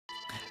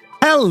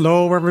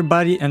Hello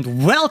everybody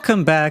and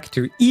welcome back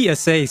to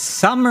ESA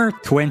Summer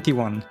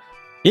 21.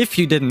 If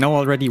you didn't know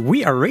already,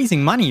 we are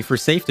raising money for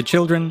Save the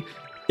Children.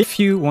 If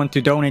you want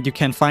to donate, you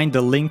can find the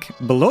link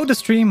below the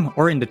stream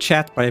or in the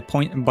chat by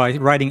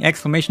writing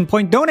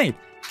 !donate.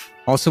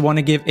 Also want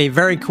to give a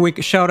very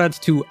quick shout out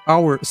to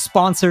our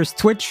sponsors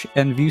Twitch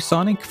and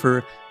ViewSonic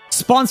for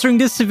sponsoring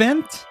this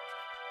event.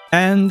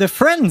 And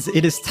friends,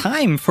 it is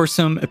time for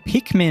some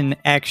Pikmin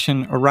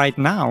action right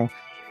now.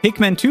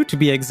 Pikmin 2 to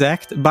be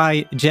exact,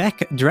 by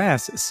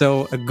JackDraz.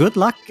 So good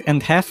luck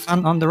and have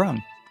fun on the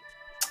run.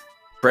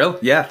 Brill,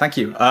 yeah, thank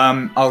you.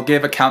 I'll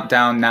give a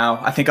countdown now.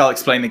 I think I'll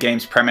explain the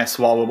game's premise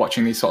while we're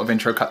watching these sort of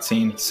intro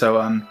cutscenes.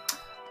 So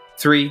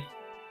 3,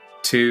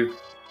 2,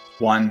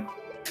 1,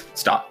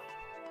 start.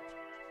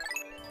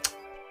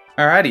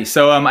 Alrighty,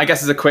 so I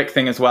guess as a quick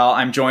thing as well,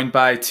 I'm joined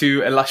by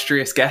two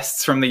illustrious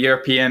guests from the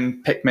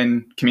European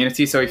Pikmin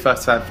community. So we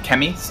first have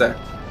Kemi, so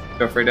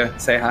feel free to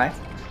say hi.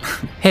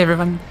 Hey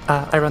everyone,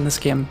 I run this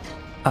game.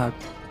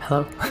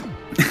 Hello.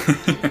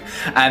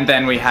 And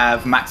then we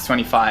have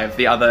Max25,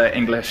 the other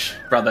English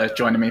brother,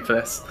 joining me for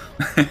this.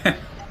 Hey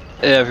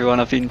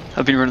everyone, I've been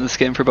running this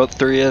game for about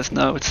 3 years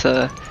now. It's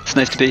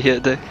nice to be here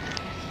today.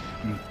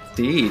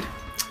 Indeed.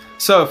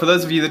 So for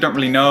those of you that don't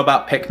really know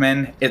about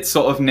Pikmin, it's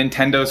sort of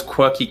Nintendo's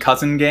quirky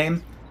cousin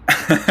game,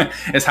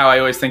 is how I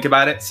always think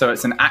about it. So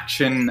it's an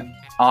action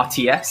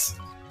RTS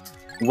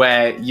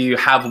where you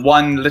have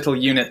one little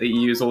unit that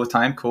you use all the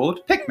time called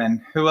Pikmin,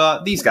 who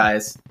are these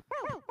guys.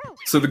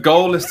 So the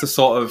goal is to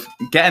sort of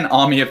get an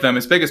army of them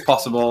as big as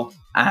possible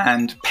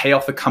and pay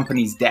off the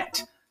company's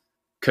debt.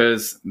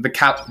 Because the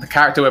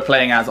character we're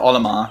playing as,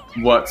 Olimar,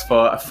 works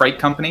for a freight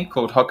company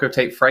called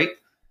Hokotape Freight,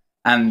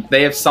 and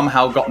they have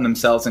somehow gotten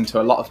themselves into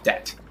a lot of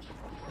debt.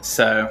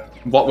 So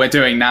what we're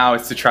doing now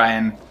is to try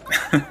and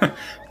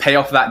pay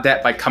off that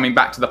debt by coming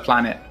back to the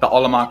planet that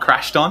Olimar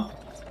crashed on,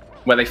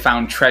 where they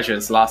found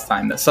treasures last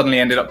time that suddenly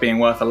ended up being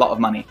worth a lot of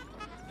money.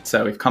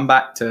 So we've come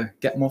back to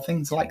get more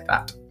things like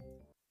that.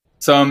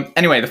 So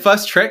anyway, the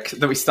first trick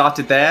that we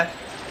started there,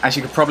 as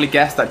you could probably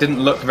guess, that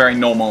didn't look very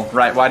normal,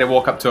 right? Why'd I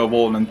walk up to a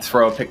wall and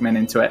throw a Pikmin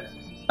into it?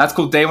 That's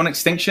called Day 1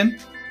 Extinction.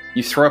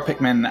 You throw a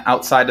Pikmin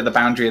outside of the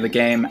boundary of the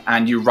game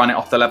and you run it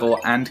off the level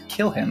and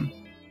kill him.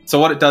 So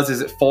what it does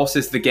is it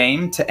forces the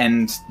game to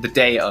end the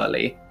day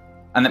early.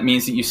 And that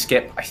means that you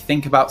skip, I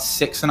think, about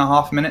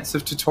 6.5 minutes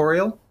of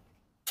tutorial.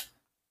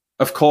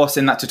 Of course,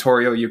 in that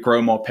tutorial, you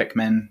grow more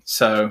Pikmin,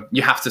 so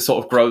you have to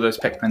sort of grow those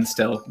Pikmin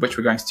still, which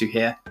we're going to do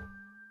here.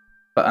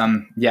 But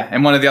yeah,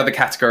 in one of the other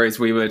categories,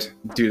 we would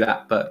do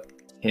that, but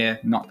here,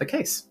 not the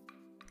case.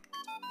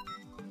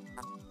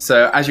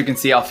 So as you can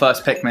see, our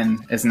first Pikmin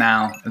is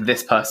now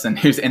this person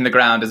who's in the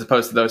ground, as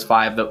opposed to those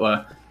 5 that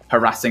were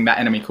harassing that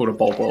enemy called a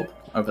Bulborb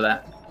over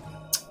there.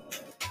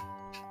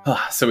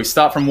 So we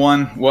start from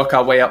 1, work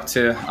our way up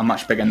to a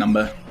much bigger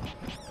number.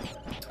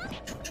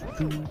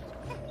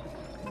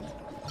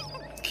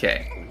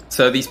 Okay,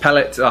 so these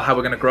pellets are how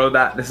we're going to grow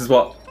that. This is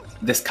what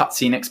this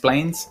cutscene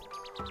explains.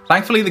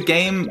 Thankfully, the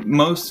game,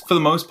 for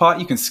the most part,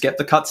 you can skip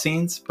the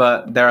cutscenes,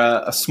 but there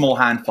are a small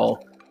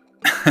handful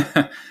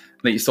that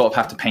you sort of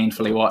have to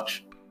painfully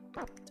watch.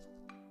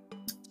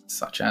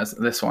 Such as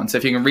this one. So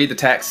if you can read the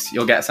text,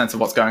 you'll get a sense of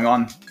what's going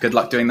on. Good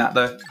luck doing that,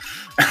 though.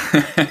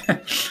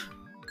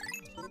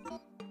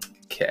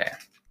 Okay.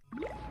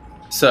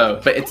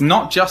 So, but it's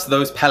not just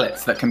those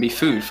pellets that can be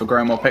food for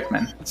growing more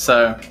Pikmin.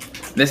 So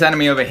this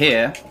enemy over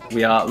here,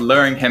 we are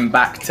luring him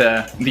back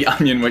to the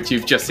onion which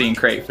you've just seen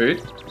create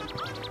food.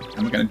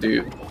 And we're going to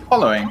do the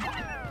following.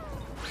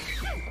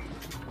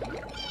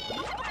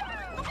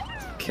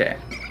 Okay.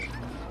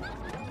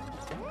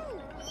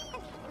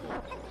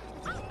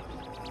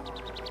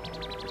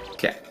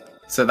 Okay,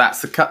 so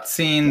that's the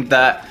cutscene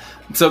that...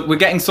 So we're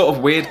getting sort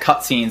of weird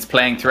cutscenes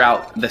playing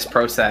throughout this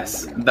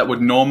process that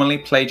would normally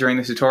play during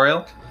the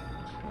tutorial.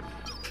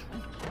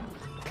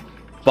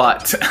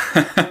 But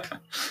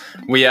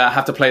we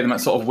have to play them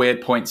at sort of weird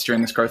points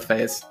during this growth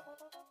phase.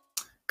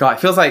 God, it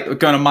feels like we're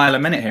going a mile a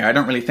minute here. I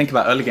don't really think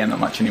about early game that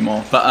much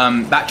anymore. But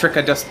that trick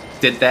I just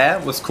did there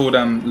was called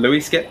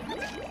Louis Skip.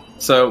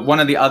 So one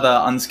of the other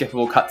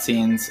unskippable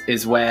cutscenes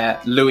is where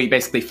Louis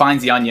basically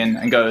finds the onion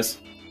and goes,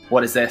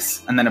 "What is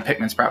this?" And then a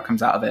Pikmin sprout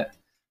comes out of it.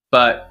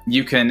 But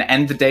you can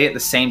end the day at the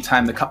same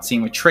time the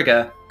cutscene would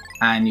trigger,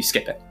 and you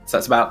skip it. So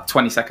that's about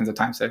 20 seconds of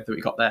time save that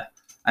we got there.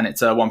 And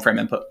it's a 1-frame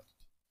input.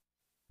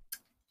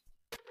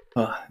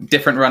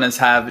 Different runners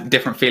have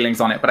different feelings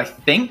on it, but I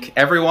think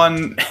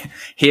everyone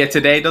here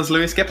today does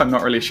Louis Skip. I'm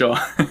not really sure.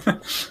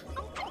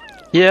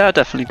 Yeah, I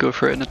definitely go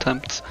for it in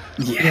attempts.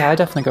 Yeah, I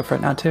definitely go for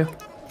it now too.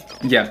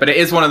 Yeah, but it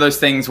is one of those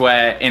things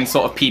where in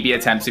sort of PB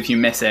attempts, if you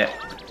miss it,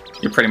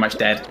 you're pretty much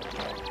dead.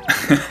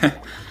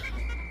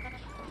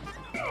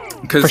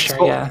 Because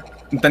sure, yeah.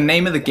 The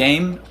name of the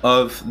game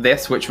of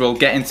this, which we'll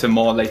get into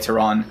more later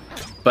on,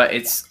 but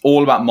it's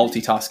all about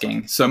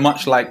multitasking. So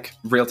much like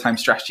real-time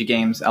strategy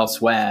games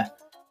elsewhere,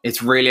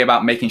 it's really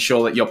about making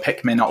sure that your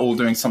Pikmin are all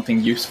doing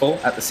something useful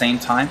at the same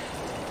time.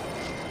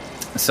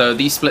 So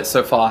these splits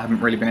so far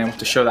haven't really been able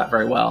to show that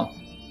very well.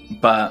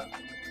 But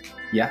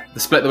yeah, the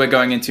split that we're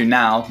going into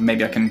now,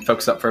 maybe I can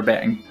focus up for a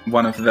bit and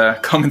one of the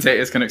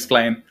commentators can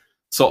explain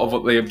sort of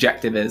what the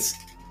objective is.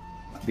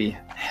 That'd be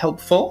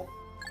helpful.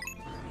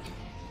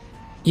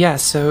 Yeah,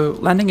 so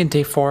landing in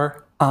day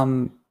 4,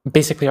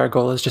 basically our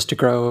goal is just to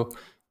grow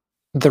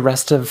the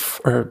rest of,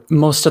 or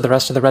most of the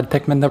rest of the red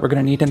Pikmin that we're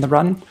going to need in the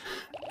run,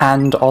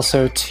 and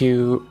also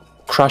to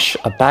crush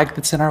a bag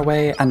that's in our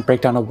way and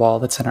break down a wall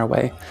that's in our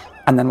way,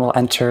 and then we'll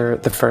enter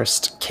the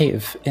first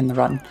cave in the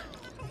run.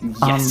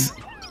 Yes.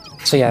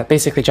 So yeah,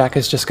 basically Jack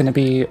is just going to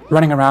be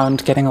running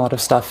around, getting a lot of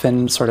stuff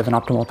in sort of an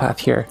optimal path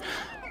here,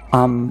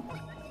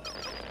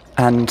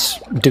 and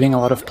doing a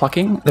lot of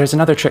plucking. There's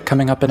another trick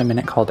coming up in a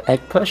minute called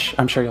egg push.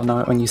 I'm sure you'll know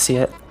it when you see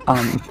it.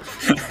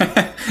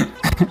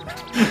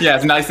 Yeah,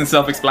 it's nice and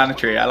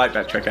self-explanatory. I like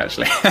that trick,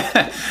 actually.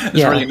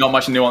 There's really not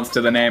much nuance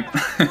to the name.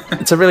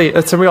 It's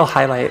a real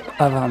highlight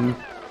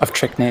of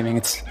trick naming.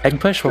 It's egg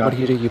push. Well, what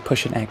do? You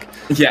push an egg.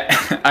 Yeah,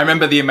 I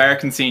remember the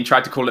American scene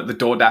tried to call it the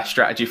DoorDash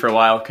strategy for a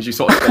while because you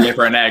sort of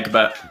deliver an egg,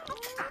 but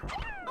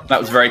that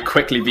was very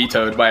quickly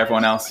vetoed by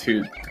everyone else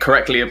who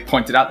correctly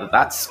pointed out that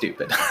that's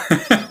stupid.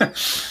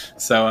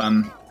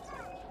 So,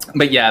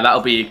 but yeah,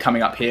 that'll be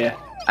coming up here.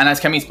 And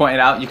as Kemi's pointed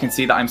out, you can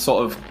see that I'm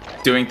sort of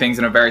doing things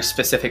in a very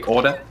specific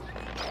order.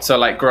 So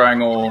like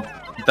growing all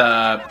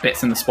the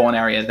bits in the spawn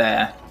area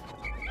there.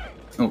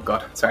 Oh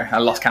god, sorry, I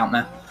lost count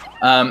there.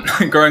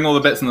 Growing all the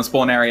bits in the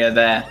spawn area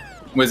there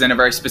was in a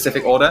very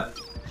specific order.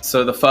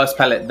 So the first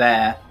pellet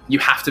there, you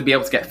have to be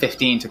able to get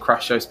 15 to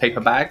crush those paper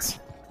bags.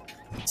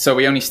 So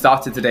we only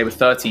started today with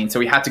 13, so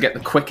we had to get the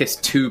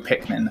quickest 2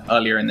 Pikmin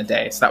earlier in the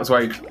day. So that was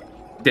why we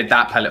did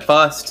that pellet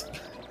first,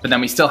 but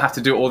then we still have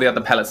to do all the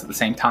other pellets at the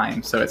same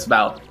time. So it's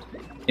about,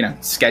 you know,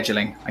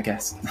 scheduling, I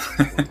guess.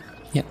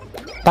 Yeah,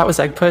 that was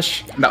egg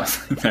push. That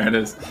was, there it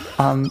is.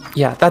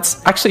 Yeah,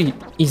 that's actually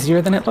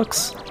easier than it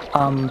looks.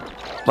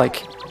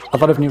 Like, a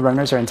lot of new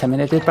runners are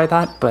intimidated by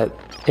that, but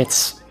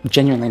it's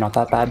genuinely not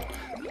that bad.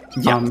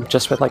 Yeah.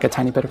 Just with like a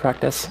tiny bit of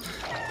practice.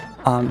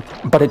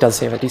 But it does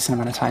save a decent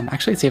amount of time.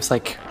 Actually, it saves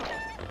like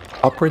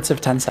upwards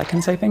of 10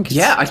 seconds, I think.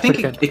 Yeah, I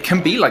think it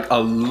can be like a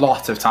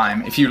lot of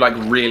time if you like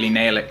really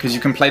nail it, because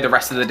you can play the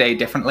rest of the day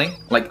differently,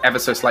 like ever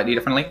so slightly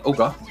differently. Oh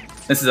god,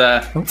 this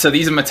is so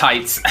these are my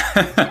tights.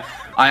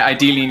 I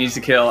ideally need to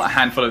kill a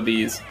handful of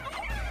these.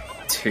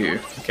 2.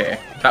 Okay,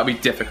 that'll be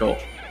difficult.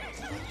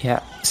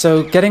 Yeah,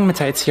 so getting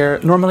matites here,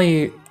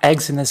 normally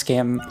eggs in this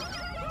game,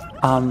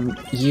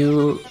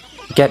 you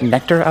get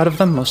nectar out of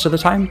them most of the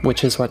time,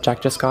 which is what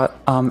Jack just got,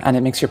 and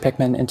it makes your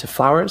Pikmin into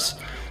flowers.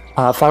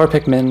 Flower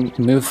Pikmin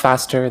move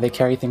faster, they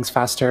carry things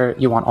faster.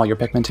 You want all your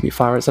Pikmin to be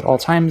flowers at all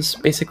times,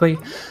 basically.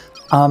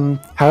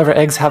 However,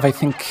 eggs have, I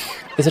think,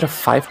 is it a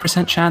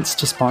 5% chance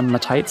to spawn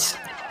matites?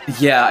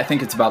 Yeah, I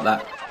think it's about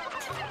that.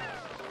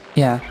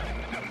 Yeah,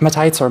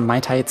 matites or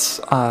mitites,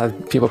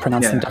 people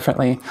pronounce them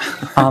differently.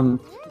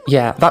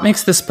 Yeah, that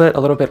makes the split a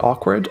little bit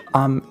awkward.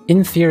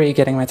 In theory,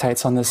 getting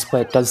mitites on this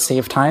split does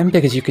save time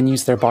because you can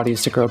use their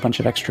bodies to grow a bunch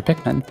of extra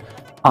Pikmin.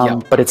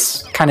 But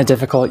it's kind of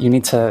difficult. You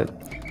need to...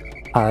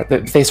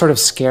 they sort of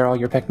scare all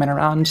your Pikmin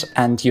around,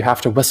 and you have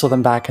to whistle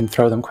them back and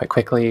throw them quite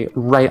quickly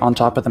right on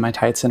top of the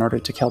mitites in order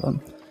to kill them.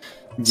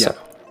 Yeah.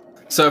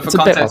 So for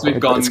context, we've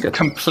gone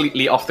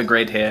completely off the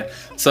grid here.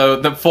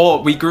 So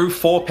we grew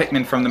 4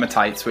 Pikmin from the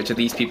matites, which are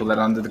these people that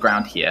are under the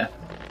ground here.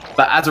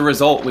 But as a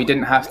result, we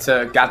didn't have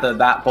to gather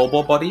that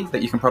bulbul body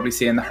that you can probably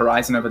see in the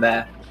horizon over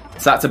there.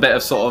 So that's a bit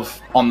of sort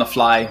of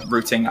on-the-fly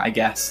routing, I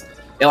guess.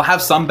 It'll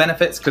have some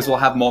benefits because we'll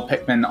have more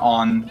Pikmin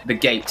on the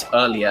gate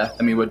earlier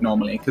than we would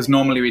normally. Because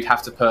normally we'd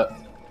have to put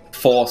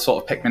 4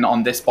 sort of Pikmin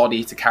on this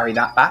body to carry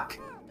that back.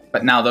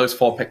 But now those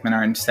 4 Pikmin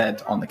are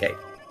instead on the gate.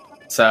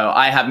 So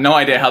I have no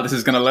idea how this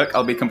is going to look,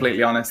 I'll be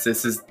completely honest.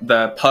 This is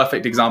the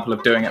perfect example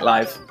of doing it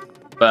live.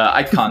 But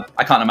I can't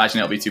imagine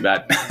it'll be too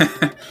bad.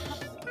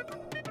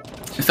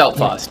 It felt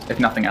fast, if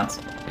nothing else.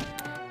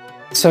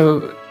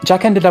 So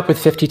Jack ended up with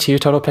 52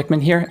 total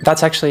Pikmin here.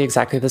 That's actually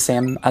exactly the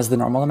same as the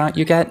normal amount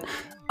you get.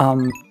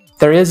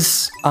 There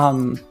is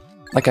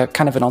like a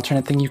kind of an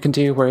alternate thing you can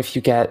do where if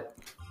you get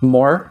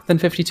more than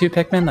 52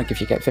 Pikmin, like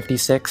if you get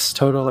 56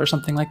 total or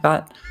something like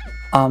that,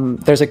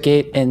 there's a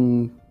gate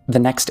in the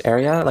next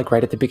area, like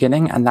right at the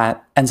beginning, and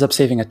that ends up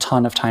saving a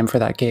ton of time for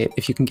that gate.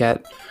 If you can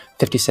get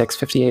 56,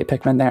 58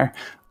 Pikmin there,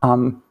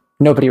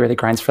 nobody really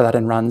grinds for that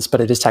in runs,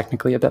 but it is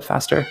technically a bit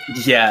faster.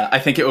 Yeah, I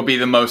think it will be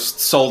the most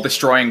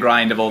soul-destroying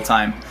grind of all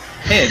time.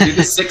 Here, do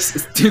this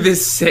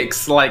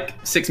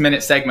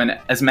 6-minute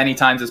segment as many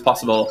times as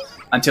possible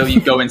until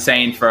you go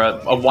insane for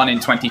a 1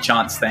 in 20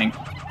 chance thing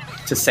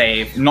to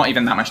save not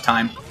even that much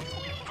time.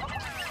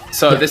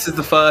 So this is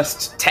the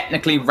first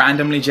technically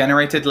randomly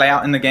generated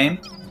layout in the game.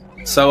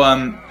 So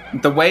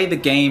the way the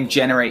game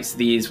generates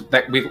these,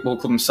 we'll call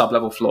them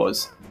sub-level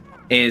floors,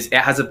 is it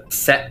has a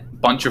set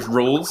bunch of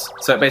rules.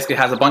 So it basically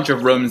has a bunch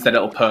of rooms that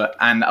it'll put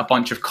and a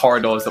bunch of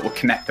corridors that will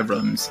connect the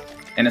rooms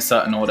in a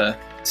certain order.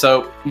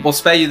 So we'll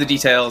spare you the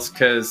details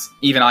because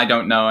even I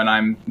don't know, and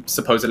I'm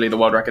supposedly the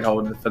world record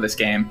holder for this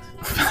game,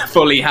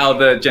 fully how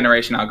the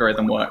generation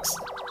algorithm works.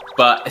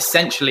 But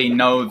essentially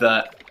know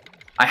that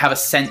I have a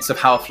sense of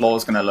how a floor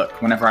is going to look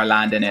whenever I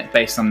land in it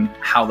based on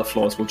how the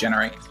floors will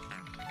generate.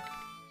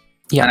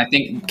 Yeah. And I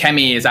think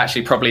Kemi is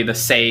actually probably the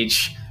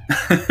sage,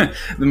 the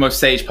most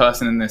sage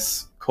person in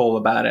this call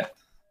about it.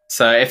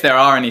 So if there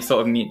are any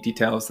sort of neat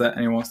details that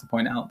anyone wants to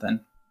point out, then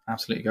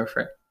absolutely go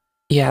for it.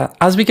 Yeah,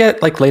 as we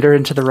get like later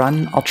into the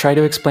run, I'll try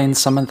to explain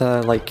some of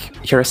the like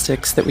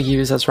heuristics that we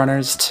use as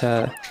runners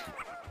to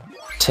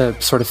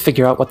sort of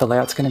figure out what the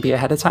layout's going to be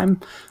ahead of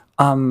time.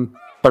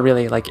 But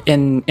really, like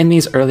in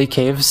these early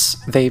caves,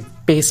 they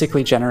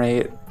basically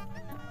generate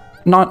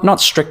not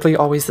strictly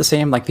always the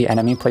same. Like the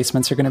enemy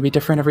placements are going to be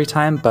different every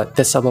time, but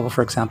this sublevel,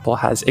 for example,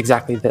 has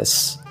exactly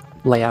this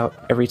layout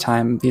every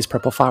time. These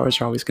purple flowers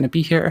are always going to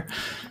be here.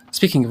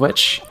 Speaking of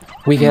which,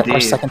 we get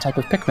our second type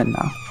of Pikmin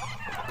now.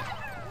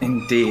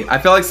 Indeed. I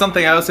feel like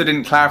something I also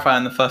didn't clarify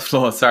on the first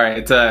floor. Sorry,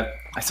 it's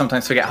I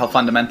sometimes forget how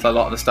fundamental a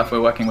lot of the stuff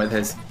we're working with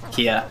is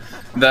here.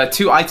 The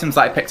two items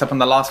that I picked up on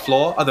the last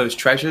floor are those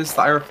treasures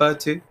that I referred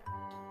to.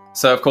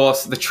 So, of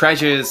course, the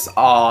treasures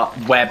are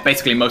where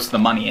basically most of the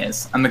money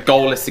is. And the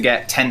goal is to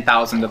get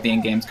 10,000 of the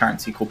in-game's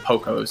currency called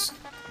Pokos.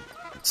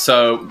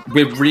 So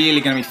we're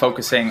really going to be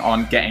focusing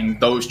on getting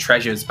those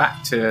treasures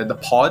back to the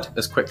pod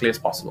as quickly as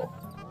possible.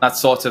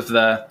 That's sort of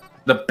the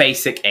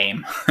basic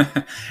aim.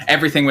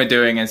 Everything we're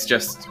doing is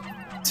just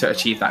to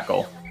achieve that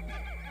goal.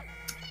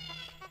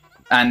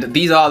 And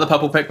these are the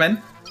purple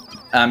Pikmin.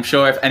 I'm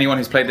sure if anyone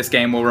who's played this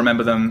game will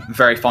remember them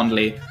very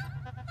fondly.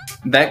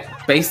 Their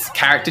base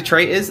character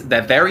trait is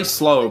they're very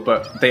slow,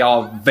 but they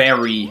are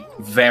very,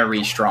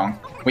 very strong.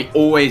 We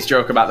always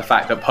joke about the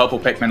fact that purple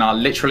Pikmin are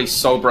literally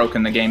so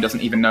broken the game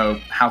doesn't even know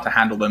how to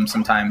handle them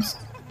sometimes.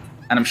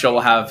 And I'm sure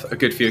we'll have a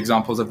good few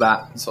examples of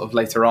that sort of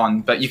later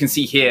on. But you can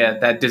see here,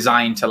 they're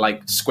designed to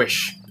like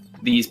squish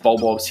these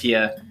bulbs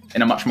here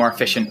in a much more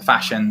efficient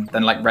fashion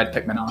than like red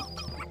Pikmin are.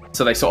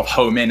 So they sort of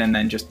home in and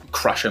then just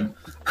crush them.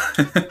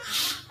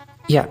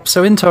 Yeah,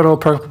 so in total,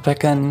 purple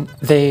Pikmin,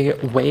 they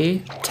weigh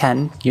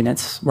 10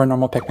 units, where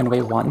normal Pikmin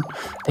weigh 1.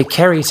 They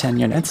carry 10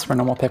 units, where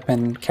normal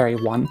Pikmin carry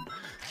 1.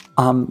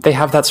 They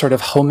have that sort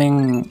of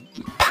homing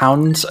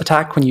pound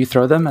attack when you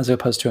throw them, as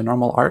opposed to a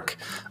normal arc,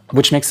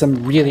 which makes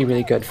them really,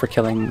 really good for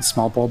killing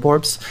small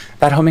bulbs.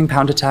 That homing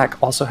pound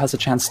attack also has a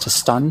chance to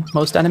stun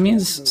most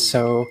enemies,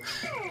 so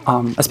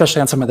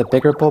especially on some of the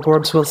bigger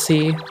bulbs we'll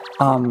see,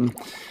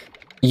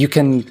 you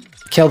can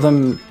kill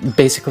them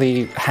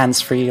basically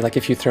hands-free. Like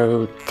if you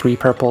throw 3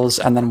 purples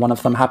and then one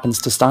of them happens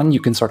to stun, you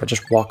can sort of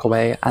just walk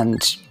away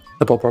and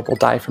the bulb will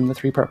die from the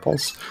 3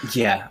 purples.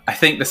 Yeah, I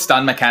think the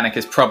stun mechanic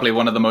is probably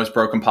one of the most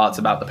broken parts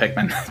about the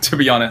Pikmin, to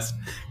be honest.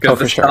 Because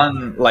the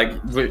stun, like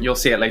you'll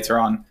see it later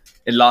on,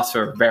 it lasts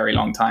for a very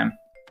long time.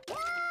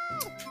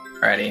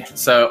 Alrighty,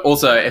 so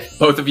also if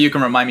both of you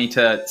can remind me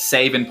to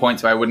save in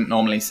points where I wouldn't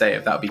normally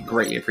save, that would be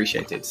greatly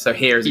appreciated. So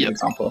here's an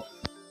example.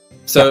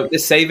 So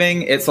this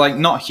saving, it's like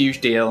not a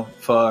huge deal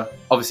for,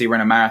 obviously we're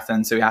in a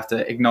marathon, so we have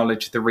to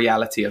acknowledge the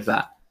reality of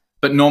that.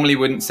 But normally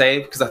wouldn't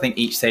save, because I think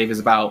each save is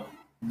about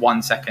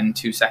 1 second,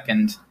 2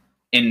 seconds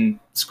in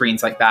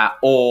screens like that,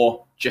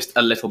 or just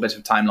a little bit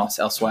of time loss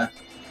elsewhere.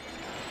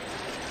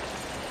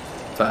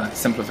 For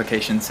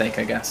simplification's sake,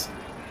 I guess.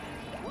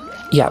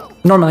 Yeah,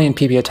 normally in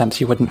PB attempts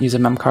you wouldn't use a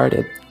mem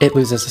card, it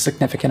loses a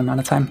significant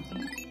amount of time.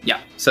 Yeah,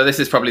 so this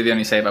is probably the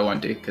only save I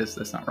won't do, because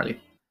there's not really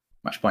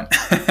much point.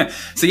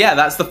 So yeah,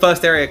 that's the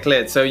first area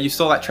cleared. So you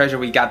saw that treasure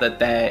we gathered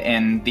there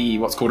in the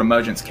what's called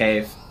Emergence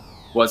Cave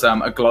was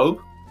a globe.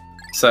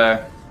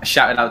 So I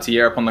shouted out to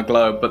Europe on the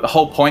globe, but the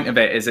whole point of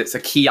it is it's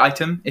a key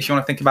item. If you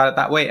want to think about it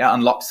that way, it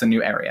unlocks a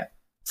new area.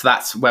 So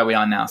that's where we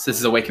are now. So this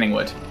is Awakening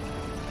Wood.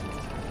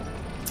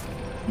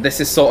 This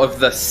is sort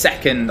of the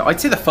second, I'd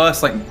say the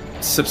first like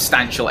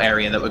substantial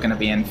area that we're going to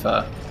be in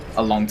for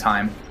a long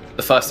time.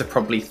 The first of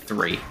probably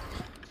 3.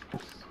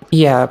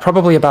 Yeah,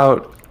 probably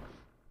about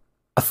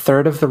a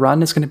third of the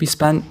run is going to be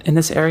spent in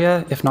this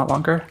area, if not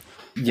longer.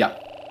 Yeah.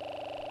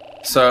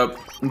 So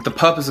the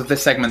purpose of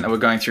this segment that we're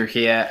going through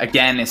here,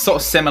 again, is sort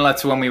of similar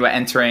to when we were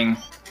entering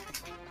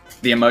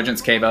the Emergence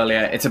Cave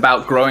earlier. It's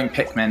about growing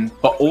Pikmin,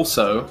 but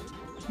also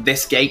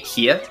this gate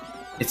here,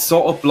 it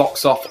sort of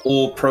blocks off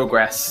all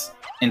progress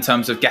in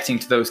terms of getting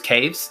to those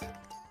caves.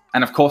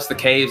 And of course, the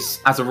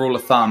caves, as a rule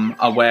of thumb,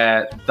 are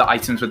where the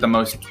items with the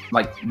most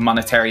like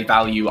monetary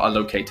value are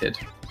located.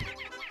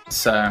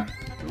 So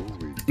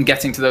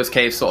getting to those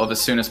caves sort of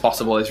as soon as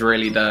possible is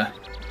really the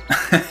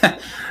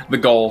the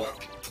goal.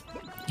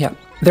 Yeah,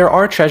 there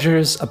are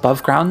treasures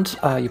above ground.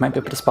 You might be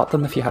able to spot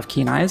them if you have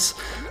keen eyes.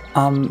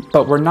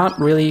 But we're not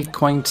really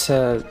going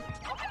to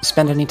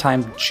spend any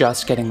time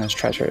just getting those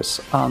treasures.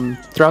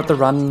 Throughout the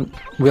run,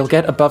 we'll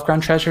get above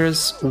ground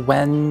treasures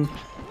when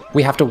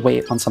we have to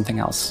wait on something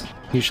else,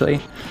 usually.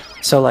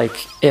 So like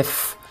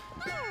if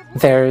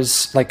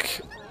there's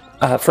like,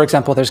 for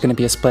example, there's going to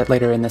be a split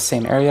later in this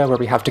same area where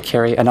we have to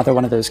carry another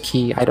one of those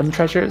key item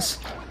treasures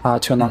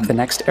to unlock the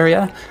next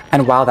area.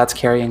 And while that's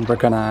carrying, we're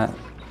going to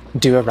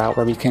do a route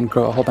where we can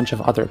grow a whole bunch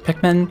of other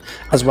Pikmin,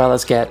 as well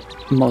as get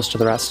most of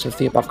the rest of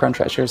the above ground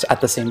treasures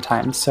at the same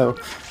time. So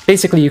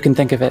basically you can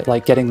think of it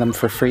like getting them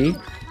for free,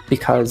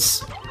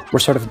 because we're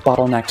sort of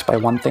bottlenecked by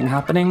one thing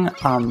happening.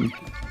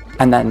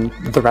 And then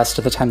the rest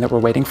of the time that we're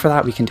waiting for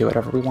that, we can do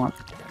whatever we want.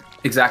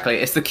 Exactly.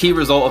 It's the key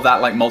result of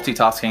that, like,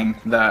 multitasking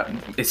that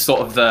is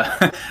sort of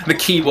the the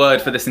key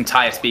word for this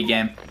entire speed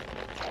game.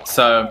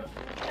 So,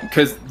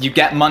 because you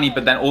get money,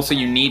 but then also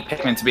you need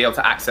Pikmin to be able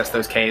to access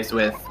those caves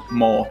with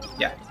more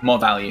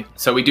value.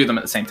 So we do them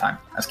at the same time,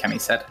 as Kemi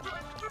said.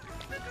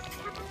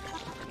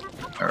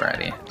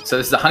 Alrighty. So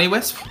this is a Honey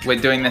Wisp. We're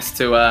doing this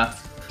to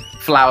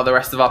flower the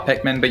rest of our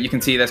Pikmin, but you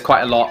can see there's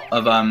quite a lot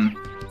of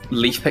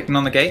leaf Pikmin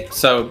on the gate.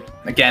 So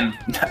again,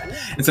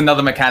 it's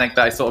another mechanic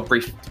that I sort of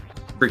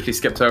briefly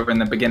skipped over in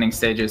the beginning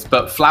stages.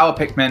 But flower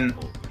Pikmin,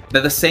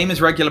 they're the same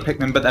as regular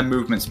Pikmin, but their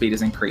movement speed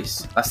is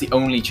increased. That's the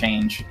only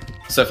change.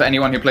 So for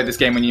anyone who played this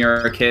game when you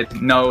were a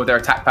kid, no, their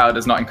attack power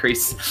does not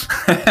increase.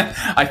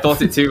 I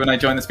thought it too when I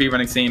joined the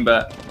speedrunning scene,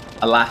 but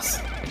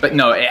alas. But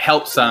no, it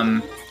helps.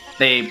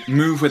 They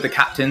move with the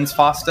captains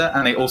faster,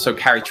 and they also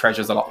carry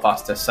treasures a lot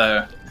faster.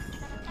 So,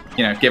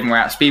 you know, given we're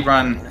at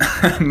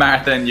speedrun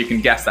marathon, you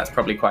can guess that's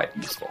probably quite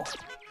useful.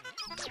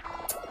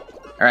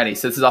 Alrighty,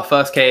 so this is our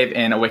first cave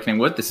in Awakening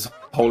Wood. This is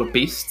Hole of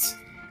Beasts.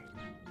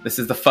 This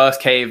is the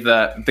first cave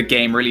that the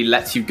game really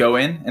lets you go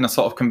in a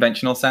sort of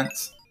conventional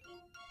sense.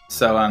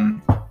 So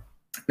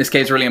this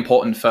cave is really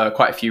important for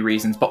quite a few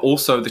reasons, but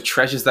also the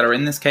treasures that are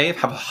in this cave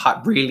have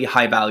a really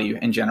high value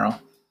in general.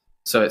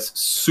 So it's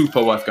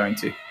super worth going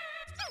to.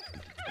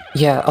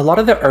 Yeah, a lot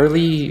of the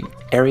early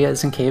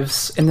areas and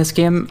caves in this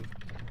game,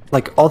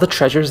 like all the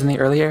treasures in the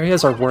early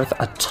areas are worth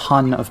a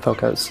ton of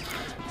Pokos.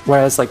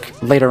 Whereas like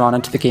later on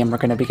into the game, we're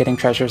going to be getting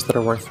treasures that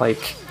are worth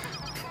like,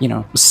 you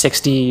know,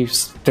 60,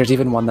 there's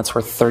even one that's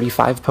worth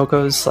 35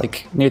 Pokos,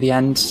 like near the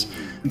end.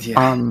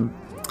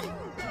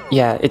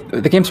 Yeah.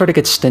 The game sort of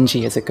gets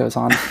stingy as it goes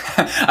on.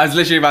 I was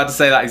literally about to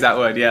say that exact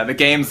word. Yeah, the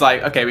game's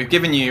like, okay, we've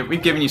given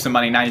you some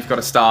money. Now you've got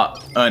to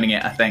start earning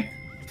it, I think.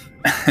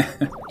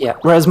 Yeah.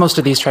 Whereas most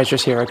of these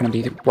treasures here are going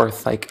to be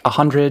worth like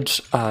 100,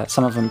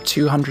 some of them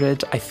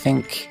 200. I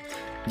think.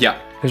 Yeah.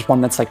 There's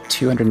one that's like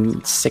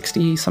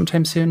 260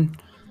 sometime soon.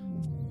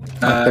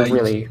 They're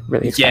really,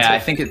 really expensive. Yeah, I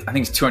think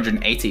it's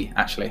 280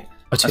 actually.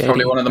 That's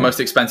probably one of the most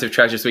expensive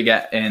treasures we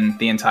get in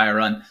the entire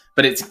run.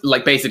 But it's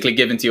like basically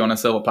given to you on a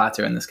silver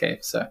platter in this cave,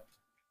 so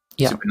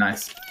super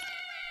nice.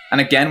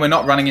 And again, we're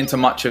not running into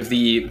much of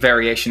the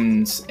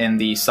variations in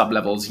the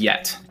sub-levels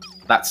yet.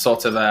 That's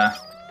sort of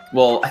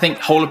well, I think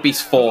Hole of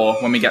Beast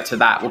 4, when we get to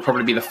that, will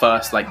probably be the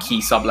first like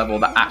key sub-level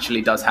that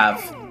actually does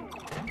have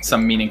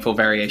some meaningful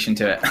variation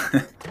to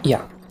it.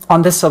 Yeah.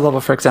 On this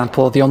sub-level, for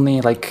example, the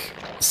only like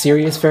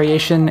serious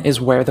variation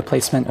is where the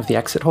placement of the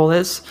exit hole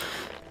is.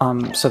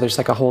 So there's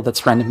like a hole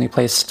that's randomly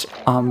placed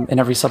in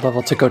every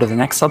sublevel to go to the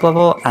next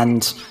sublevel,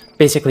 and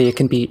basically it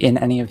can be in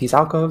any of these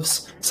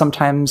alcoves.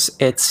 Sometimes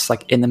it's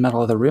like in the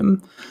middle of the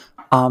room,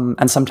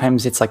 and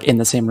sometimes it's like in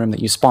the same room that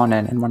you spawn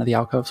in one of the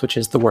alcoves, which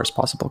is the worst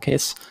possible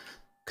case,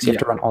 because you have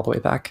to run all the way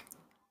back.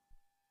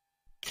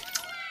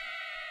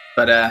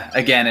 But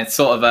again, it's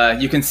sort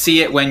of, you can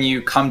see it when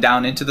you come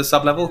down into the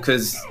sublevel,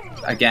 because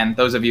again,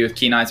 those of you with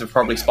keen eyes have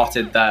probably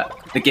spotted that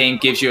the game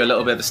gives you a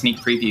little bit of a sneak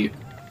preview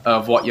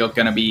of what you're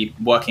going to be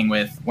working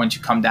with once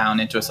you come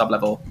down into a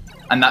sublevel.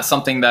 And that's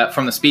something that,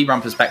 from the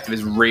speedrun perspective,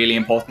 is really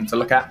important to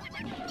look at.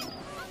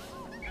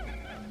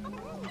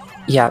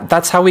 Yeah,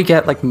 that's how we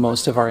get like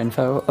most of our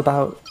info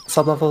about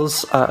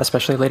sublevels,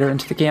 especially later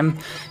into the game,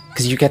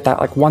 because you get that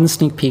like one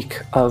sneak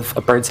peek of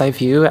a bird's eye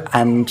view,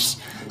 and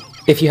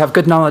if you have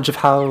good knowledge of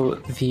how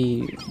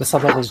the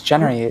sublevels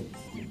generate,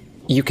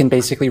 you can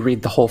basically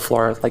read the whole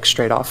floor like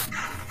straight off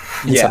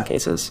in some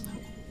cases.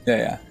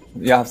 Yeah.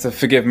 You have to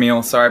forgive me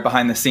all, sorry,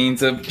 behind the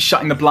scenes of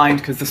shutting the blind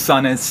because the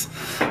sun is,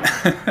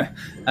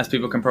 as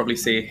people can probably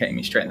see, hitting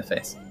me straight in the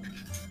face.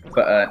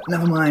 But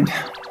never mind.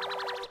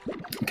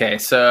 Okay,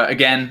 so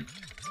again,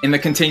 in the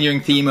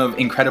continuing theme of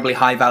incredibly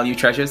high value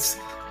treasures,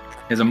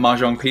 here's a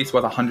Mahjong piece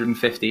worth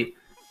 150.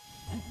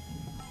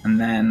 And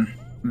then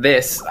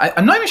this,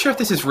 I'm not even sure if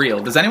this is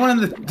real. Does anyone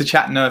in the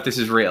chat know if this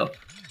is real?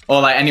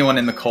 Or like anyone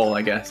in the call,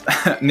 I guess.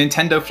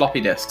 Nintendo floppy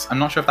disks. I'm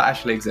not sure if that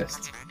actually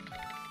exists.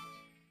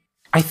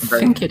 I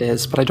think it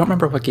is, but I don't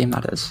remember what game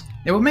that is.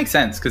 It would make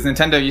sense, because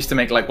Nintendo used to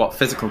make, like, what,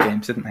 physical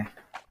games, didn't they?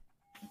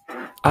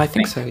 I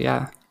think so,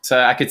 yeah. So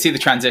I could see the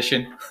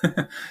transition.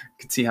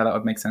 Could see how that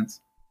would make sense.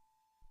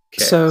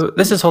 Okay. So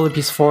this is Hole of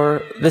Beast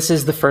 4. This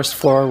is the first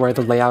floor where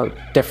the layout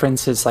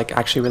difference is, like,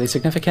 actually really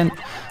significant.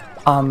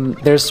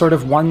 There's sort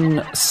of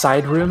one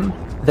side room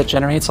that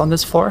generates on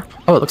this floor.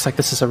 Oh, it looks like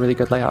this is a really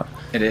good layout.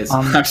 It is.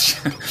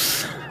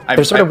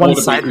 There's sort of one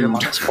side room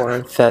on this floor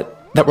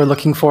that we're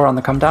looking for on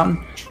the come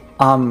down.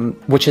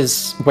 Which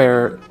is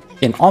where,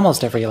 in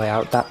almost every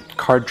layout, that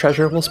card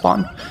treasure will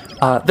spawn.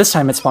 This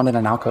time it spawned in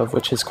an alcove,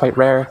 which is quite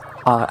rare,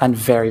 and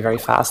very, very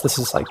fast. This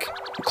is, like,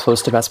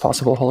 close to best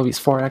possible Hole of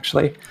Beast 4,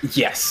 actually.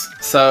 Yes.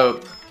 So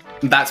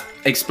that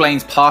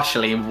explains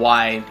partially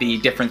why the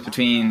difference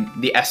between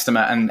the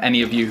estimate and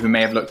any of you who may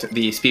have looked at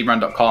the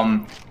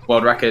speedrun.com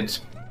world record,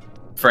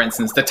 for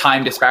instance, the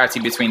time disparity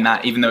between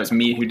that, even though it's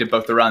me who did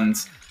both the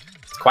runs,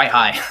 it's quite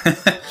high.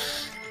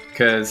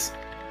 Because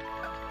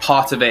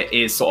part of it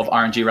is sort of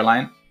RNG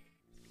reliant.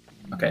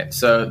 Okay,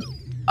 so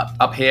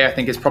up here, I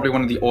think, is probably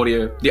one of the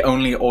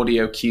only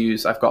audio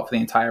cues I've got for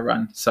the entire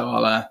run. So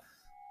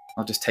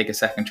I'll just take a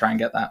second, try and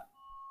get that.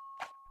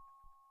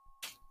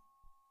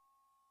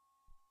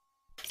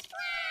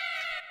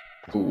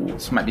 Ooh,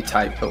 this might be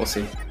tight, but we'll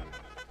see.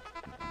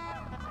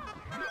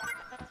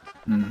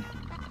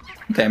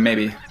 Okay,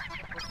 maybe.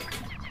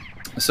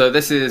 So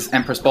this is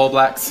Empress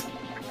Ballblacks.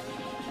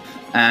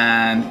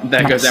 And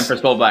there goes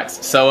Empress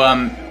Ballblacks.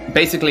 So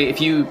basically, if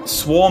you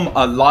swarm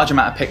a large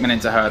amount of Pikmin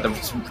into her, the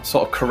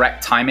sort of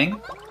correct timing,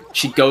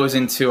 she goes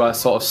into a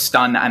sort of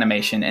stun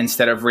animation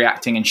instead of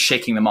reacting and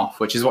shaking them off,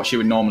 which is what she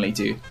would normally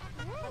do.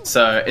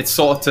 So it's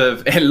sort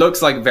of, it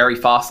looks like very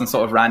fast and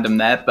sort of random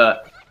there,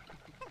 but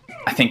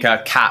I think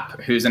Cap,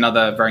 who's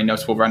another very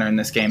notable runner in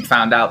this game,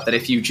 found out that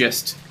if you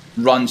just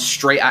run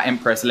straight at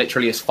Empress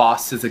literally as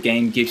fast as the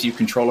game gives you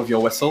control of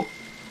your whistle,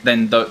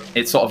 then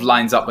it sort of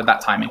lines up with that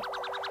timing.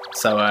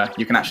 So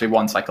you can actually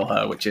one-cycle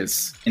her, which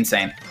is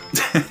insane.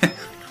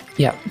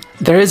 Yeah,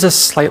 there is a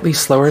slightly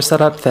slower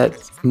setup that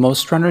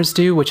most runners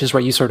do, which is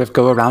where you sort of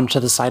go around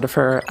to the side of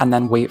her and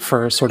then wait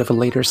for sort of a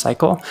later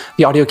cycle.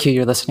 The audio cue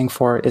you're listening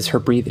for is her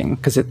breathing,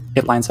 because it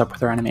lines up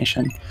with her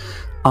animation.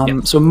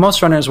 So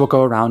most runners will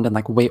go around and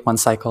like wait one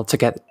cycle to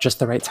get just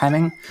the right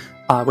timing,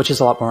 which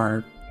is a lot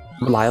more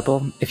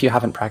reliable if you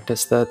haven't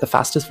practiced the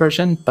fastest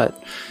version.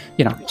 But,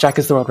 you know, Jack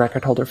is the world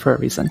record holder for a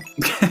reason.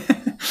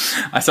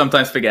 I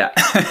sometimes forget,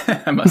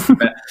 I must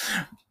admit.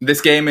 This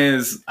game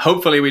is,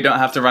 hopefully we don't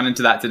have to run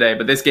into that today,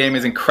 but this game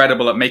is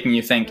incredible at making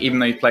you think, even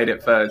though you've played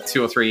it for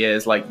 2 or 3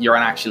 years, like, you're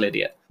an actual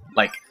idiot.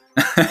 Like,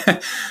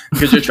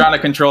 because you're trying to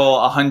control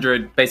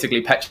 100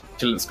 basically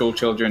petulant school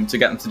children to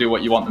get them to do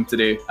what you want them to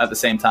do at the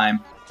same time,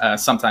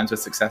 sometimes with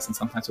success and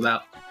sometimes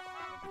without.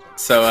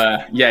 So,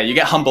 yeah, you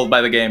get humbled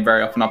by the game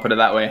very often, I'll put it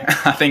that way.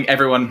 I think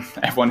everyone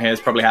here has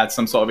probably had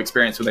some sort of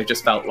experience where they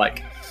just felt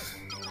like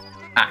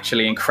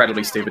actually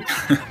incredibly stupid.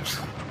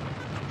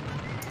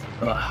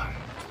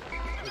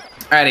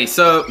 Alrighty,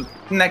 so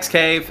next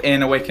cave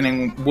in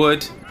Awakening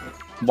Wood,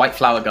 White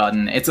Flower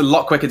Garden. It's a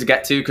lot quicker to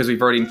get to because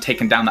we've already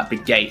taken down that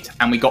big gate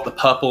and we got the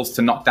purples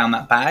to knock down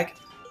that bag,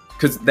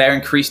 because their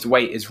increased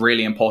weight is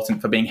really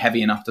important for being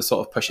heavy enough to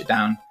sort of push it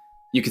down.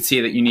 You could see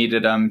that you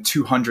needed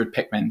 200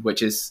 Pikmin,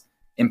 which is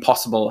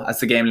impossible as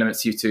the game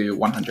limits you to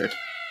 100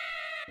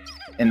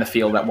 in the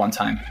field at one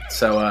time.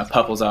 So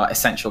purples are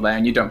essential there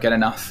and you don't get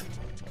enough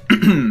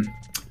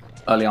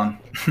early on.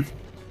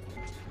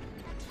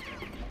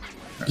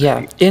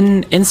 Yeah,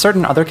 in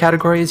certain other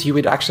categories, you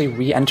would actually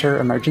re-enter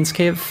Emergence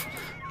Cave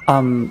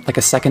like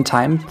a second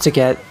time to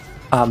get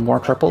more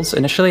purples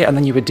initially, and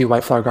then you would do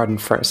White Flower Garden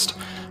first.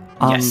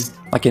 Yes.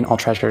 Like in All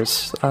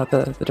Treasures,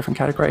 the different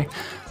category.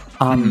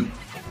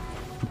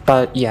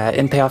 But yeah,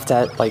 in Payoff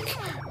Debt, like,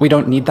 we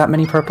don't need that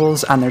many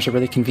purples, and there's a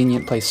really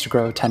convenient place to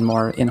grow 10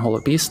 more in Hole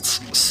of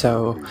Beasts,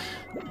 so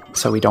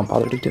we don't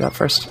bother to do that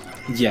first.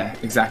 Yeah,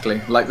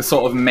 exactly. Like the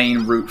sort of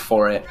main route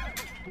for it.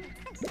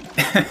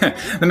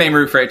 The main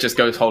route for it just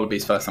goes Hole of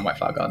Beasts first and White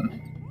Flower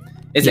Garden.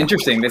 It's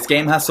interesting. This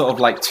game has sort of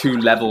like 2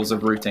 levels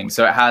of routing.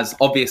 So it has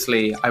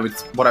obviously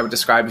what I would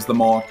describe as the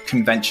more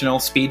conventional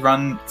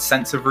speedrun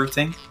sense of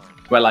routing,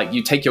 where like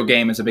you take your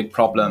game as a big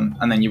problem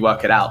and then you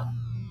work it out.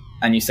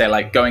 And you say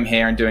like going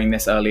here and doing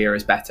this earlier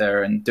is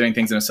better and doing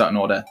things in a certain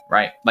order,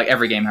 right? Like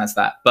every game has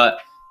that. But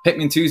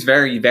Pikmin 2 is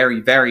very, very,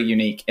 very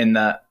unique in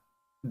that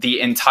the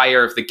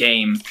entire of the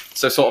game.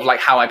 So sort of like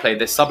how I played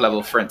this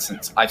sub-level, for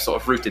instance, I've sort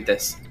of routed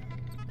this.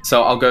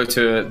 So I'll go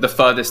to the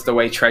furthest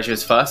away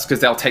treasures first because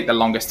they'll take the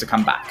longest to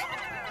come back.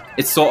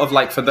 It's sort of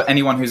like for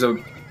anyone who's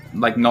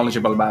like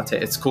knowledgeable about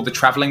it, it's called the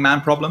Traveling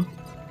Man problem.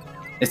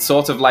 It's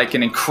sort of like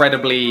an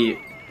incredibly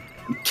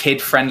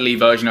kid-friendly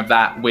version of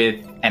that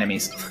with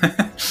enemies.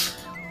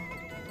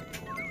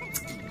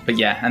 But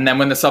yeah, and then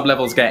when the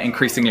sub-levels get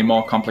increasingly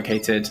more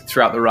complicated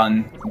throughout the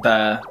run,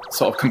 the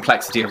sort of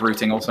complexity of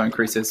routing also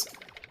increases.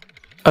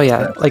 Oh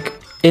yeah, like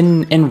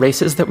in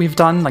races that we've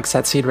done, like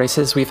set seed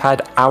races, we've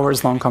had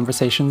hours-long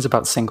conversations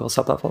about single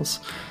sub-levels.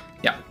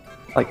 Yeah.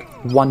 Like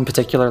one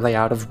particular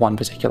layout of one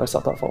particular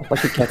sub-level.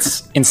 Like it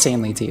gets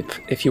insanely deep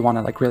if you want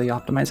to like really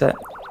optimize it.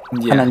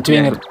 Yeah, and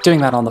then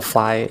doing that on the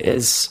fly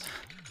is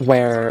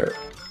where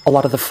a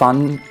lot of the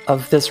fun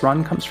of this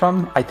run comes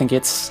from. I think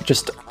it's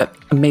just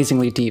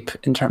amazingly deep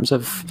in terms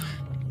of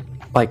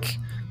like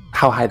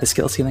how high the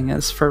skill ceiling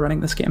is for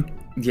running this game.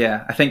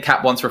 Yeah, I think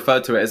Cap once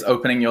referred to it as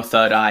opening your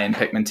third eye in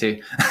Pikmin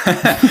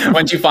 2.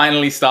 Once you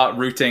finally start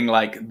routing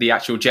like the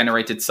actual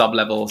generated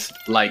sub-levels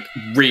like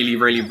really,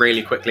 really,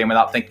 really quickly and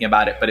without thinking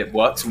about it, but it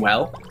works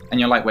well. And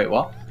you're like, wait,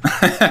 what?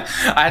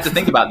 I had to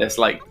think about this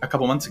like a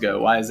couple months ago.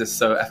 Why is this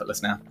so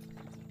effortless now?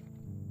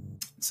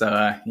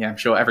 So yeah, I'm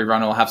sure every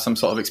runner will have some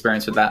sort of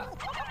experience with that.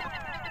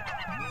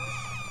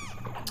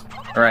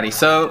 Alrighty,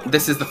 so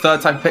this is the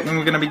third type of Pikmin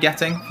we're going to be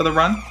getting for the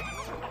run.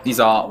 These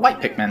are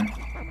white Pikmin.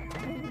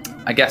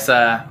 I guess,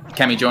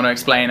 Kemi, do you want to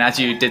explain, as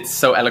you did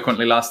so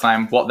eloquently last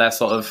time, what their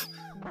sort of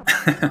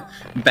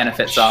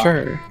benefits are?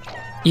 Sure.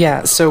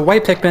 Yeah, so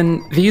white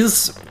Pikmin,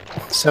 these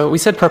So we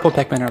said purple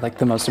Pikmin are like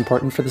the most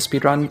important for the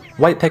speedrun.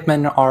 White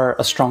Pikmin are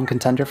a strong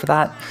contender for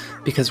that,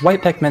 because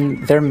white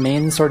Pikmin, their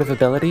main sort of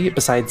ability,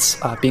 besides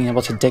being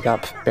able to dig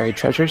up buried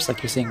treasures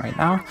like you're seeing right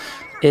now,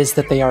 is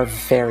that they are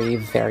very,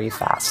 very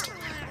fast.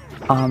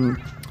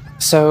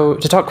 So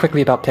to talk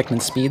quickly about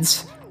Pikmin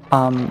speeds,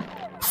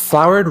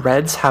 flowered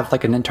reds have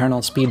like an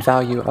internal speed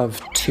value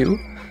of 2.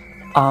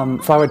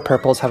 Flowered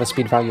purples have a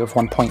speed value of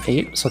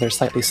 1.8, so they're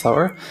slightly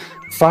slower.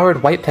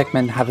 Flowered white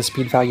Pikmin have a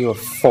speed value of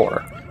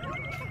 4.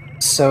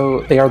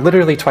 So they are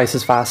literally twice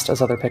as fast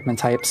as other Pikmin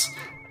types.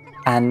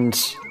 And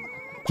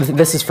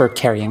this is for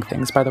carrying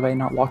things, by the way,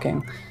 not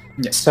walking.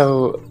 Yes.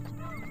 So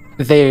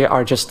they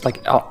are just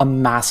like a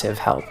massive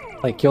help.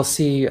 Like you'll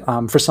see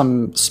for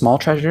some small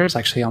treasures,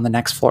 actually on the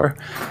next floor,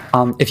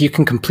 if you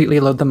can completely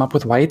load them up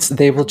with whites,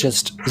 they will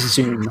just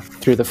zoom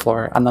through the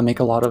floor, and they'll make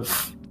a lot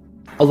of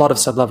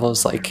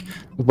sub-levels like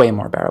way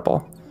more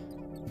bearable.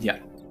 Yeah.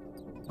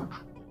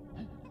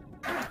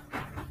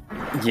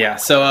 Yeah,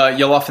 so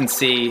you'll often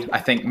see, I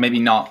think maybe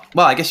not,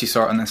 well, I guess you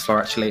saw it on this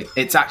floor actually.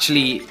 It's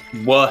actually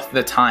worth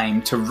the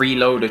time to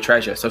reload a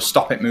treasure, so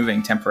stop it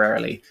moving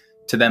temporarily,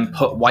 to then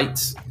put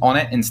whites on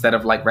it instead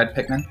of like red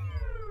Pikmin.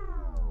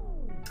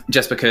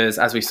 Just because,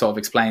 as we sort of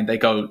explained, they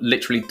go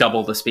literally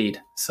double the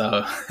speed.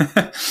 So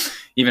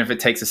even if it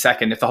takes a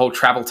second, if the whole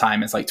travel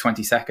time is like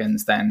 20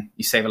 seconds, then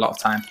you save a lot of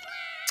time.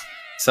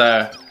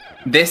 So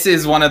this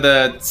is one of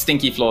the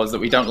stinky floors that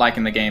we don't like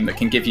in the game that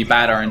can give you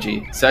bad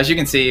RNG. So as you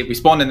can see, we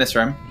spawned in this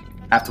room.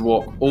 I have to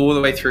walk all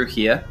the way through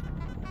here,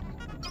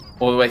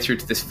 all the way through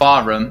to this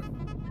far room.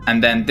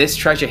 And then this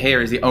treasure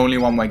here is the only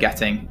one we're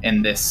getting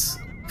in this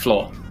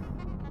floor.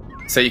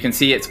 So you can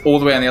see it's all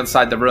the way on the other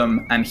side of the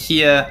room. And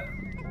here,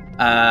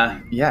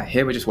 yeah,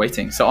 here we're just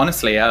waiting. So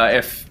honestly,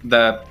 if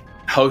the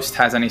host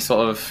has any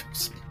sort of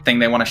thing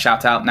they want to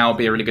shout out, now will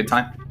be a really good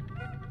time.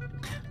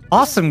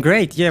 Awesome,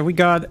 great. Yeah, we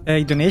got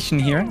a donation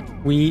here.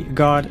 We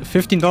got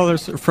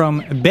 $15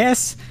 from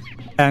Bess,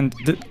 and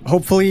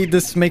hopefully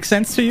this makes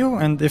sense to you.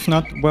 And if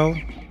not, well,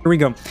 here we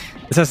go.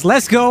 It says,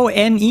 "Let's go,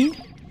 NE.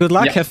 Good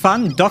luck, have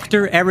fun,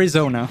 Dr.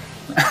 Arizona."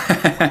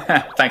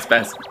 Thanks,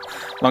 Bess.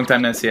 Long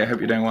time no see. I hope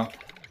you're doing well.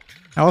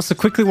 I also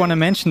quickly want to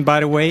mention, by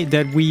the way,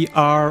 that we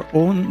are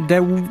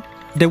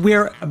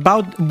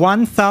about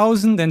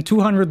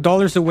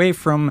 $1,200 away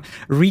from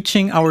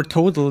reaching our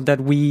total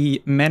that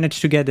we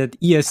managed to get at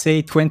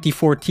ESA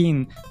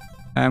 2014.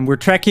 We're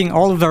tracking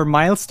all of our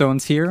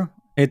milestones here.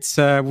 It's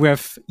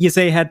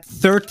ESA had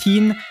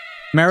 13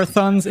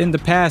 marathons in the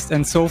past,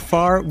 and so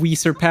far we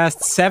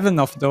surpassed 7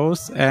 of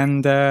those,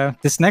 and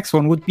this next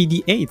one would be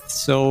the 8th.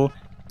 So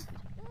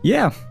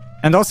yeah.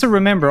 And also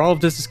remember, all of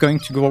this is going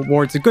to go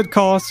towards a good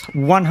cause.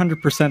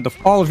 100% of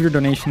all of your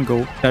donation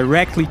go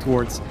directly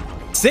towards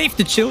Save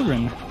the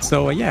Children.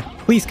 So yeah,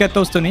 please get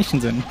those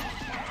donations in.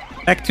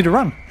 Back to the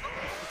run.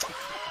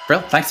 Brill,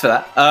 thanks for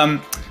that.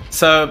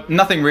 So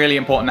nothing really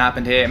important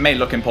happened here. It may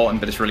look important,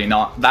 but it's really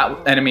not.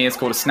 That enemy is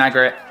called a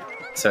snagret.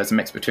 So it's a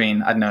mix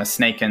between, I don't know, a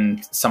snake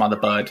and some other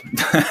bird.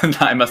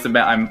 I must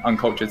admit I'm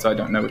uncultured, so I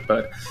don't know which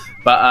bird.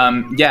 But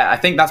yeah, I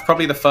think that's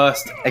probably the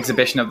first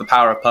exhibition of the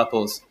power of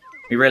purples.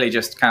 We really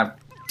just kind of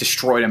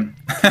destroyed him.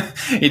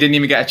 He didn't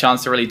even get a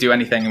chance to really do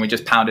anything, and we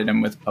just pounded him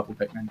with purple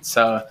Pikmin.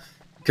 So,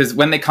 because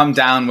when they come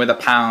down with a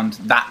pound,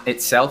 that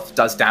itself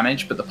does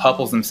damage, but the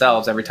purples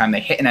themselves, every time they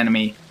hit an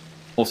enemy,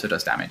 also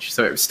does damage.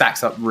 So it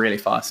stacks up really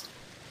fast.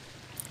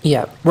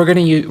 Yeah, we're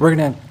gonna use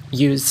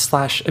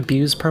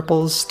 /abuse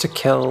purples to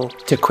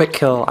quick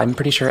kill. I'm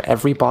pretty sure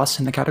every boss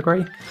in the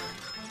category.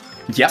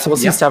 Yeah. So we'll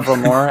see several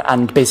more,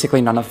 and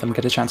basically none of them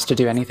get a chance to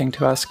do anything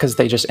to us because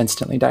they just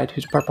instantly died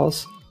to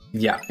purples.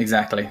 Yeah,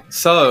 exactly.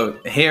 So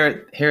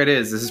here it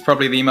is. This is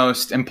probably the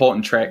most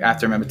important trick. I have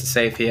to remember to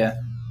save here.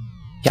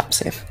 Yeah,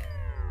 save.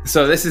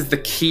 So this is the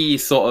key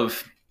sort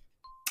of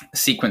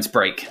sequence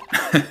break,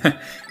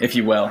 if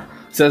you will.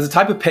 So there's a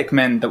type of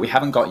Pikmin that we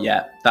haven't got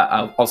yet that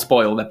I'll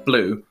spoil. They're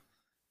blue,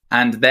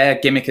 and their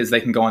gimmick is they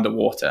can go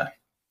underwater.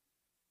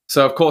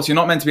 So of course you're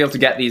not meant to be able to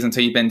get these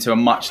until you've been to a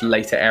much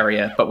later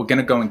area, but we're going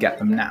to go and get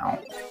them now.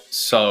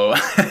 So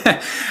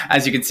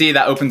as you can see,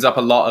 that opens up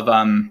a lot of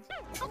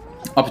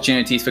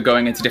opportunities for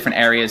going into different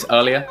areas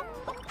earlier.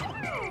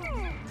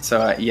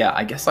 So yeah,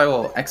 I guess I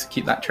will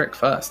execute that trick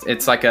first.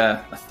 It's like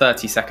a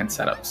 30-second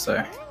setup,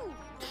 so...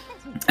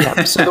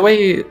 Yeah, so the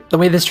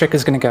way this trick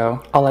is going to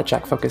go, I'll let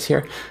Jack focus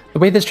here. The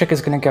way this trick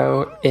is going to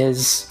go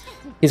is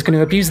he's going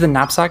to abuse the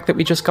knapsack that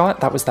we just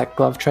got. That was that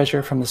glove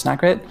treasure from the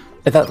snagret.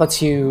 That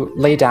lets you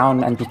lay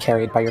down and be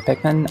carried by your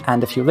Pikmin,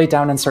 and if you lay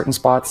down in certain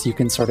spots, you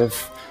can sort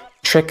of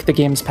trick the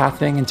game's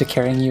pathing into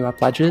carrying you up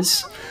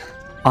ledges.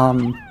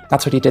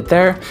 That's what he did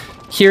there.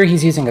 Here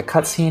he's using a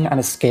cutscene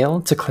and a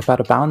scale to clip out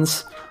of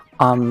bounds.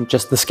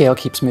 Just the scale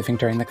keeps moving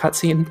during the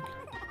cutscene.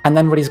 And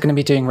then what he's going to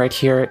be doing right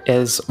here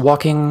is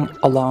walking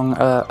along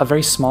a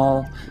very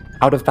small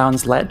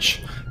out-of-bounds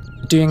ledge,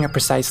 doing a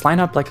precise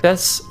lineup like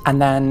this, and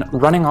then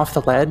running off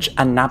the ledge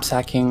and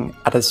knapsacking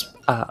at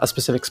a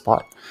specific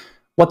spot.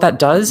 What that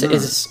does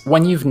is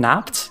when you've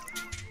napped...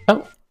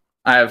 Oh.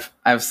 I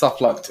have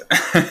soft locked.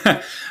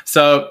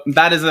 So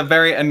that is a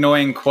very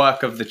annoying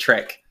quirk of the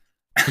trick.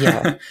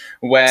 Yeah.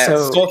 Where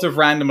So- sort of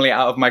randomly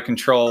out of my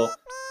control,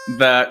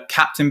 the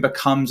captain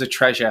becomes a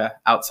treasure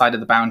outside of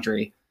the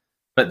boundary.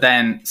 But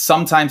then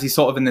sometimes he's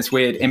sort of in this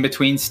weird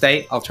in-between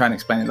state. I'll try and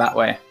explain it that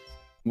way.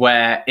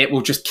 Where it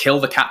will just kill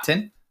the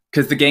captain.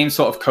 Because the game's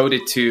sort of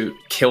coded to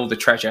kill the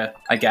treasure,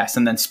 I guess,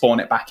 and then spawn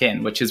it back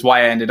in, which is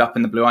why I ended up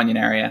in the Blue Onion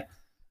area.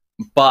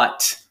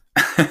 But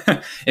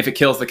if it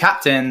kills the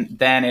captain,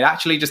 then it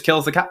actually just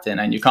kills the captain,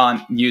 and you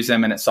can't use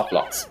him and it soft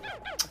locks.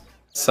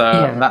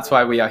 So that's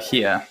why we are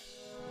here.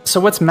 So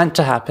what's meant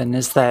to happen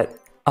is that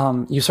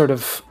you sort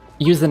of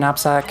use the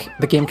knapsack,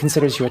 the game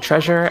considers you a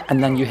treasure,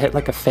 and then you hit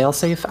like a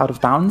failsafe out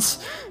of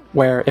bounds,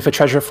 where if a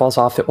treasure falls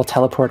off, it will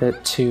teleport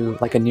it to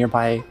like a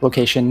nearby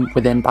location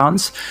within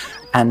bounds.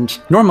 And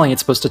normally it's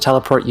supposed to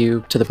teleport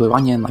you to the Blue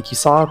Onion like you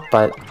saw,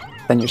 but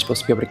then you're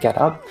supposed to be able to get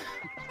up.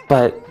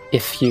 But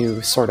if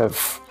you sort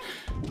of,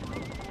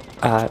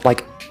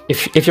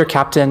 if your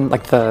captain,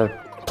 like the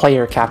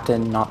player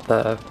captain, not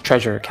the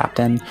treasure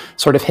captain,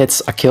 sort of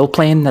hits a kill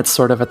plane that's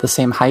sort of at the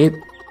same height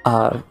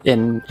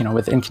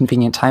with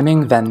inconvenient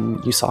timing,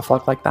 then you soft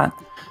lock like that.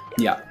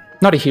 Yeah.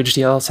 Not a huge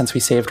deal since we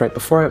saved right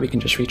before it, we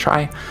can just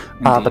retry,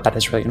 but that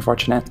is really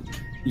unfortunate.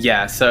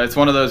 Yeah, so it's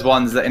one of those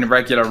ones that in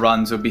regular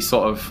runs would be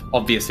sort of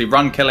obviously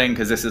run killing,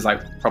 because this is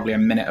like probably a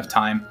minute of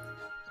time.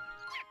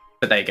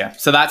 But there you go.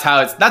 So that's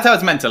how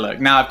it's meant to look.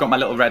 Now I've got my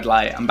little red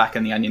light. I'm back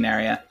in the Onion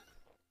area.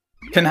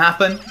 Can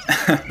happen.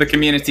 The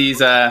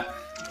community's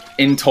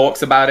in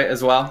talks about it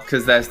as well,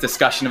 because there's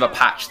discussion of a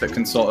patch that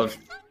can sort of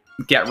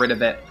get rid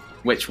of it,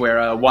 which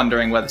we're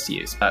wondering whether to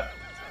use. But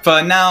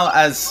for now,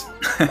 as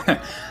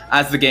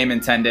as the game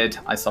intended,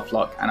 I soft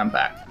lock and I'm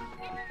back.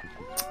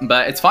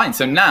 But it's fine.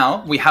 So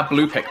now we have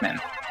blue Pikmin,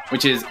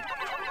 which is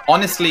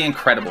honestly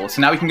incredible.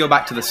 So now we can go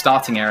back to the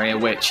starting area,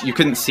 which you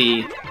couldn't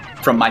see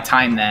from my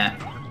time there,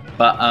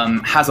 but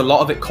has a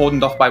lot of it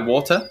cordoned off by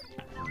water.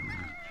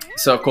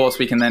 So of course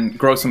we can then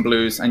grow some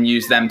blues and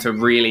use them to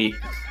really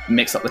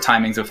mix up the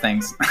timings of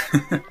things,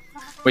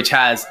 which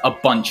has a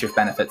bunch of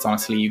benefits,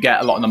 honestly. You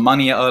get a lot of the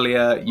money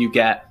earlier, you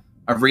get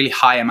a really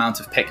high amount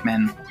of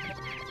Pikmin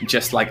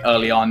just like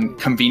early on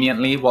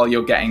conveniently while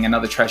you're getting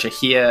another treasure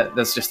here.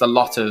 There's just a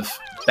lot of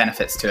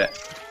benefits to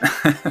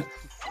it.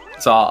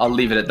 So I'll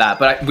leave it at that.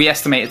 But we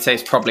estimate it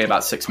saves probably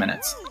about 6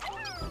 minutes.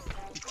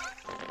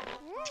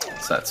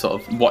 So that's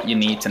sort of what you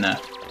need to know.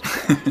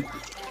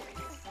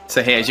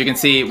 So here, as you can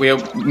see,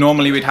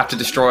 normally we'd have to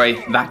destroy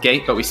that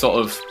gate, but we sort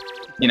of,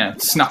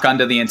 snuck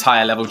under the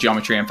entire level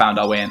geometry and found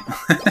our way in.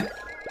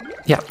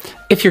 Yeah.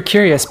 If you're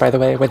curious, by the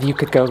way, whether you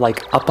could go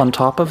like up on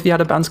top of the out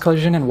of bounds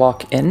collision and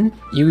walk in,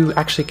 you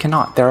actually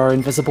cannot. There are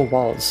invisible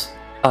walls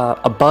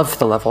above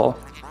the level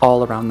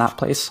all around that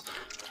place.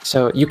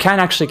 So you can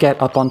actually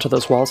get up onto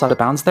those walls out of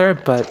bounds there,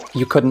 but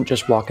you couldn't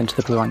just walk into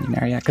the Blue Onion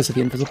area because of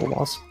the invisible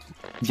walls.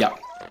 Yeah.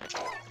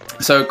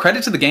 So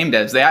credit to the game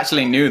devs. They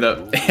actually knew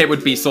that it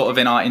would be sort of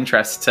in our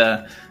interest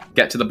to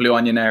get to the Blue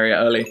Onion area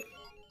early.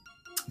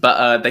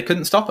 But they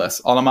couldn't stop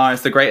us. Olimar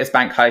is the greatest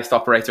bank heist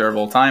operator of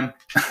all time.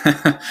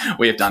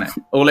 We have done it.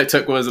 All it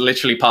took was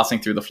literally passing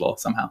through the floor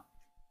somehow.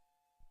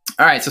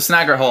 All right, so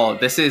Snagger Hall.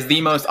 This is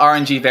the most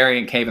RNG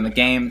variant cave in the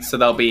game. So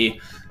there'll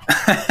be...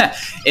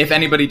 if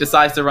anybody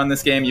decides to run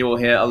this game, you will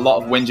hear a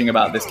lot of whinging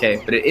about this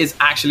cave. But it is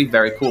actually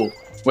very cool.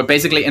 We're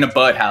basically in a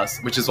birdhouse,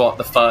 which is what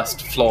the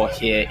first floor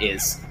here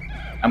is.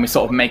 And we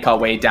sort of make our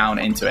way down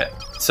into it.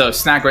 So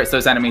Snagrets,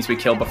 those enemies we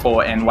killed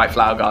before in White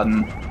Flower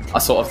Garden, are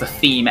sort of the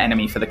theme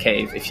enemy for the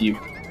cave, if you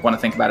want to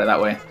think about it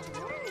that way.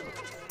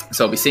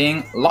 So we'll be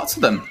seeing lots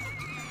of them.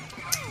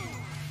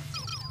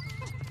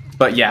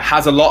 But yeah,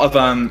 has a lot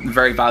of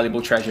very valuable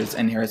treasures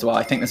in here as well.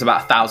 I think there's about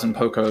 1,000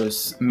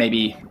 Pokos,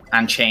 maybe,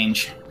 and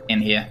change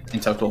in here in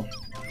total.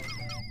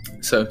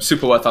 So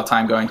super worth our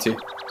time going to.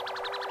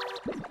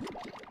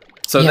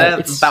 So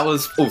yeah, that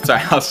was... Oh,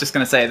 sorry, I was just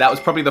going to say, that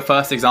was probably the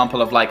first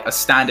example of like a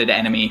standard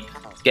enemy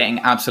getting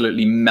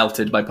absolutely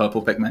melted by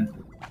purple Pikmin.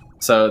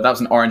 So that was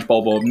an orange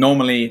Bulborb.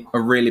 Normally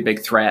a really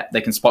big threat.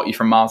 They can spot you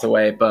from miles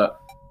away, but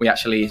we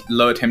actually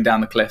lowered him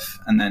down the cliff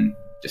and then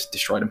just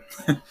destroyed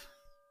him.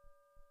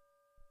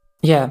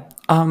 Yeah.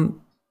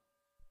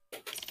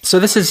 So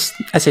this is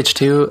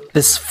SH2.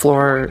 This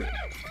floor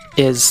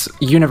is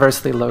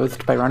universally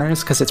loathed by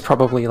runners because it's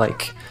probably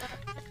like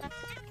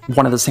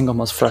one of the single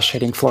most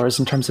frustrating floors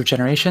in terms of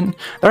generation.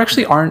 There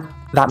actually aren't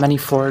that many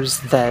floors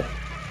that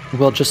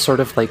will just sort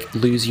of like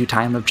lose you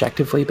time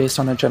objectively based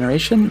on a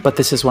generation, but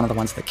this is one of the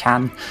ones that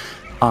can.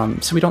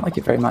 So we don't like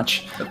it very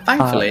much. But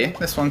thankfully,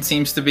 this one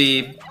seems to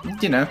be,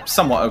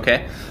 somewhat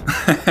okay.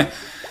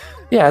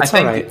 Yeah, it's I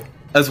think, alright.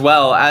 as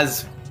well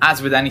as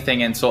with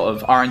anything in sort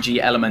of RNG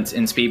elements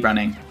in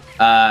speedrunning,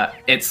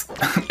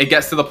 it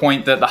gets to the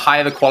point that the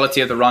higher the quality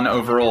of the run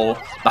overall,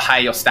 the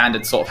higher your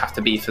standards sort of have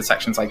to be for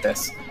sections like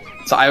this.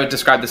 So I would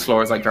describe this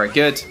floor as like very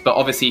good, but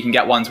obviously you can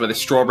get ones where the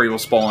strawberry will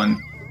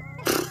spawn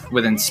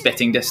within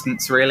spitting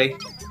distance, really.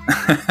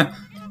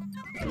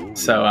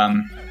 So,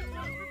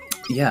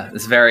 yeah,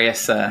 there's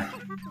various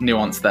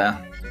nuance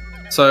there.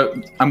 So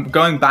I'm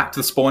going back to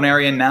the spawn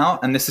area now,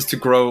 and this is to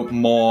grow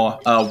more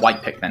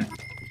white Pikmin.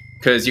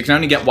 because you can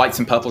only get whites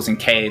and purples in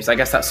caves. I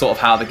guess that's sort of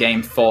how the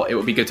game thought it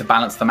would be good to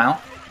balance them out.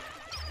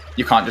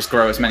 You can't just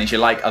grow as many as you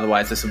like,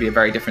 otherwise this will be a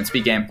very different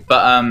speed game.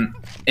 But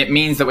it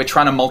means that we're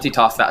trying to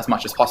multitask that as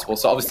much as possible.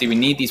 So obviously we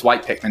need these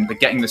white Pikmin, but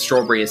getting the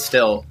strawberry is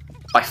still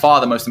by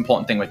far the most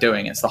important thing we're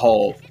doing. It's the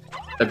whole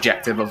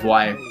objective of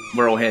why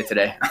we're all here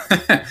today,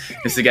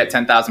 is to get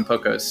 10,000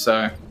 Pokos.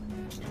 So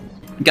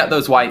get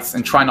those whites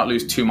and try not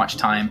lose too much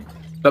time.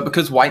 But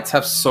because whites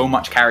have so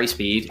much carry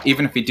speed,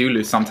 even if we do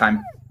lose some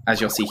time, as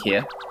you'll see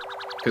here,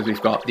 because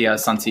we've got the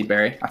Sunseed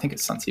Berry. I think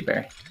it's Sunseed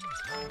Berry.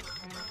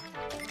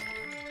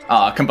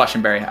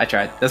 Combustion Berry. I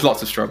tried. There's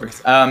lots of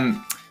strawberries.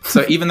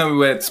 So even though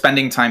we're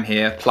spending time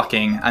here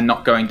plucking and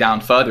not going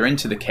down further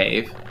into the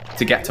cave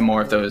to get to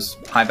more of those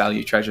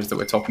high-value treasures that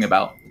we're talking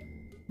about,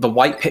 the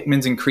white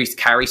Pikmin's increased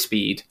carry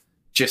speed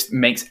just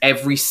makes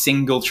every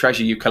single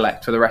treasure you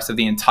collect for the rest of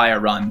the entire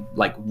run,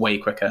 like, way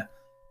quicker.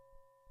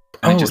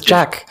 And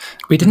Jack,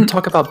 we didn't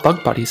talk about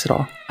bug buddies at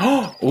all.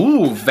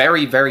 Ooh,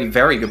 very, very,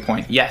 very good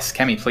point. Yes,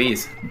 Kemi,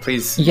 please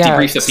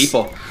debrief the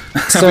people.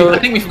 So I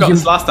think we forgot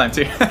this last time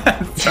too.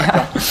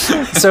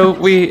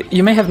 So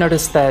you may have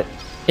noticed that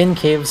in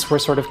caves we're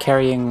sort of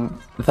carrying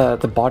the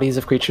bodies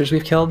of creatures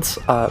we've killed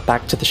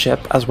back to the ship,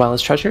 as well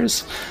as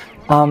treasures.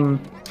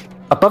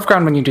 Above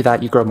ground, when you do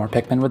that, you grow more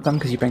Pikmin with them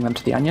because you bring them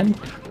to the onion.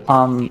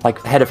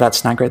 Like the head of that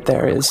snag right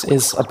there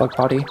is a bug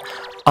body.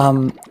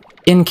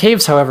 In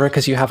caves, however,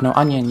 because you have no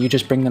onion, you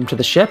just bring them to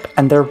the ship,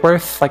 and they're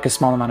worth like a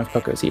small amount of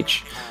Pokos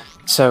each.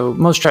 So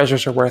most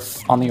treasures are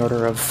worth on the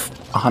order of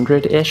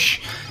 100-ish,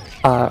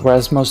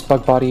 whereas most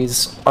bug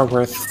bodies are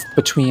worth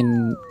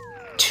between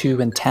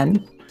 2 and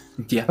 10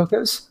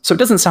 Pokos. So it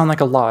doesn't sound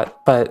like a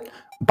lot, but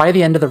by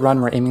the end of the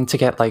run, we're aiming to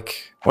get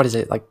like, what is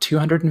it, like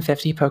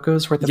 250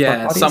 Pokos worth of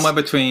bug bodies? Somewhere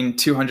between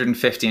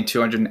 250 and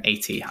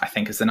 280, I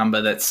think is the number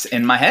that's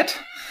in my head.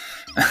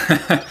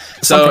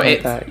 So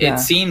it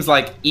seems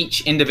like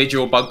each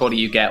individual bug body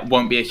you get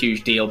won't be a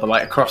huge deal, but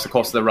like across the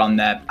course of the run,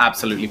 they're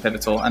absolutely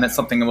pivotal, and it's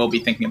something that we'll be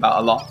thinking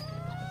about a lot.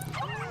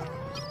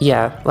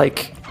 Yeah,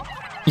 like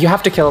you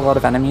have to kill a lot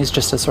of enemies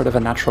just as sort of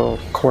a natural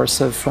course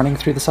of running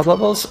through the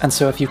sublevels, and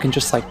so if you can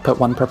just like put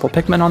one purple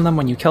Pikmin on them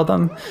when you kill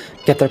them,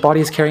 get their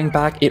bodies carrying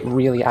back, it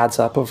really adds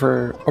up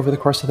over the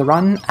course of the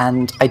run,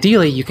 and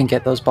ideally you can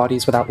get those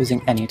bodies without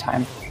losing any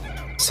time.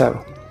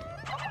 So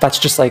that's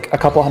just like a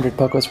couple hundred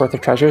Pokos worth of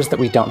treasures that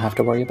we don't have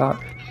to worry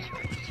about.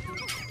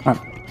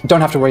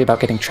 Don't have to worry about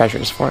getting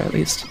treasures for, at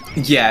least.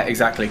 Yeah,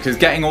 exactly, because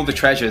getting all the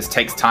treasures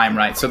takes time,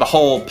 right? So the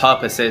whole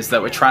purpose is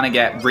that we're trying to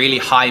get really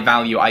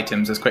high-value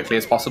items as quickly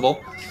as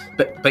possible.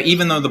 But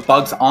even though the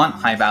bugs aren't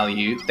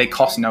high-value, they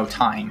cost no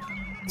time.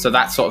 So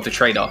that's sort of the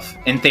trade-off,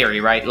 in theory,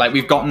 right? Like,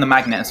 we've gotten the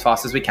magnet as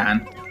fast as we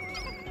can,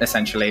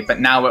 essentially, but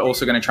now we're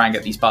also going to try and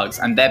get these bugs,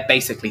 and they're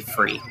basically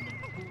free.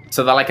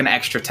 So they're like an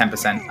extra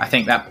 10%. I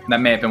think that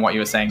may have been what you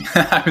were saying.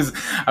 I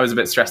was a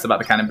bit stressed about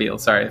the can of beetle.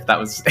 Sorry if that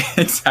was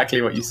exactly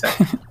what you said.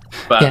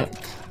 But yeah.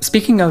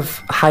 Speaking of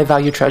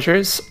high-value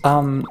treasures,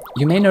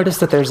 you may notice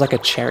that there's like a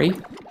cherry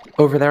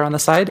over there on the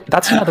side.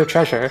 That's another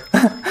treasure.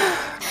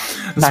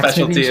 Max,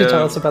 maybe you should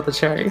tell us about the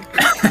cherry.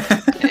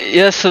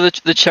 Yeah, so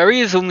the cherry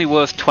is only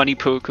worth 20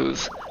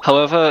 Pokos.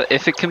 However,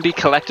 if it can be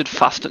collected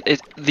faster,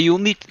 the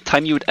only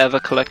time you would ever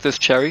collect this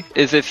cherry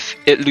is if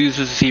it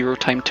loses 0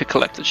 time to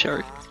collect the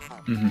cherry.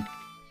 Mm-hmm.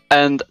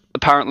 And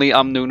apparently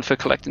I'm known for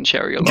collecting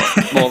cherry a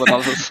lot, more than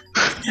others.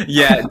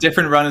 Yeah,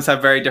 different runners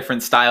have very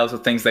different styles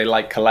of things they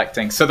like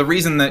collecting. So the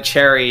reason that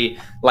cherry,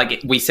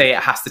 like we say it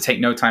has to take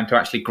no time to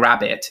actually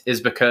grab it,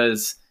 is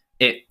because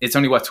it's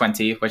only worth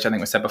 20, which I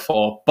think was said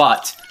before,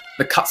 but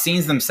the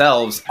cutscenes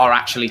themselves are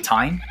actually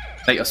time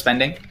that you're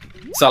spending.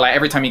 So like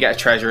every time you get a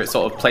treasure, it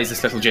sort of plays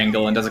this little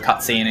jingle and does a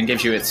cutscene and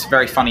gives you its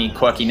very funny,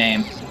 quirky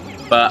name.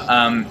 But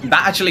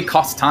that actually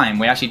costs time.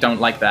 We actually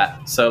don't like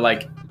that. So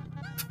like,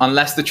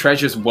 unless the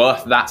treasure's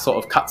worth that sort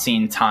of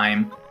cutscene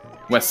time,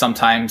 we're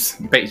sometimes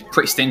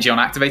pretty stingy on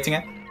activating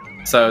it.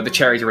 So the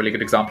cherry's a really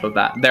good example of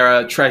that. There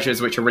are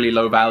treasures which are really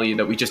low value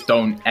that we just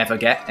don't ever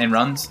get in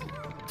runs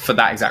for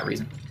that exact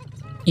reason.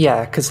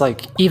 Yeah, because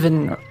like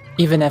even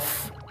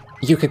if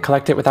you could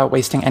collect it without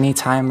wasting any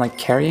time like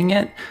carrying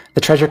it,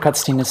 the treasure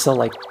cutscene is still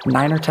like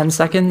 9 or 10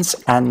 seconds,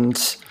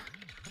 and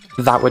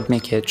that would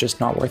make it just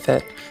not worth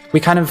it. We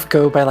kind of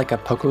go by like a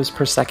Pokos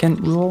per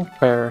second rule,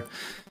 where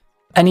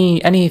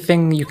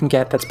anything you can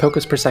get that's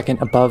Pokos per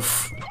second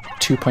above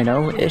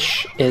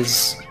 2.0-ish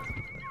is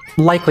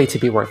likely to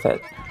be worth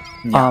it.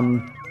 Yeah.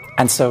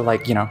 And so,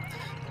 like, you know,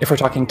 if we're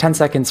talking 10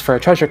 seconds for a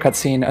treasure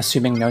cutscene,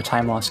 assuming no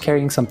time lost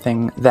carrying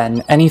something,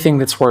 then anything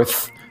that's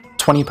worth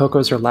 20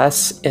 Pokos or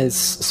less is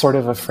sort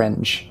of a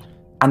fringe.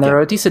 And there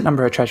are a decent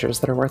number of treasures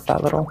that are worth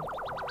that little.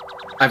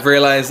 I've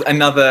realized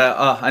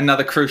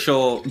another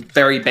crucial,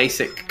 very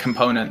basic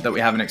component that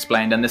we haven't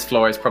explained, and this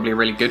floor is probably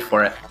really good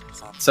for it.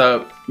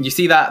 So you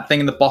see that thing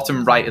in the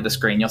bottom right of the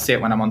screen. You'll see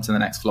it when I'm on to the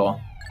next floor.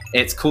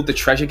 It's called the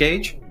treasure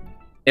gauge.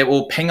 It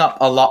will ping up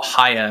a lot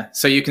higher.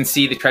 So you can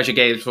see the treasure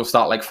gauge will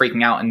start like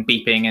freaking out and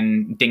beeping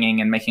and dinging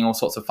and making all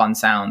sorts of fun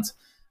sounds.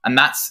 And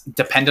that's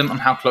dependent on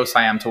how close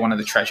I am to one of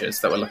the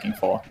treasures that we're looking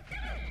for.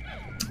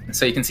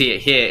 So you can see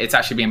it here. It's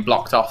actually being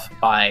blocked off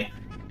by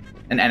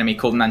an enemy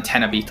called an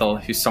antenna beetle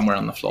who's somewhere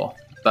on the floor.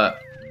 But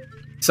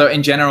so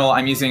in general,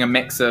 I'm using a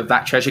mix of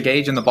that treasure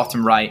gauge in the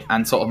bottom right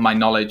and sort of my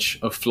knowledge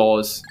of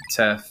floors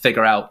to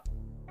figure out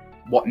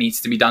what needs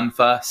to be done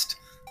first,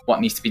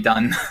 what needs to be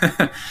done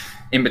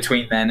in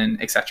between then,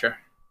 and etc.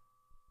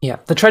 Yeah,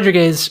 the treasure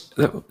gauge.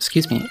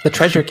 The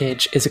treasure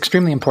gauge is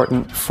extremely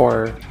important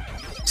for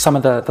some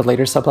of the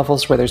later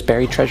sublevels where there's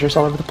buried treasures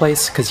all over the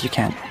place, because you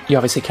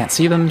obviously can't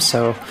see them,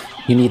 so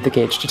you need the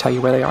gauge to tell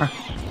you where they are.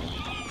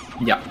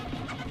 Yeah.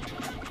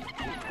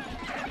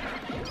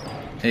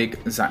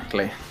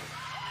 Exactly.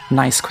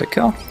 Nice quick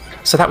kill.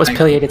 So that was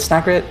Pileated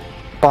Snagret,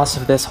 boss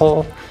of this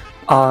hole,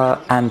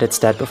 and it's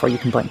dead before you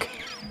can blink.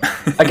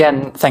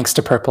 Again, thanks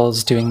to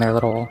purples doing their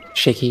little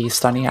shaky,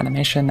 stunny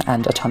animation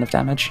and a ton of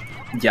damage.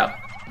 Yep.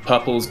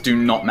 Purples do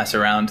not mess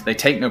around. They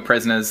take no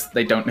prisoners.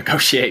 They don't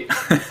negotiate.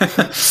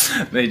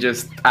 They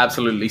just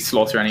absolutely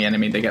slaughter any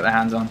enemy they get their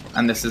hands on.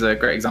 And this is a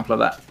great example of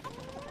that.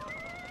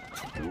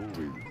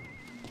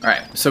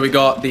 Alright, so we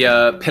got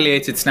the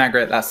Pileated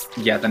Snagret. That's,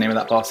 yeah, the name of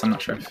that boss. I'm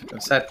not sure if it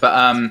was said.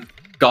 But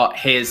got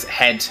his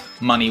head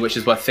money, which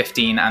is worth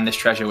 15, and this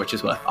treasure, which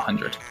is worth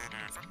 100.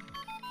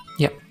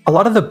 Yeah, a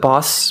lot of the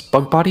boss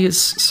bug bodies,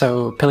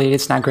 so Pileated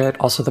Snagret,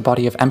 also the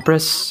body of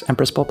Empress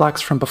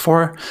Bullblacks from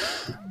before,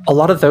 a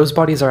lot of those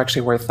bodies are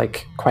actually worth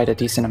like quite a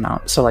decent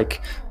amount. So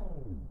like,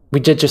 we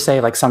did just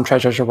say like some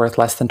treasures are worth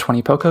less than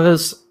 20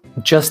 Pokos.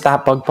 Just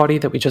that bug body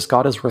that we just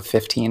got is worth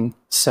 15.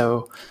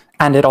 So,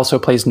 and it also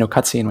plays no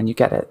cutscene when you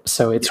get it.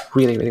 So it's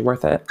really, really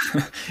worth it.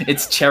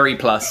 It's cherry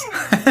plus.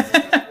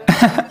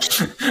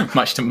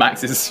 Much to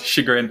Max's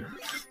chagrin.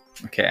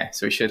 Okay,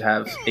 so we should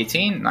have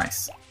 18.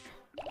 Nice.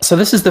 So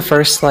this is the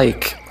first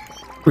like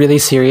really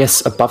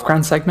serious above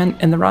ground segment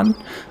in the run.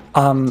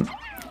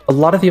 A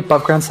lot of the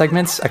above ground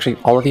segments, actually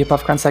all of the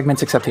above ground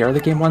segments except the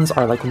early game ones,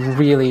 are like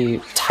really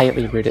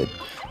tightly rooted.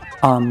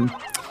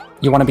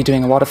 You want to be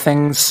doing a lot of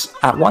things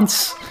at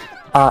once,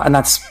 and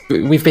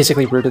we've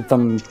basically rooted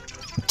them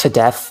to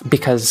death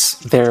because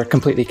they're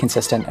completely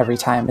consistent every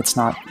time. It's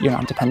not, you're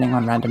not depending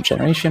on random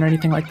generation or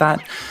anything like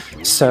that.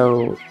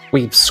 So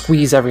we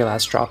squeeze every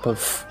last drop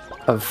of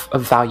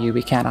value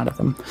we can out of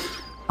them.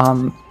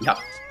 Yeah.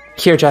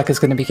 Here Jack is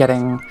going to be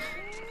getting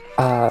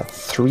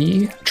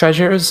 3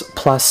 treasures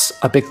plus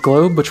a big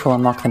globe, which will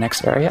unlock the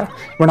next area.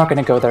 We're not going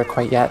to go there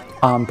quite yet,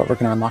 but we're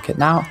going to unlock it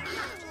now.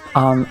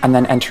 And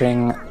then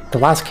entering the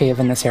last cave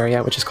in this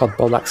area, which is called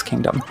Bullblacks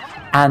Kingdom.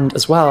 And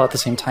as well, at the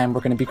same time,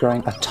 we're going to be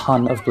growing a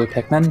ton of blue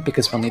Pikmin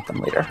because we'll need them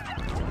later.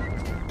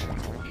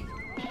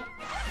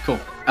 Cool.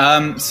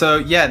 So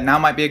yeah, now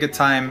might be a good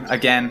time.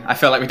 Again, I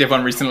feel like we did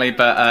one recently,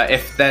 but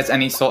if there's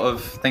any sort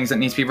of things that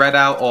need to be read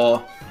out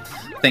or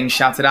things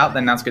shouted out,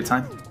 then now's a good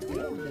time.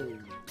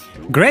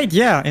 Great,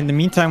 yeah. In the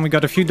meantime, we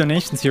got a few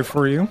donations here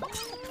for you.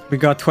 We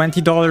got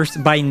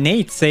 $20 by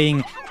Nate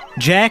saying,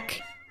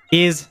 Jack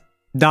is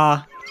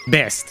the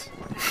best.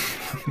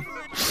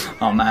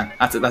 Oh man,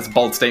 that's a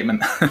bold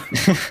statement.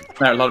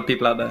 There are a lot of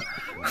people out there,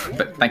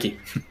 but thank you.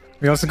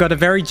 We also got a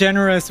very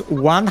generous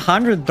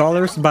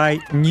 $100 by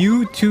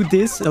New to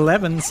This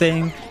 11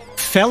 saying,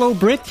 fellow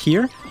Brit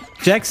here,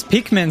 Jack's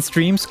Pikmin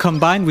streams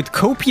combined with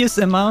copious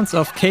amounts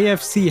of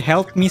KFC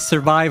helped me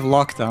survive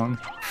lockdown.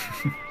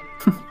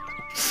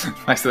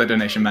 Thanks for the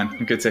donation, man.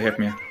 Good to hear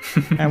from you.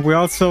 And we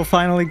also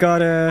finally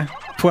got a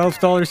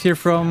 $12 here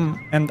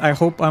from, and I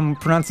hope I'm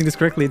pronouncing this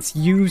correctly, it's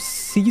you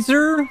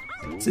Caesar?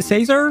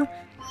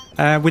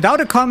 Without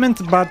a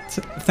comment, but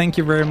thank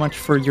you very much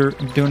for your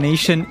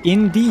donation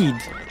indeed.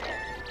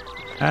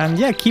 And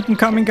yeah, keep them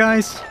coming,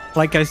 guys.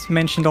 Like I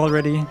mentioned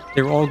already,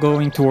 they're all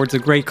going towards a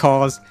great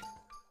cause.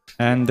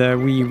 And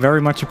we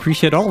very much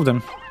appreciate all of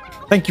them.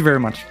 Thank you very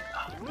much.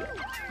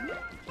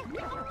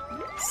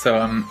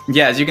 So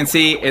yeah, as you can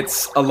see,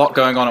 it's a lot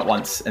going on at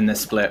once in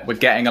this split. We're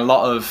getting a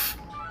lot of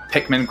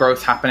Pikmin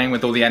growth happening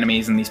with all the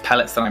enemies and these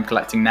pellets that I'm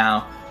collecting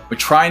now. We're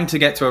trying to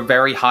get to a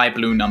very high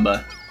blue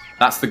number.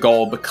 That's the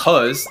goal,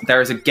 because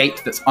there is a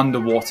gate that's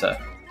underwater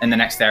in the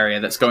next area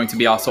that's going to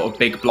be our sort of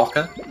big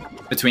blocker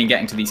between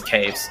getting to these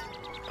caves.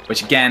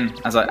 Which again,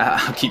 as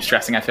I keep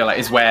stressing, I feel like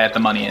is where the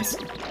money is.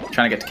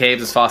 Trying to get to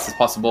caves as fast as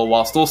possible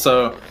whilst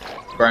also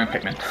growing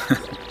Pikmin.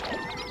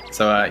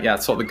 So yeah,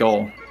 that's sort of the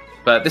goal.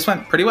 But this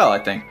went pretty well, I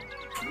think.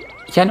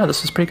 Yeah, no,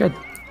 this was pretty good.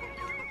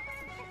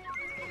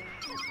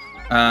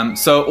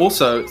 So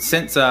also,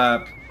 since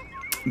the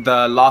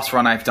last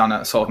run I've done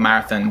at sort of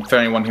Marathon, for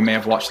anyone who may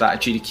have watched that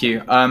at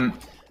GDQ,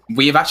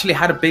 we've actually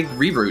had a big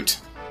reroute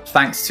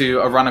thanks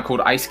to a runner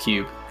called Ice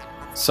Cube.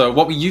 So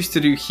what we used to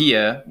do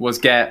here was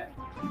get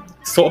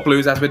sort of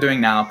blues as we're doing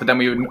now, but then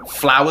we would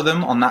flower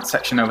them on that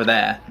section over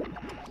there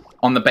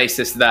on the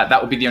basis that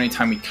that would be the only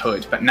time we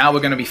could. But now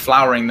we're going to be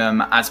flowering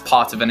them as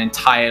part of an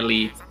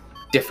entirely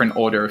different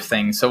order of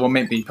things. So we'll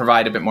maybe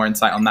provide a bit more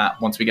insight on that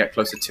once we get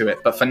closer to it.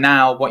 But for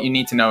now, what you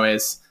need to know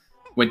is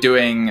we're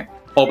doing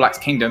Bullblacks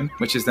Kingdom,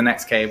 which is the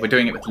next cave. We're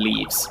doing it with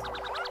leaves,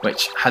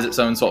 which has its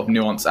own sort of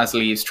nuance as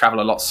leaves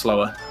travel a lot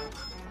slower.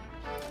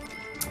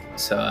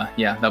 So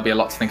yeah, there'll be a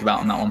lot to think about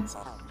on that one.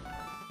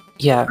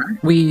 Yeah,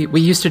 we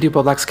used to do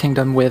Bulblax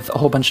Kingdom with a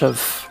whole bunch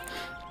of,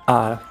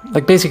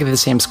 like basically the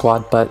same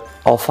squad, but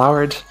all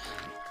flowered.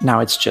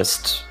 Now it's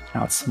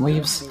some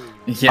leaves.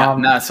 Yeah,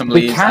 now some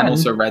leaves and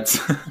also reds.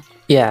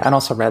 Yeah, and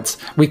also reds.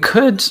 We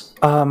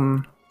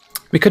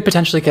could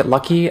potentially get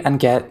lucky and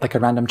get like a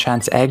random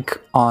chance egg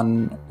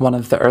on one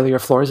of the earlier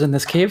floors in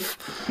this cave.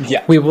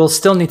 Yeah. We will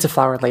still need to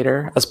flower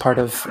later as part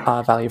of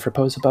Value for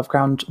Pose above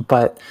ground,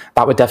 but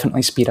that would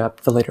definitely speed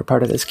up the later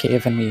part of this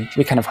cave, and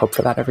we kind of hope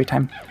for that every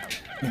time.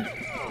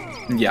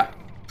 Yeah.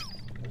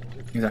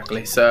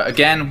 Exactly. So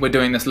again, we're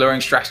doing this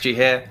luring strategy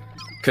here,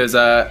 because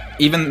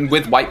even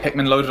with white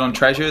Pikmin loaded on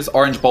treasures,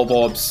 orange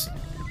Bulborbs,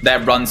 their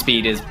run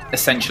speed is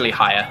essentially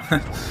higher.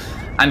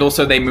 And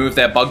also they move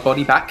their bug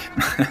body back.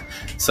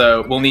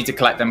 So we'll need to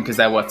collect them because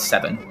they're worth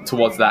 7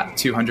 towards that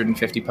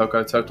 250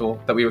 Poco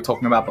total that we were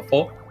talking about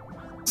before.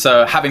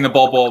 So having the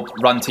Bulborb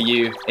run to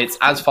you, it's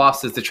as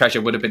fast as the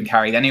treasure would have been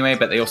carried anyway,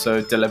 but they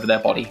also deliver their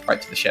body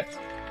right to the ship,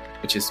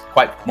 which is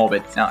quite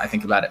morbid now I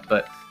think about it,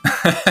 but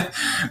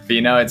but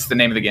you know, it's the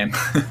name of the game.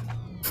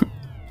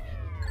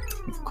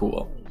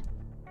 Cool.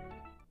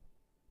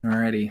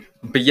 Alrighty.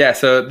 But yeah,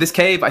 so this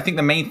cave, I think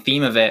the main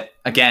theme of it,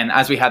 again,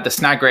 as we had the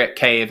Snagrit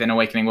cave in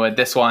Awakening Wood,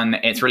 this one,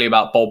 it's really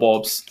about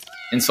Bulborbs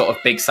in sort of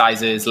big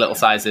sizes, little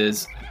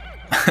sizes.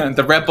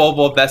 The red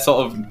Bulborb, their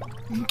sort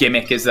of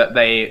gimmick is that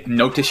they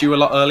notice you a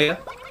lot earlier.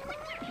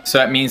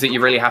 So it means that you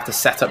really have to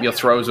set up your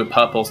throws with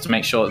purples to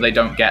make sure that they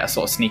don't get a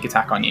sort of sneak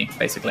attack on you,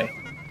 basically.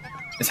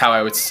 Is how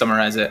I would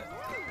summarize it.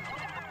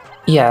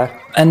 Yeah,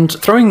 and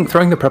throwing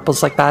the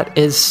purples like that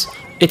it's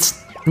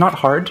not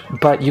hard,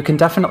 but you can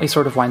definitely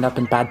sort of wind up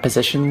in bad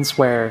positions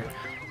where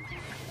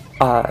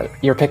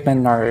your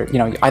Pikmin are,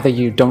 either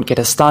you don't get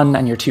a stun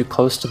and you're too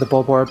close to the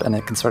Bulborb and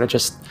it can sort of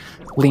just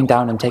lean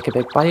down and take a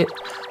big bite,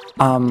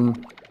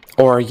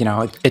 or,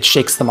 it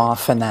shakes them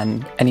off and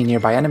then any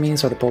nearby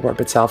enemies or the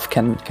Bulborb itself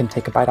can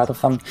take a bite out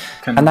of them.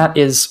 And that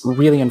is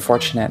really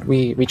unfortunate.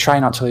 We try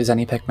not to lose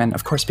any Pikmin,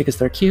 of course, because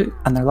they're cute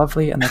and they're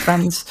lovely and they're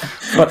friends,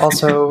 but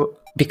also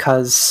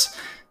because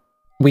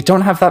we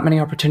don't have that many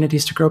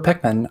opportunities to grow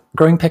Pikmin.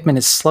 Growing Pikmin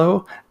is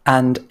slow,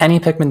 and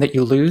any Pikmin that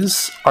you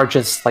lose are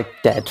just like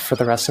dead for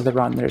the rest of the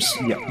run. There's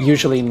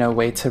usually no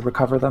way to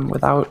recover them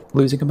without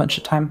losing a bunch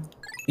of time.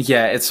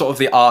 Yeah, it's sort of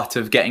the art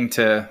of getting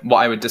to what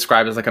I would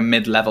describe as like a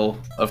mid-level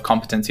of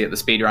competency at the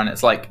speedrun.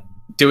 It's like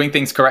doing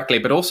things correctly,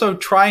 but also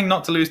trying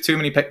not to lose too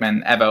many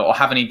Pikmin ever or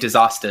have any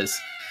disasters.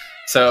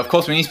 So of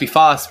course we need to be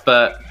fast,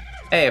 but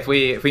hey, if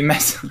we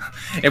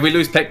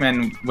lose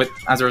Pikmin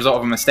as a result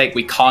of a mistake,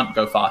 we can't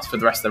go fast for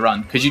the rest of the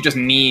run because you just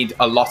need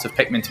a lot of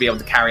Pikmin to be able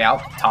to carry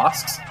out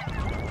tasks.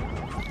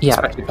 Yeah,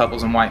 especially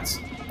purples and whites.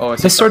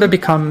 This sort of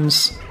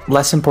becomes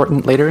less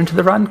important later into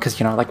the run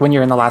because like when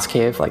you're in the last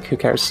cave, like who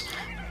cares?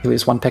 You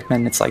lose one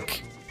Pikmin, it's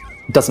like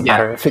it doesn't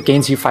matter. If it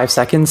gains you 5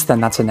 seconds,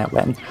 then that's a net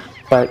win.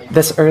 But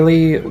this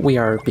early, we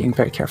are being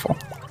very careful.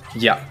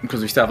 Yeah, because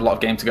we still have a lot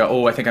of game to go.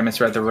 Oh, I think I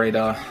misread the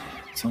radar.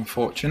 It's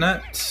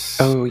unfortunate.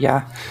 Oh,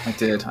 yeah. I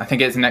did. I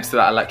think it's next to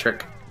that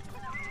electric.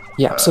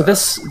 Yeah, so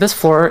this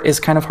floor is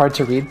kind of hard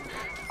to read.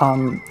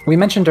 We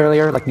mentioned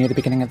earlier, like near the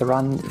beginning of the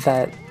run,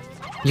 that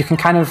you can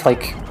kind of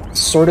like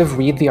sort of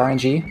read the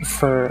RNG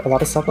for a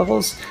lot of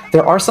sublevels.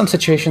 There are some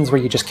situations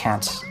where you just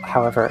can't,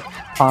 however,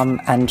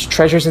 and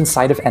treasures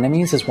inside of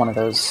enemies is one of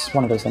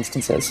those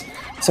instances.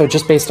 So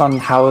just based on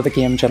how the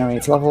game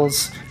generates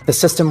levels, the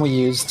system we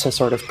use to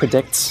sort of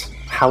predict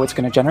how it's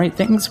going to generate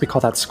things, we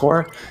call that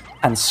score.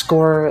 And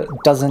score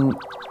doesn't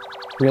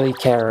really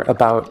care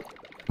about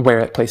where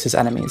it places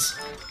enemies.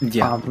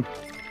 Yeah.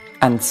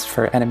 And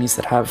for enemies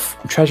that have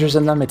treasures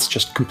in them, it's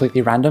just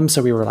completely random,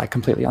 so we rely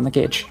completely on the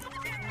gauge.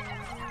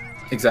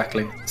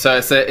 Exactly. So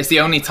it's the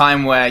only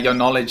time where your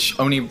knowledge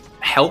only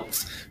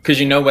helps, because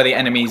you know where the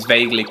enemies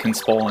vaguely can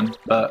spawn,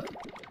 but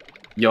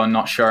you're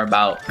not sure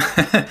about,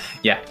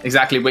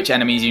 exactly which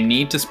enemies you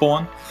need to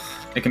spawn.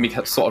 It can be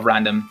sort of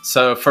random.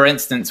 So for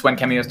instance, when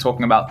Kemi was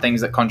talking about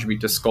things that contribute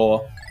to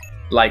score,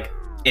 like,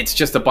 it's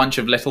just a bunch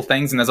of little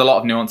things, and there's a lot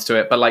of nuance to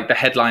it, but like the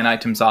headline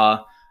items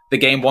are, the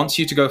game wants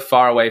you to go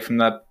far away from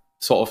the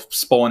sort of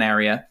spawn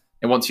area.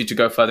 It wants you to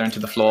go further into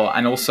the floor,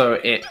 and also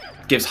it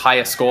gives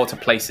higher score to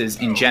places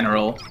in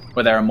general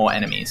where there are more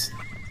enemies.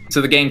 So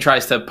the game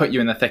tries to put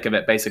you in the thick of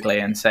it, basically,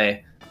 and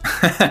say,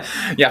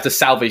 you have to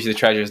salvage the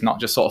treasures,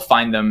 not just sort of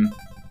find them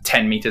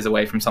 10 meters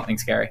away from something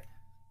scary.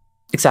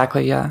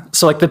 Exactly, yeah.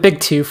 So like the big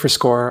two for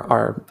score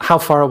are how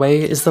far away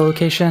is the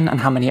location and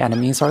how many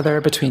enemies are there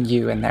between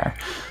you and there.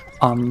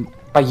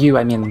 By you,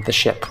 I mean the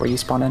ship where you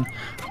spawn in.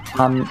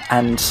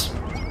 And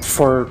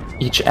for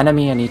each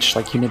enemy and each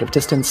like unit of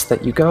distance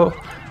that you go,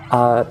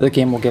 the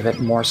game will give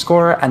it more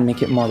score and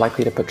make it more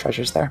likely to put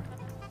treasures there.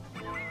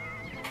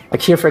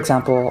 Like here, for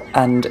example,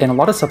 and in a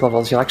lot of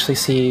sublevels, you'll actually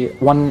see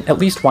at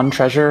least one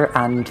treasure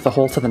and the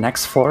hole to the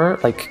next floor,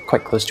 like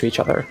quite close to each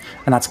other.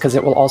 And that's because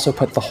it will also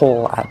put the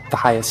hole at the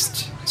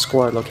highest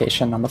score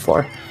location on the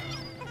floor.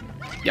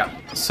 Yeah,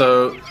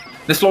 so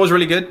this floor was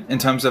really good in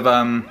terms of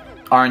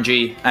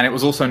RNG, and it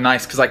was also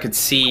nice because I could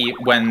see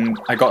when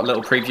I got a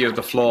little preview of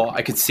the floor,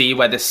 I could see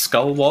where this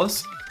skull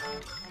was.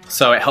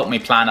 So it helped me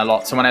plan a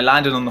lot. So when I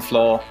landed on the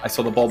floor, I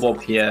saw the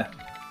bulb here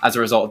as a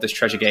result of this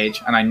treasure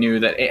gauge, and I knew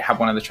that it had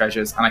one of the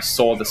treasures, and I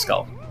saw the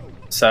skull.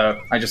 So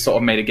I just sort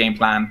of made a game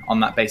plan on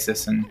that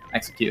basis and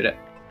executed it.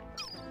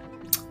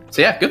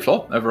 So yeah, good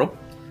floor overall.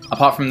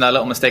 Apart from the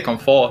little mistake on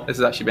 4, this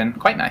has actually been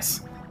quite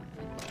nice.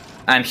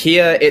 And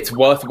here, it's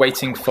worth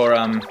waiting for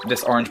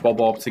this orange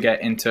bulb to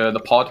get into the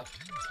pod,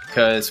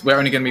 because we're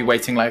only going to be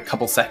waiting like a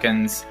couple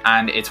seconds,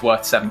 and it's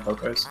worth 7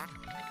 Pokos.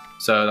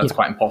 So that's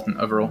quite important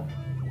overall.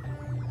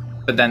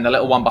 But then the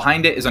little one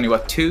behind it is only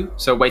worth 2,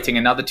 so waiting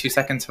another 2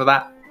 seconds for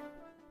that.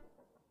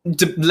 I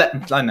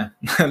don't know,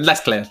 less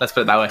clear, let's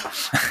put it that way.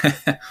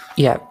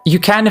 Yeah, you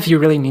can if you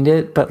really need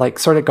it, but like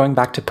sort of going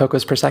back to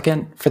Pokos per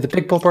second, for the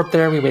big bulb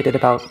there, we waited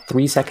about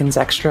 3 seconds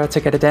extra to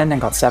get it in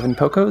and got 7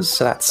 Pokos,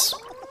 so that's,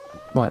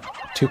 what,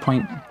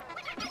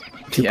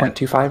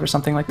 2.25 or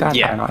something like that?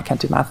 Yeah. I don't know, I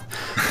can't do math.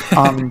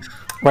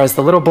 Whereas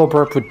the little bulb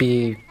would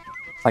be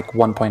like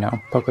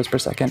 1.0 Pokos per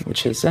second,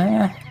 which is,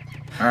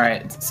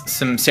 Alright,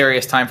 some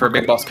serious time for a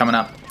big boss coming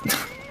up.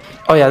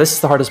 Oh yeah, this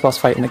is the hardest boss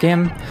fight in the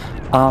game.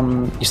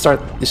 You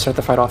start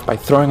the fight off by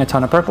throwing a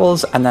ton of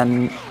purples and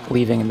then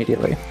leaving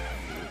immediately.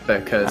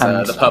 Because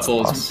the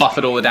purples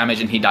buffed all the damage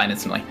and he died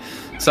instantly.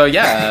 So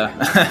yeah,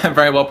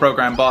 very well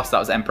programmed boss. That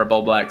was Emperor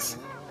Bulblex.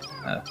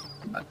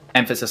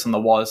 Emphasis on the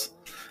was.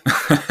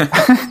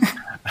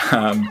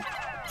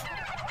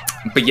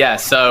 But yeah,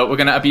 so we're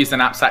going to abuse the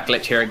knapsack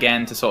glitch here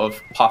again to sort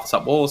of path us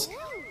up walls.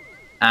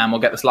 And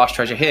we'll get this last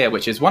treasure here,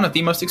 which is one of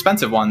the most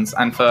expensive ones.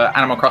 And for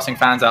Animal Crossing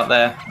fans out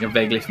there, you're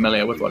vaguely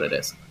familiar with what it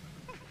is.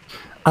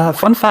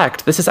 Fun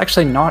fact, this is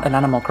actually not an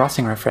Animal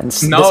Crossing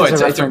reference. No, this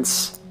is a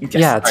reference.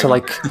 To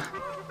like,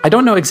 I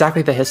don't know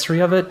exactly the history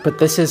of it, but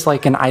this is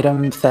like an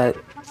item that,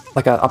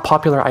 like a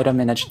popular item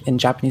in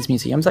Japanese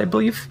museums, I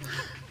believe.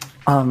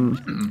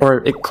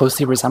 Or it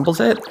closely resembles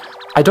it.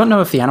 I don't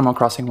know if the Animal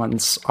Crossing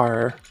ones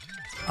are,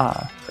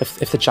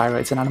 if the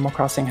gyroids in Animal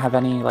Crossing have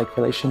any like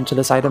relation to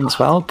this item as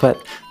well,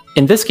 but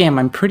in this game,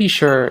 I'm pretty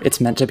sure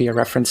it's meant to be a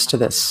reference to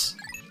this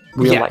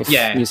real-life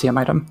museum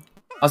item.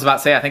 I was about to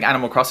say, I think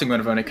Animal Crossing would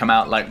have only come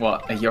out like,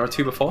 what, a year or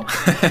 2 before?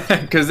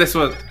 Because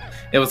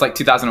it was like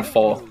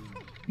 2004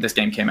 this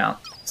game came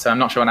out. So I'm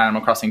not sure what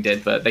Animal Crossing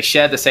did, but they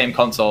shared the same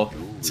console,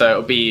 so it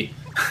would be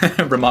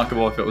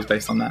remarkable if it was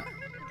based on that.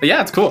 But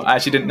yeah, it's cool. I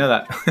actually didn't know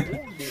that.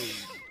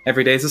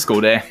 Every day is a school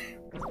day.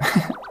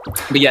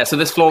 But yeah, so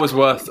this floor was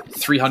worth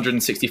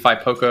 365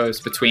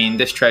 Pokos between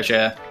this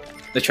treasure,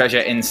 the treasure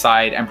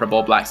inside Emperor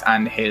Bulblax,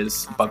 and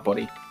his bug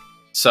body.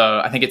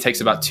 So I think it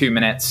takes about 2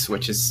 minutes,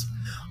 which is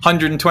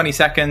 120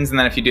 seconds, and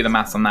then if you do the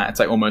maths on that, it's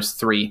like almost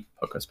 3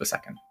 Pokos per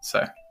second.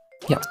 So,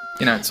 yeah,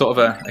 you know, it's sort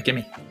of a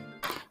gimme.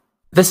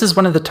 This is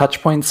one of the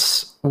touch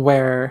points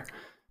where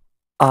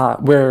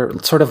we're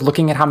sort of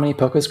looking at how many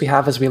Pokos we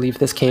have as we leave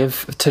this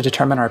cave to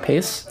determine our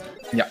pace.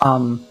 Yeah.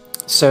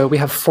 So we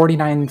have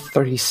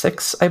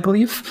 49.36, I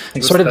believe.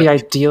 Sort of the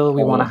ideal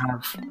we want to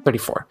have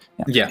 34.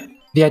 Yeah.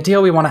 The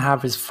ideal we want to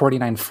have is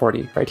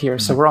 49.40 right here.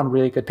 So we're on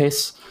really good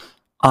pace.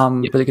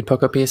 Really good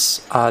Poko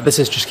pace. This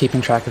is just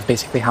keeping track of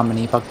basically how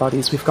many bug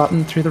bodies we've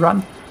gotten through the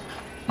run.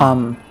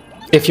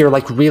 If you're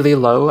like really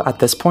low at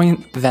this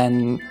point,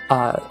 then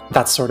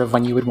that's sort of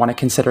when you would want to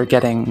consider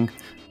getting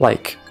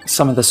like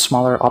some of the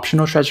smaller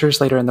optional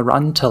treasures later in the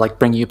run to like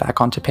bring you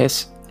back onto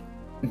pace.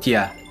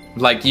 Yeah.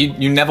 Like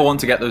you never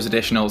want to get those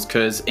additionals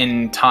because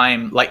in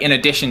time, like in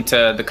addition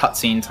to the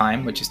cutscene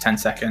time, which is 10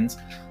 seconds,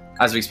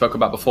 as we spoke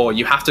about before,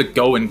 you have to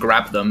go and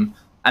grab them.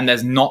 And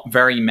there's not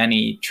very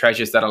many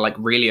treasures that are like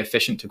really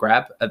efficient to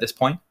grab at this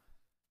point,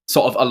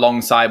 sort of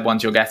alongside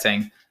ones you're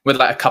getting, with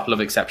like a couple of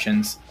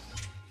exceptions.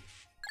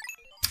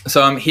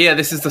 So here,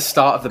 this is the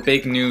start of the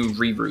big new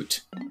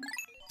reroute.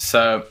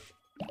 So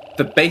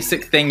the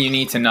basic thing you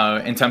need to know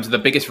in terms of the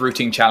biggest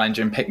routing challenge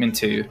in Pikmin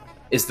 2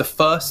 is the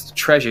first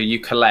treasure you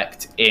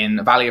collect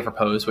in Valley of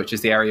Repose, which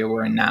is the area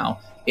we're in now,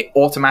 it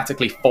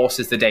automatically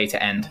forces the day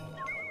to end.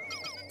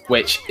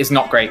 Which is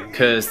not great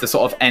because the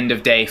sort of end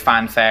of day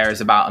fanfare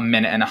is about 1.5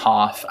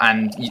 minutes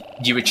and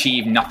you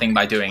achieve nothing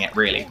by doing it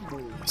really.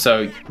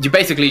 So you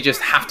basically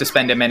just have to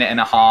spend 1.5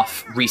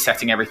 minutes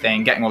resetting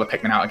everything, getting all the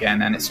Pikmin out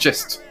again, and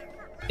it's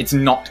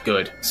not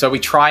good. So we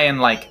try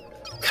and like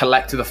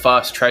collect the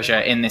first treasure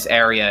in this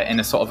area in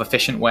a sort of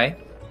efficient way.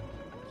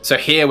 So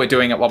here we're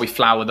doing it while we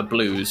flower the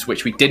blues,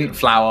 which we didn't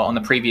flower on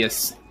the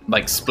previous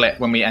like split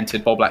when we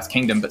entered Bulblax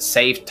Kingdom, but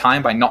saved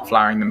time by not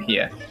flowering them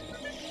here.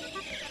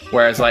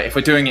 Whereas, like, if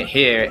we're doing it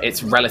here,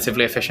 it's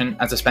relatively efficient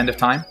as a spend of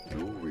time.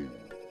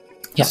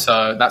 Yeah.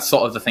 So that's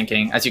sort of the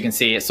thinking. As you can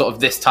see, it's sort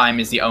of this time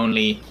is the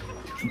only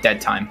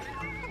dead time.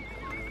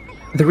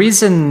 The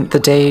reason the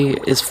day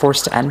is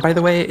forced to end, by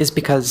the way, is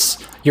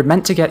because you're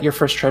meant to get your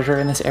first treasure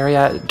in this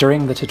area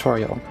during the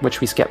tutorial,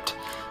 which we skipped.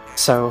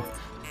 So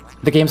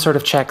the game sort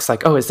of checks,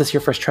 like, oh, is this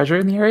your first treasure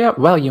in the area?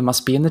 Well, you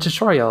must be in the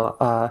tutorial.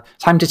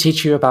 Time to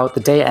teach you about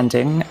the day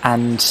ending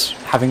and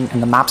having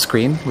in the map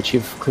screen, which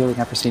you've clearly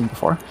never seen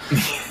before.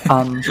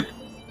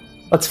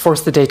 Let's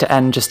force the day to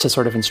end just to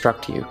sort of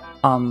instruct you.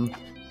 And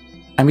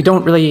And we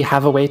don't really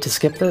have a way to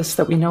skip this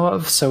that we know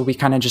of, so we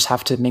kind of just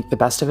have to make the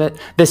best of it.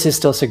 This is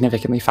still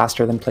significantly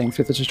faster than playing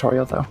through the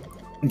tutorial, though.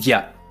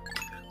 Yeah.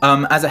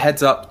 As a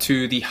heads up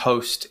to the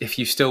host, if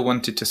you still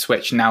wanted to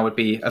switch, now would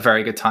be a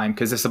very good time,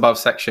 because this above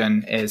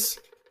section is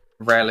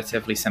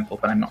relatively simple,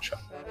 but I'm not sure.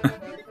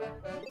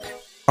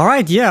 All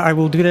right, yeah, I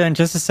will do that in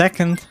just a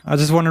second. I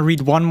just want to read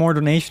one more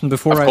donation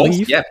before I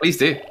leave. Yeah, please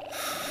do.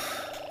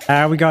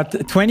 We got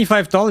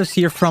 $25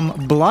 here from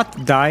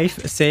Blood Dive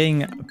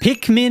saying,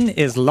 Pikmin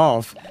is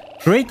love.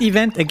 Great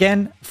event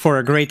again for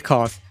a great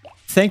cause.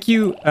 Thank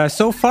you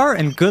so far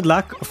and good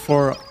luck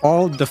for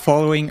all the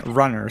following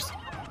runners.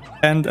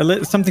 And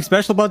something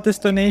special about this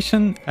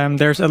donation,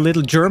 there's a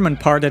little German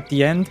part at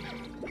the end.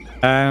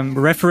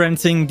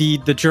 Referencing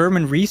the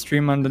German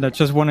restream, and I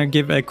just want to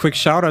give a quick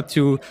shout out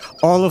to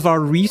all of our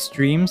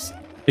restreams.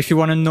 If you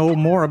want to know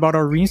more about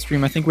our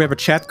restream, I think we have a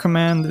chat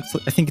command.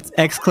 I think it's !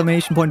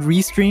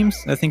 Restreams.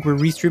 I think we're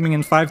restreaming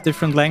in 5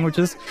 different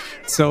languages.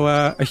 So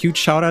a huge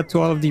shout out to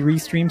all of the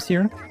restreams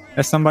here.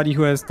 As somebody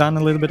who has done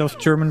a little bit of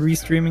German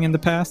restreaming in the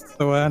past.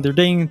 So they're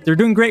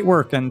doing great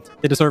work and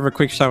they deserve a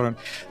quick shout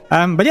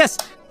out. But yes,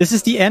 this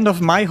is the end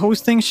of my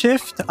hosting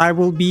shift. I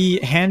will be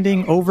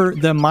handing over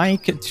the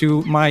mic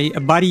to my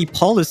buddy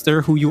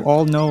Paulister, who you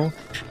all know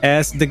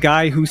as the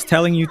guy who's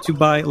telling you to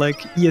buy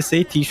like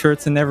ESA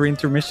t-shirts in every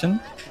intermission.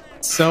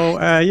 So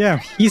yeah,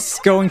 he's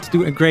going to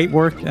do a great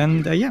work.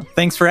 And yeah,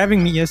 thanks for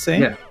having me, ESA.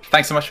 Yeah,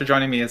 thanks so much for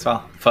joining me as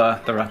well for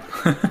the run.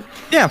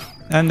 Yeah.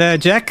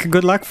 And Jack,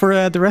 good luck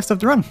for the rest of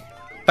the run.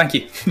 Thank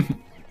you.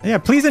 Yeah,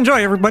 please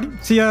enjoy, everybody.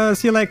 See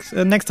you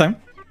next time.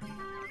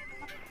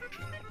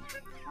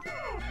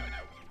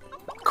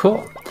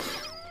 Cool.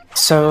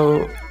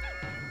 So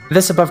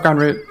this above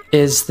ground route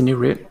is the new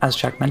route, as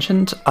Jack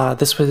mentioned.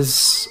 This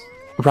was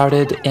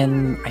routed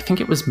in, I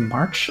think it was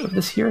March of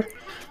this year.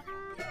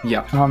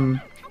 Yeah.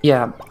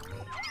 Yeah.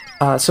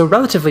 So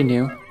relatively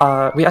new.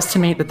 We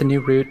estimate that the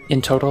new route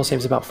in total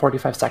saves about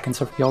 45 seconds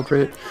over the old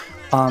route.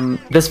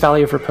 This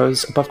Valley of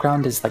Repose above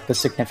ground is like the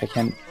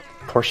significant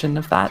portion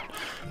of that.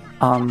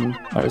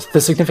 Or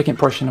the significant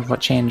portion of what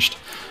changed.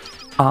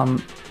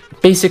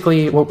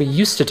 Basically, what we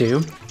used to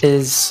do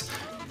is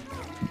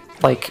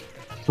like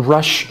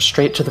rush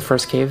straight to the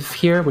first cave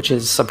here, which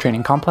is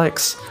Subterranean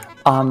Complex,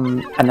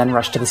 and then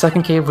rush to the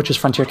second cave, which is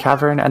Frontier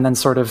Cavern, and then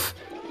sort of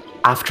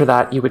after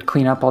that you would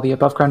clean up all the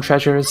above ground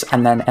treasures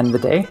and then end the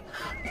day.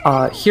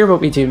 Here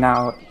what we do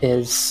now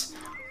is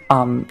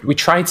we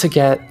try to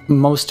get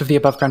most of the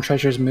above ground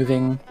treasures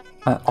moving,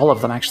 all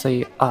of them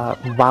actually,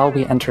 while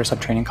we enter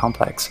Subterranean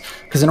Complex.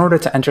 Because in order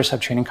to enter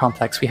Subterranean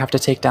Complex, we have to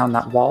take down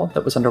that wall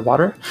that was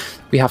underwater.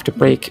 We have to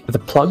break the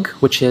plug,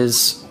 which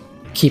is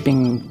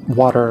keeping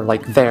water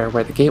like there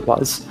where the gate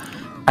was.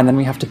 And then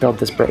we have to build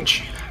this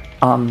bridge.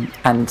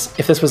 And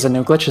if this was a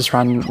no glitches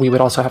run, we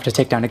would also have to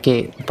take down a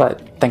gate,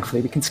 but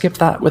thankfully we can skip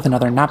that with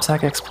another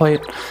knapsack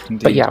exploit.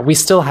 Indeed. But yeah, we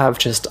still have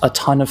just a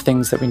ton of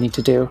things that we need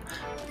to do.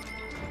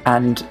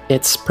 And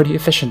it's pretty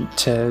efficient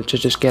to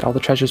just get all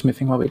the treasures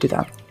moving while we do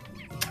that.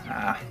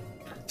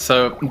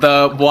 So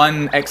the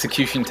one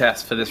execution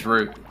test for this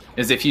route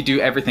is if you do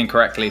everything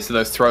correctly, so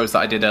those throws that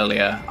I did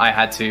earlier, I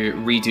had to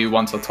redo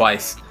once or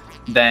twice,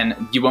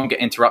 then you won't get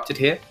interrupted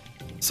here.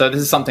 So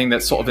this is something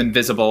that's sort of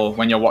invisible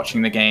when you're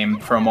watching the game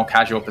from a more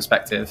casual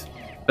perspective.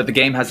 But the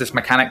game has this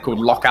mechanic called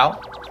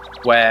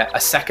lockout, where a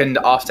second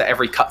after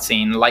every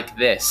cutscene like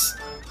this,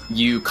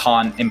 you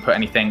can't input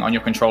anything on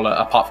your controller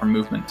apart from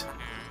movement.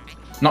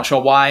 Not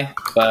sure why,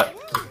 but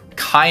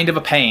kind of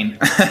a pain,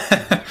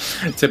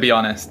 to be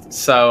honest.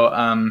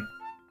 So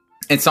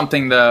it's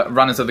something the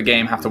runners of the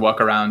game have to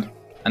work around,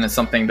 and it's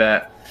something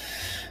that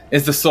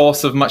is the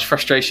source of much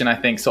frustration, I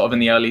think, sort of in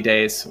the early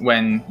days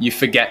when you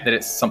forget that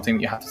it's something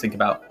that you have to think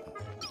about.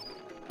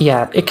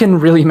 Yeah, it can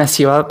really mess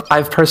you up.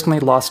 I've personally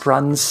lost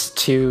runs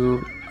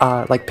to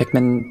like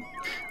Pikmin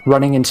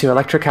running into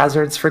electric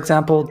hazards, for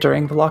example,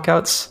 during the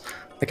lockouts,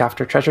 like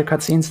after treasure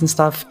cutscenes and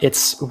stuff.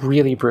 It's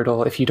really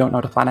brutal if you don't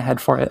know to plan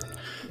ahead for it.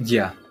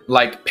 Yeah,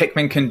 like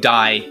Pikmin can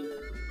die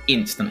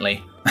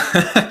instantly.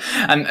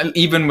 And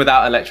even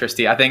without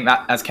electricity, I think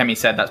that, as Kemi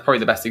said, that's probably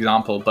the best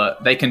example,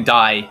 but they can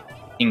die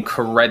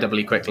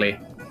incredibly quickly.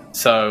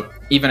 So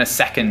even a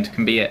second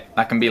can be it.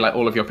 That can be like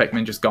all of your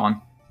Pikmin just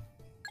gone.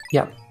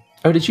 Yeah.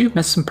 Oh, did you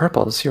miss some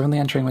purples? You're only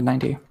entering with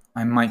 90.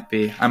 I might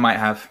be. I might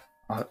have.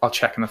 I'll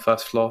check on the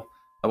first floor.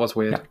 That was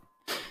weird.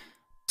 Yeah.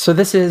 So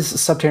this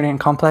is Subterranean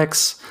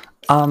Complex.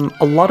 A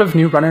lot of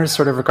new runners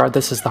sort of regard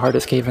this as the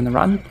hardest cave in the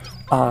run.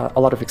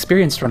 A lot of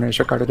experienced runners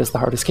regard it as the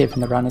hardest cave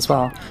in the run as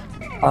well.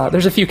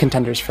 There's a few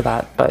contenders for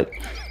that, but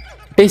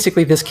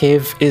basically this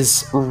cave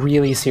is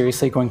really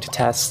seriously going to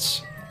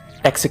test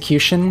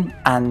execution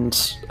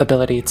and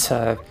ability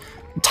to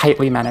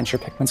tightly manage your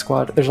Pikmin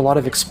squad. There's a lot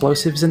of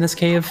explosives in this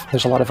cave.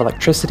 There's a lot of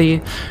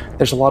electricity.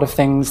 There's a lot of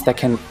things that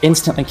can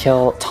instantly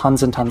kill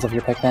tons and tons of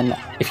your Pikmin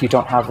if you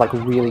don't have like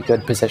really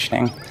good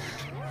positioning.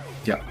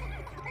 Yeah.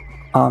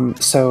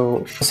 So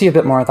we'll see a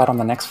bit more of that on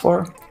the next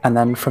floor, and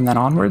then from then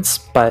onwards.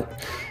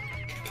 But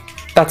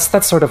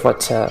that's sort of what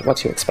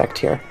to expect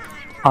here.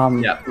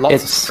 Yeah, lots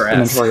of it's stress. an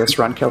notorious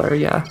run killer.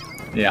 Yeah.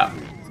 Yeah.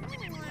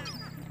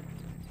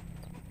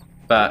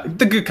 But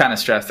the good kind of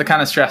stress, the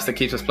kind of stress that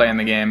keeps us playing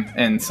the game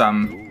in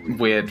some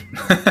weird,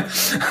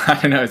 I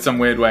don't know, some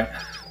weird way.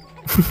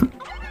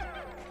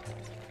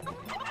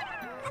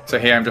 So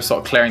here I'm just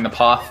sort of clearing the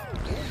path.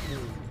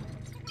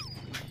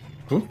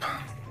 Oop.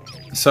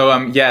 So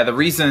yeah, the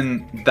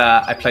reason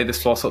that I played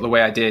this floor sort of the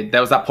way I did,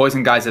 there was that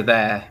poison geyser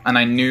there, and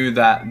I knew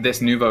that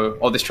this nouveau,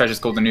 or this treasure's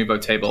called the nouveau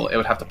table, it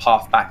would have to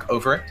path back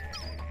over it.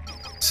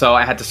 So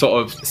I had to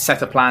sort of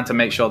set a plan to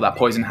make sure that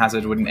poison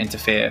hazard wouldn't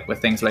interfere with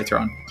things later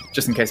on,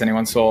 just in case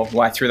anyone saw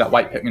why I threw that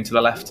white Pikmin to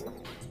the left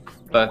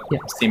for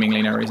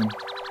seemingly no reason.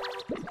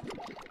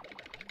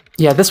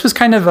 Yeah, this was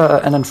kind of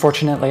an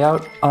unfortunate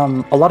layout.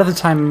 A lot of the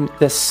time,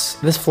 this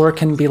floor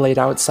can be laid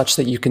out such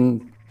that you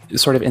can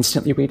sort of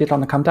instantly read it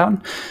on the come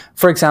down.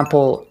 For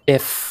example,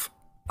 if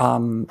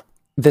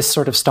this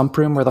sort of stump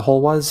room where the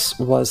hole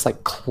was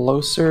like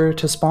closer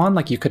to spawn,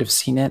 like you could have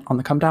seen it on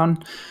the come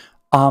down,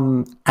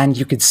 and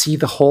you could see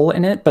the hole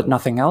in it but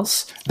nothing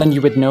else, then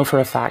you would know for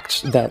a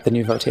fact that the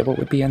nouveau table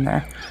would be in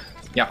there.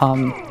 Yeah.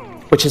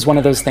 Which is one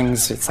of those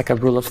things, it's like a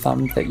rule of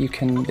thumb that you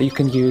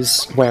can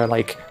use where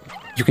like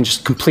you can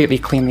just completely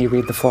cleanly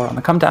read the floor on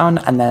the come down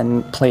and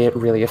then play it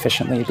really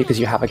efficiently because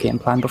you have a game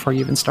plan before you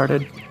even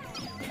started.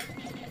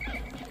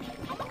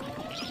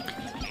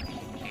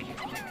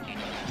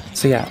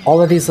 So yeah, all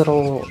of these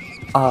little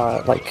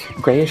like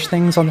grayish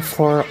things on the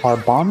floor are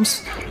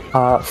bombs.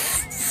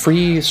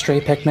 Free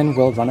stray Pikmin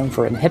will run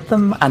over and hit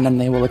them, and then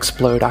they will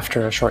explode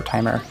after a short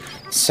timer.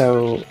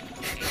 So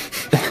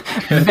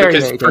very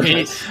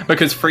dangerous.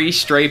 Because free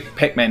stray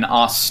Pikmin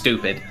are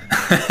stupid.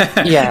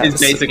 Yeah, is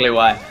basically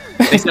why.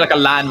 They see like a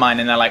landmine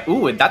and they're like,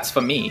 "Ooh, that's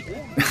for me."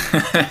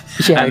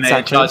 Yeah, and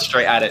they charge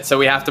straight at it. So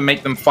we have to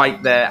make them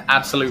fight their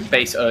absolute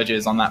base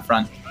urges on that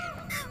front.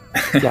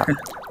 Yeah,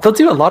 they'll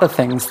do a lot of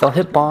things. They'll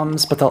hit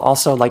bombs, but they'll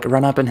also like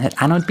run up and hit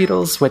anode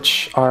beetles,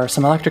 which are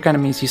some electric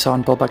enemies you saw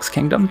in Bulbug's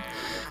Kingdom.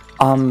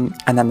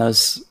 And then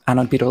those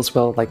anode beetles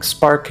will like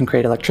spark and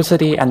create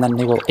electricity, and then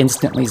they will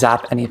instantly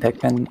zap any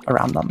Pikmin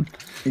around them.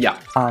 Yeah,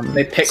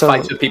 they pick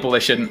fights with people they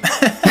shouldn't.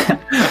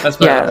 That's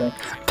yeah,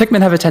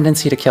 Pikmin have a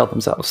tendency to kill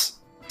themselves,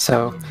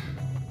 so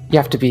you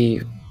have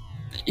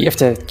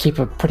to keep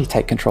a pretty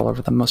tight control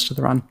over them most of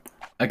the run.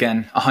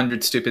 Again,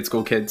 100 stupid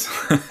school kids.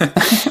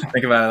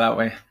 Think about it that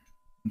way.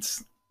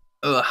 It's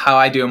how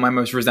I do in my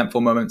most resentful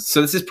moments.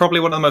 So this is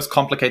probably one of the most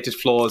complicated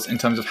floors in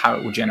terms of how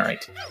it will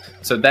generate.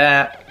 So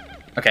there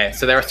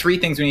are 3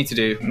 things we need to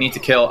do. We need to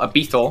kill a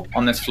beetle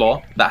on this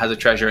floor that has a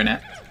treasure in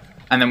it.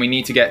 And then we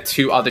need to get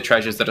 2 other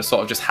treasures that are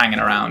sort of just hanging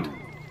around.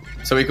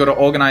 So we've got to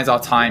organize our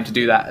time to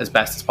do that as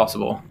best as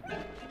possible.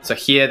 So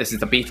here, this is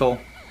the beetle.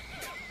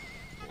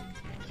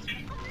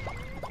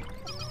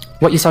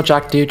 What you saw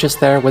Jack do just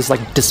there was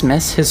like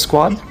dismiss his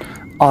squad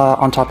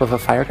on top of a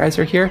fire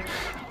geyser here.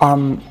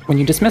 When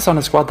you dismiss on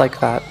a squad like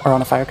that, or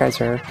on a fire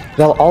geyser,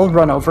 they'll all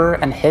run over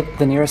and hit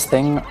the nearest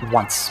thing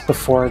once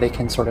before they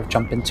can sort of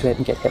jump into it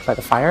and get hit by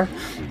the fire.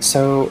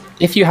 So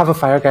if you have a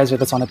fire geyser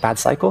that's on a bad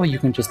cycle, you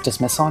can just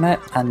dismiss on it,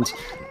 and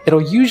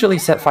it'll usually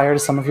set fire to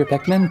some of your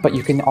Pikmin, but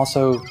you can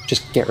also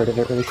just get rid of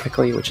it really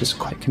quickly, which is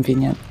quite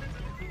convenient.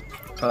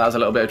 Well, that was a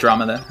little bit of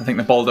drama there. I think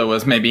the boulder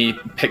was maybe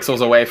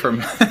pixels away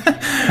from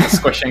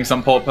squishing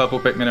some poor purple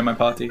Pikmin in my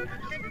party.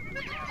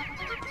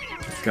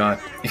 God.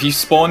 If you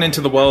spawn into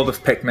the world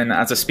of Pikmin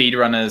as a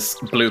speedrunner's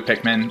blue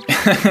Pikmin,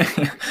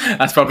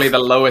 that's probably the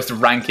lowest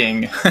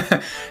ranking.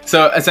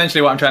 So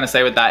essentially what I'm trying to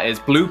say with that is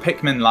blue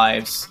Pikmin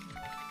lives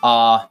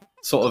are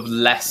sort of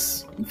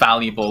less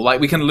valuable. Like,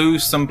 we can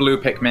lose some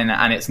blue Pikmin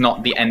and it's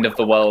not the end of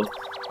the world.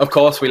 Of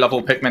course, we love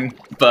all Pikmin,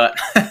 but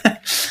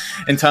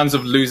in terms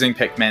of losing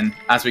Pikmin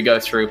as we go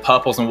through,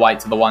 purples and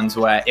whites are the ones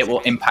where it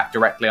will impact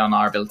directly on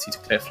our ability to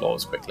clear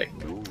floors quickly.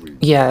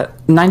 Yeah,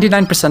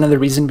 99% of the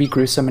reason we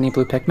grew so many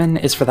blue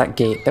Pikmin is for that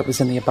gate that was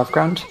in the above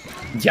ground.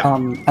 Yeah.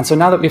 And so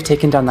now that we've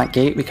taken down that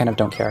gate, we kind of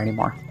don't care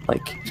anymore.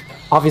 Like,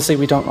 obviously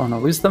we don't want to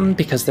lose them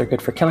because they're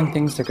good for killing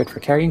things, they're good for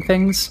carrying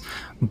things,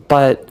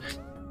 but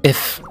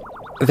if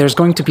there's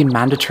going to be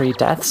mandatory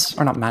deaths,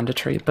 or not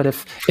mandatory, but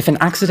if an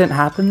accident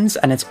happens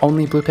and it's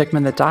only blue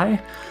Pikmin that die,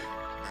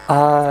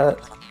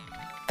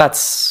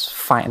 that's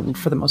fine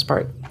for the most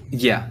part.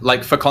 Yeah,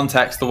 like for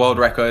context, the world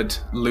record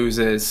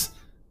loses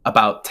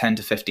about 10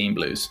 to 15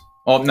 blues.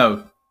 Or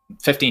no,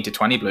 15 to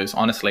 20 blues,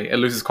 honestly. It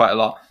loses quite a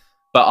lot.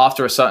 But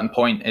after a certain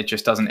point, it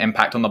just doesn't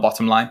impact on the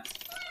bottom line.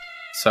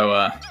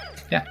 So,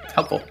 yeah,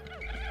 helpful.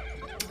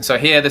 So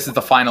here, this is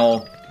the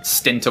final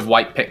stint of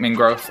white Pikmin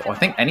growth, or I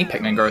think any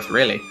Pikmin growth,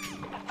 really,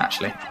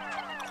 actually.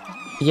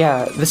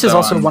 Yeah, this is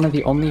also one of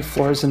the only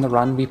floors in the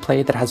run we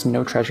played that has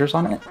no treasures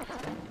on it.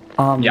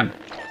 Yeah.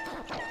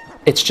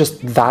 It's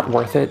just that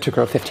worth it to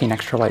grow 15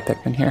 extra white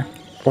Pikmin here.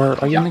 Or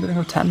are you only going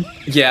to go 10?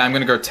 Yeah, I'm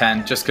going to go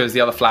 10, just because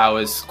the other flower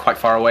is quite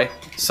far away.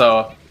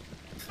 So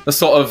the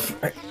sort of,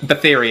 the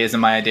theory is in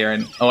my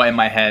idea, or in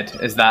my head,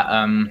 is that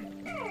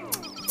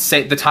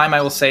say the time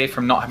I will save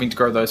from not having to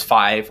grow those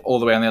 5 all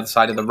the way on the other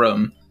side of the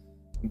room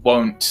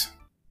won't,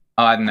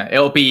 I don't know,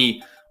 it'll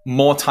be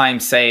more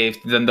time saved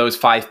than those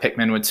 5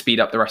 Pikmin would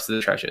speed up the rest of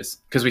the treasures.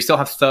 Because we still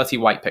have 30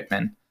 white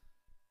Pikmin.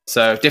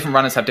 So different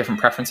runners have different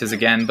preferences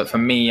again, but for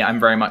me, I'm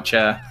very much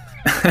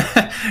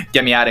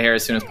get me out of here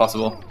as soon as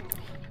possible.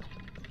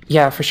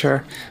 Yeah, for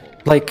sure.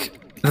 Like,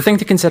 the thing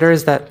to consider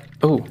is that...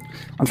 Oh,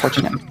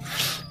 unfortunate.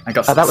 I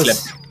got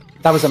slipped.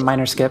 That was a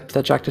minor skip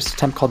that Jack just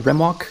attempted called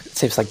Rimwalk. It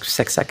saves like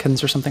 6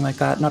 seconds or something like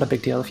that. Not a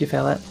big deal if you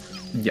fail it.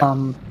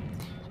 Yeah.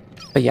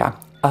 But yeah.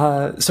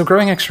 So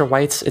growing extra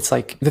whites, it's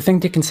like, the thing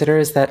to consider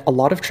is that a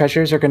lot of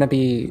treasures are going to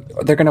be...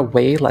 They're going to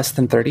weigh less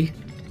than 30,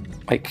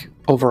 like,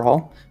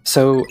 overall.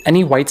 So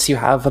any whites you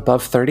have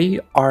above 30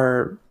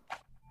 are,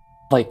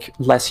 like,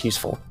 less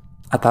useful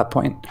at that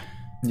point.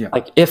 Yeah.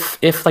 Like,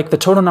 if like, the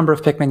total number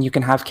of Pikmin you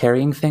can have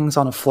carrying things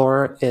on a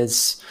floor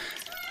is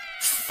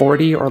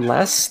 40 or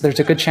less, there's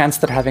a good chance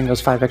that having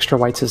those 5 extra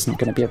whites isn't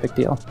going to be a big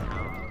deal.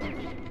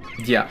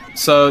 Yeah.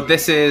 So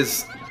this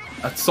is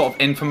a sort of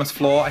infamous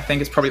floor. I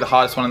think it's probably the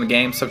hardest one in the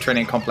game,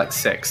 Subterranean Complex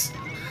 6.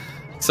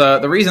 So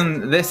the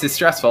reason this is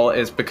stressful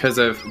is because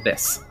of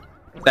this.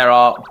 There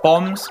are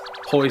bombs,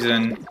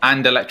 poison,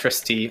 and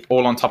electricity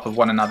all on top of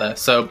one another.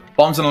 So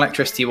bombs and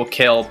electricity will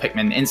kill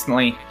Pikmin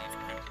instantly.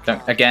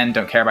 Don't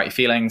care about your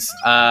feelings.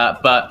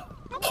 But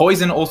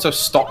poison also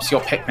stops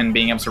your Pikmin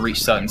being able to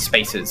reach certain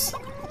spaces.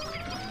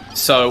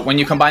 So when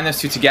you combine those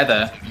two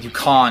together, you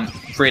can't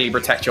really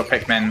protect your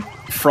Pikmin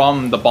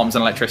from the bombs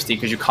and electricity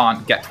because you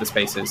can't get to the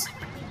spaces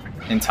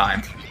in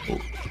time. Ooh,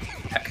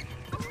 heck.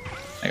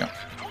 There you go.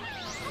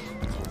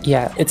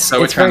 Yeah, it's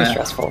very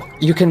stressful.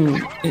 You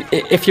can,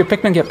 if your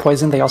Pikmin get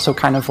poisoned, they also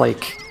kind of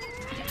like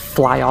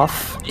fly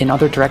off in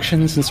other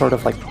directions and sort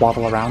of like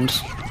waddle around,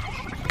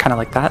 kind of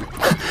like that.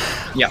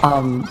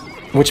 Yeah.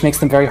 Which makes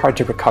them very hard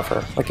to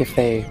recover. Like if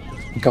they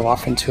go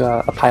off into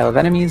a pile of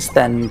enemies,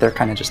 then they're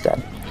kind of just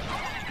dead.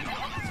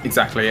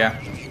 Exactly, yeah.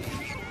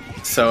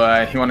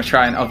 So you want to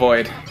try and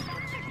avoid...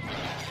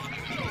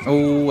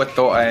 Oh, I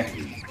thought I...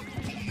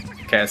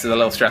 Okay, this is a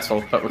little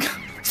stressful, but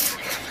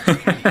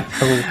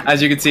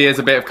as you can see, there's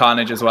a bit of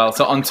carnage as well.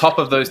 So on top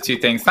of those two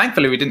things,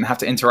 thankfully we didn't have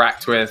to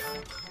interact with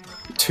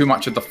too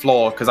much of the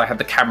floor because I had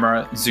the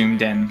camera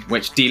zoomed in,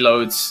 which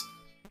deloads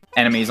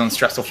enemies on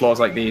stressful floors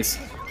like these,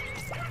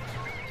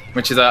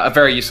 which is a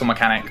very useful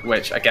mechanic,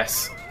 which I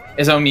guess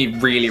is only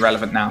really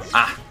relevant now.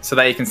 So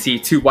there you can see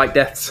 2 white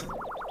deaths,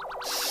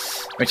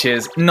 which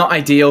is not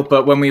ideal,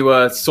 but when we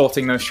were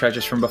sorting those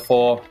treasures from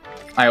before,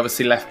 I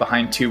obviously left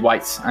behind 2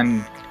 whites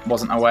and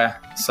wasn't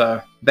aware.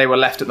 So they were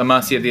left at the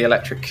mercy of the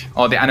electric,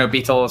 or the anode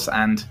beetles,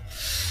 and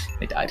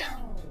they died.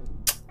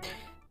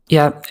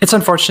 Yeah, it's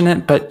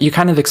unfortunate, but you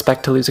kind of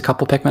expect to lose a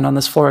couple Pikmin on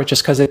this floor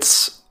just because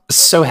it's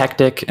so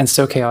hectic and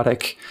so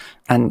chaotic.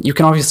 And you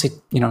can obviously,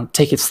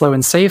 take it slow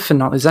and safe and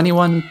not lose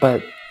anyone,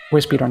 but we're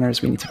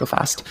speedrunners, we need to go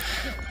fast.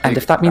 And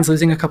if that means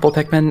losing a couple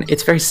Pikmin,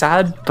 it's very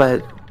sad,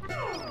 but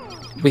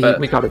we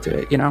gotta do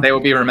it, They will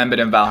be remembered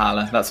in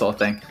Valhalla, that sort of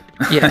thing.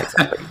 Yeah,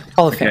 exactly.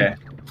 Hall of Fame.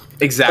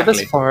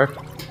 Exactly. So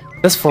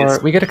this floor,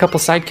 we get a couple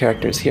side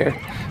characters here.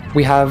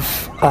 We have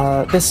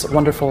this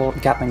wonderful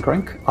Gatling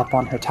Grunk up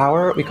on her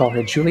tower. We call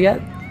her Juliet.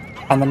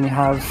 And then we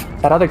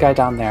have that other guy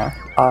down there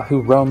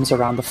who roams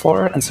around the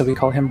floor, and so we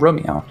call him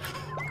Romeo.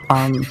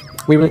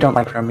 We really don't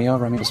like Romeo.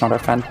 Romeo's not our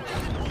friend.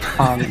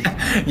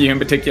 You in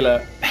particular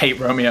hate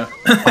Romeo.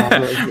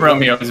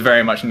 Romeo is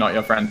very much not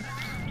your friend.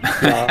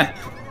 Yeah.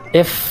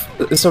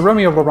 So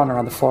Romeo will run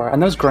around the floor,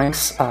 and those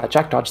Grunks,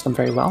 Jack dodged them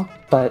very well,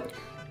 but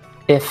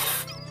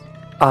if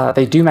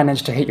they do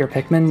manage to hit your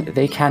Pikmin,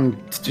 they can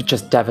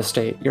just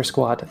devastate your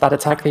squad. That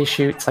attack they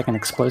shoot, it's like an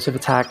explosive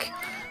attack,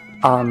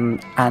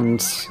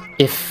 and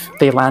if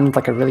they land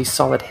like a really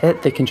solid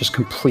hit, they can just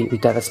completely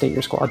devastate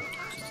your squad.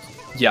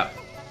 Yeah.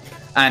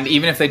 And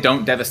even if they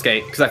don't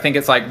devastate, because I think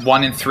it's like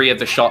 1 in 3 of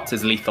the shots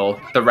is lethal,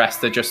 the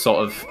rest are just sort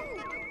of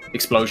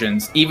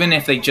explosions. Even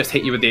if they just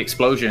hit you with the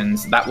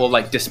explosions, that will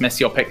like dismiss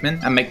your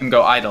Pikmin and make them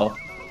go idle.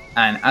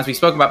 And as we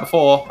spoke about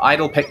before,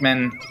 idle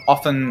Pikmin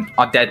often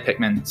are dead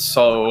Pikmin,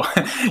 so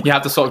you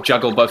have to sort of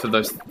juggle both of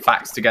those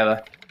facts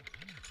together.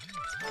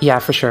 Yeah,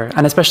 for sure.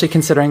 And especially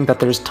considering that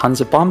there's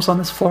tons of bombs on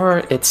this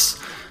floor,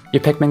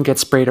 your Pikmin get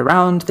sprayed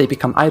around, they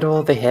become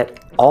idle, they hit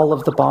all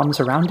of the bombs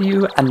around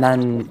you, and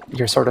then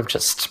you're sort of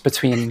just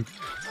between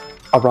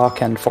a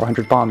rock and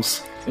 400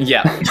 bombs.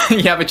 Yeah,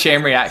 you have a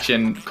chain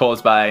reaction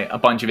caused by a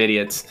bunch of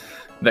idiots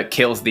that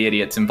kills the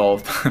idiots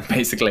involved,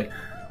 basically.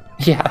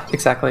 Yeah,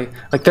 exactly.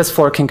 Like this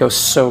floor can go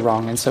so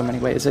wrong in so many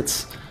ways.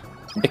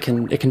 It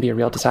can be a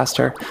real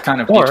disaster.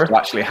 Kind of useful,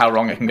 actually, how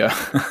wrong it can go.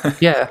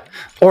 Yeah,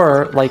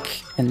 or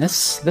like in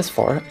this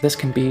floor, this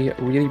can be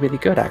really, really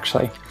good,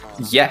 actually.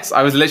 Yes,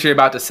 I was literally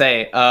about to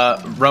say,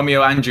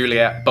 Romeo and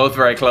Juliet, both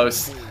very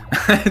close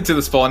to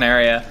the spawn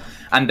area,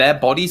 and their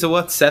bodies are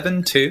worth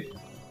 7 too.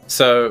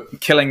 So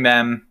killing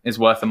them is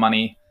worth the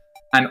money.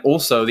 And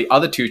also the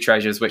other 2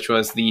 treasures, which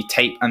was the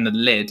tape and the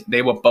lid,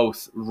 they were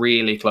both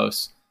really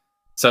close.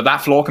 So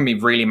that floor can be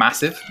really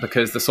massive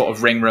because the sort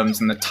of ring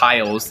rooms and the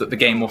tiles that the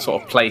game will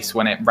sort of place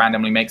when it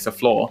randomly makes a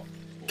floor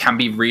can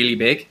be really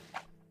big.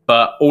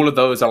 But all of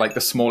those are like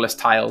the smallest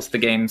tiles the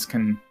games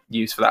can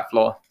use for that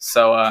floor.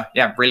 So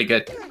yeah, really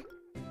good.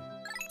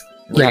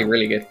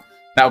 Really good.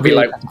 That would be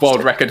Really like fantastic.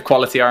 world record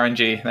quality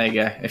RNG. There you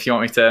go. If you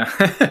want me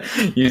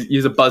to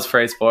use a buzz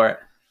phrase for it.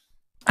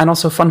 And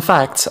also, fun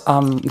fact,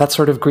 that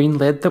sort of green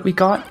lid that we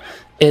got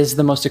is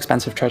the most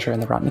expensive treasure in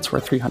the run. It's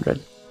worth 300.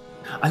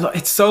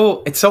 It's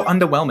so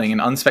underwhelming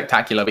and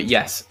unspectacular, but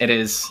yes, it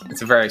is.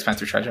 It's a very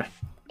expensive treasure.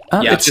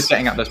 Yeah, It's just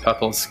setting up those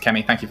purples,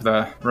 Kemi. Thank you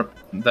for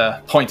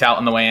the point out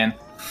on the way in.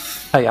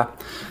 Oh yeah.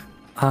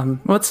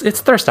 Well,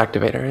 it's thirst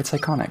activator. It's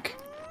iconic.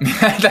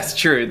 That's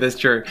true. That's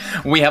true.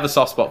 We have a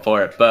soft spot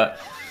for it, but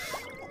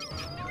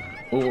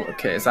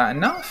okay, is that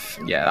enough?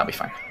 Yeah, that'll be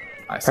fine.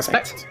 I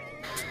suspect.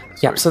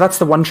 Yeah, so that's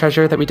the one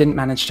treasure that we didn't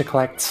manage to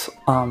collect,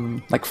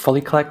 like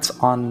fully collect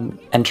on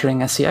entering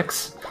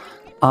SCX.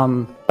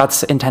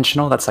 That's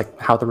intentional. That's like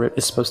how the route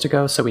is supposed to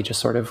go. So we just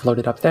sort of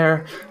loaded up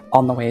there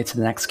on the way to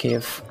the next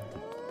cave.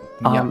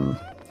 And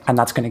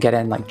that's going to get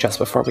in like just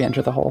before we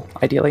enter the hole,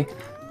 ideally.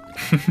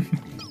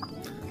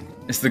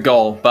 It's the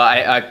goal,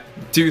 but I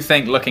do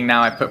think looking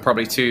now, I put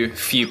probably too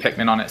few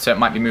Pikmin on it, so it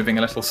might be moving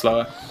a little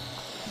slower.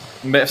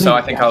 But if so,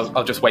 I think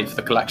I'll just wait for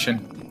the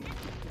collection.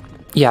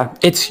 Yeah,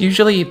 it's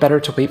usually better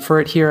to wait for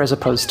it here as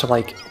opposed to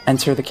like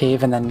enter the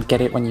cave and then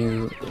get it when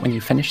you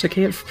finish the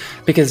cave,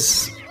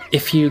 because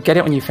if you get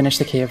it when you finish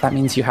the cave, that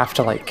means you have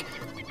to like,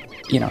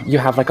 you know, you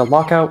have like a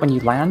lockout when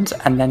you land,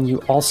 and then you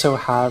also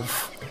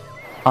have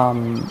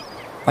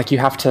like you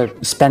have to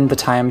spend the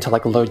time to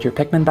like load your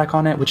Pikmin back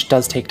on it, which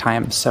does take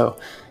time. So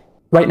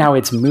right now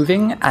it's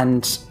moving,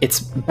 and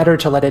it's better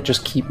to let it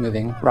just keep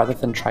moving rather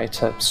than try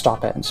to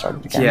stop it and start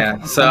it again.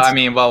 Yeah, so I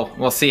mean, well,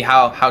 we'll see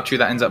how true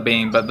that ends up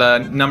being, but the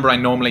number I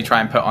normally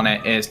try and put on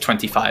it is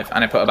 25,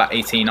 and I put about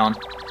 18 on.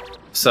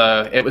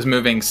 So it was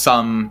moving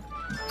some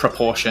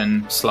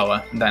proportion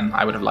slower than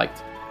I would have liked,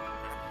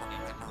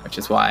 which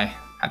is why I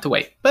had to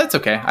wait. But it's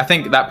okay. I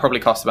think that probably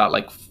cost about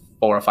like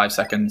 4 or 5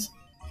 seconds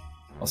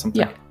or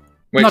something. Yeah,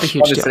 which not a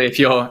huge obviously,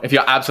 deal. if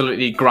you're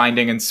absolutely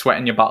grinding and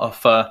sweating your butt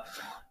off for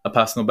a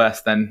personal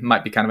best, then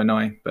might be kind of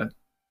annoying. But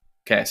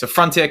okay, so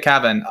Frontier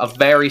Cavern, a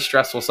very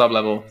stressful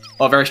sublevel,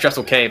 or a very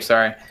stressful cave,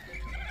 sorry.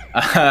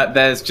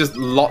 There's just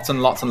lots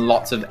and lots and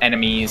lots of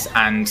enemies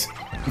and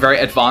very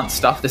advanced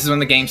stuff. This is when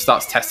the game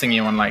starts testing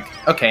you on like,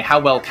 okay,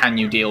 how well can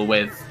you deal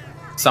with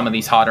some of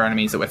these harder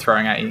enemies that we're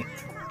throwing at you?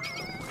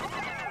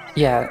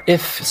 Yeah,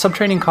 if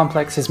Subterranean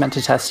Complex is meant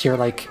to test your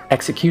like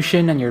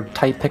execution and your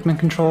tight Pikmin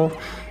control,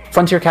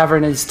 Frontier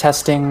Cavern is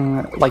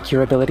testing like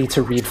your ability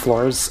to read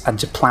floors and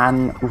to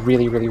plan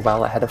really, really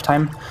well ahead of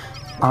time.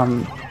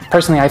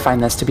 Personally, I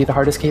find this to be the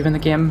hardest cave in the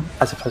game,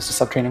 as opposed to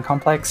Subterranean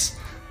Complex,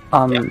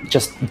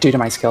 just due to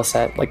my skill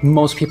set. Like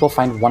most people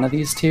find one of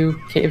these two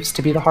caves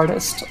to be the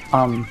hardest,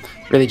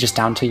 really just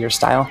down to your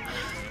style.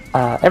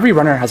 Every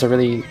runner has a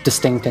really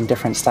distinct and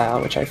different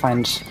style, which I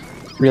find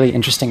really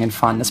interesting and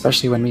fun,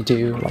 especially when we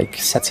do like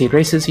set seed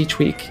races each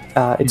week.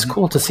 It's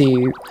cool to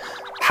see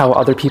how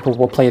other people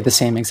will play the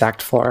same exact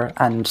floor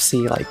and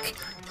see like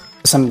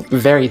some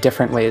very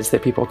different ways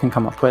that people can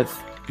come up with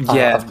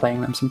of playing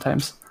them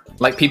sometimes.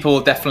 Like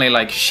people definitely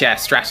like share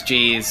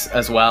strategies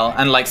as well,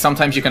 and like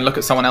sometimes you can look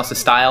at someone else's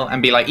style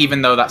and be like,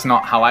 even though that's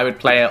not how I would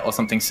play it or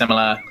something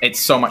similar,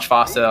 it's so much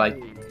faster, I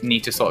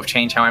need to sort of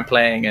change how I'm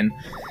playing, and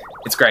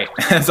it's great.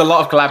 There's a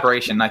lot of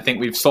collaboration. I think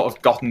we've sort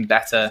of gotten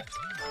better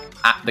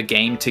at the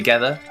game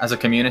together as a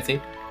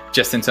community,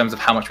 just in terms of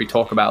how much we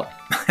talk about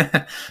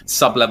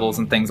sub-levels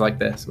and things like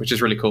this, which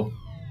is really cool.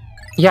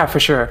 Yeah, for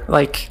sure.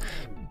 Like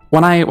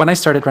when I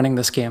started running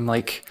this game,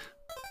 like,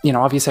 you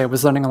know, obviously I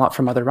was learning a lot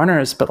from other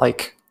runners, but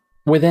like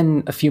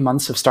within a few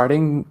months of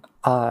starting,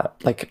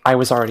 like I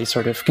was already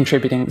sort of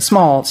contributing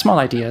small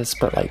ideas,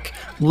 but like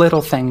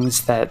little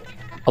things that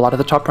a lot of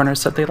the top runners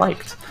said they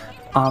liked.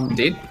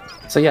 Indeed.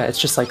 So yeah, it's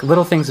just like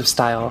little things of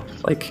style.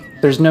 Like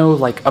there's no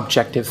like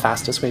objective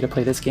fastest way to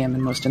play this game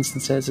in most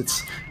instances.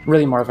 It's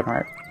really more of an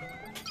art.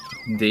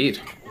 Indeed.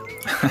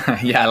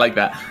 Yeah, I like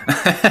that.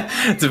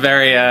 It's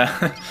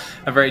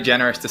a very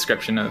generous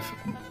description of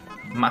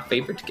my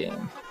favorite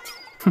game.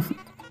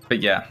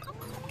 But yeah.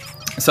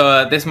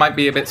 So this might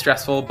be a bit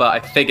stressful, but I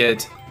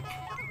figured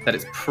that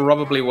it's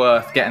probably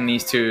worth getting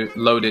these two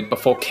loaded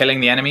before killing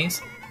the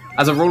enemies.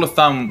 As a rule of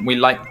thumb, we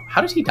like... How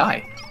did he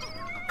die?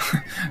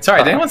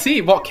 Sorry, did anyone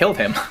see what killed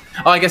him?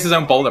 Oh, I guess his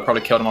own boulder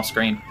probably killed him off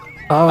screen.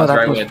 Oh, that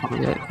very was weird.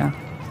 probably it, yeah.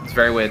 It's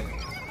very weird.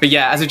 But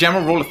yeah, as a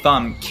general rule of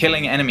thumb,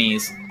 killing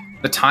enemies,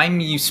 the time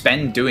you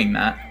spend doing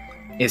that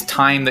is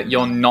time that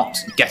you're not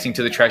getting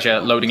to the treasure,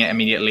 loading it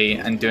immediately,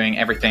 and doing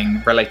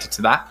everything related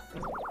to that.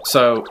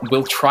 So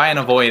we'll try and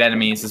avoid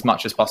enemies as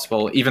much as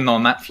possible, even though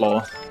on that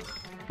floor,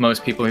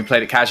 most people who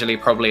played it casually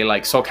probably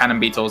like saw cannon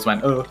beetles,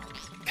 went, oh,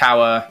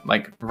 cower,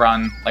 like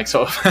run, like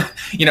sort of,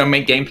 you know,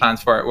 make game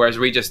plans for it. Whereas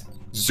we just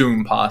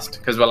zoom past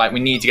because we're like, we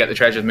need to get the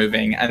treasures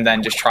moving and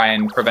then just try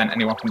and prevent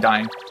anyone from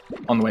dying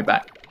on the way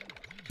back.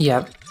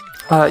 Yeah.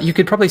 You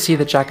could probably see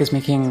that Jack is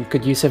making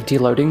good use of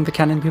deloading the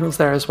cannon beetles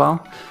there as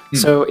well.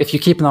 So if you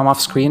keep them off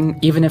screen,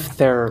 even if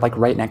they're like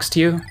right next to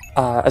you,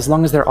 as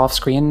long as they're off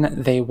screen,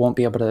 they won't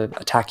be able to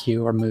attack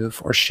you or move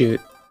or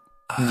shoot.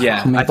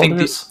 Yeah, I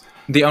think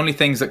the only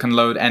things that can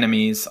load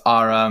enemies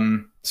are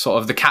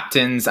sort of the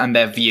captains and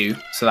their view.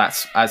 So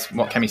that's as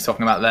what Kemi's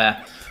talking about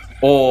there.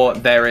 Or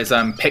there is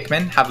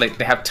Pikmin.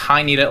 They have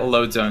tiny little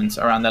load zones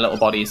around their little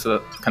bodies so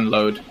that can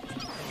load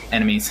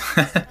enemies.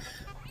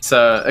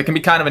 So it can be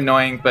kind of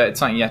annoying, but it's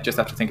something you just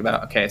have to think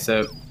about. Okay,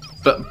 so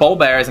but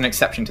Bulbear is an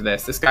exception to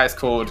this. This guy's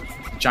called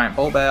Giant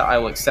Bulbear. I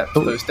will accept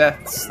those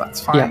deaths.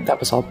 That's fine. Yeah, that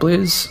was all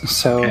blues.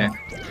 So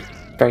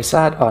very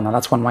sad. Oh no,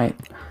 that's one white.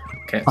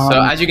 Okay,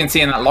 so as you can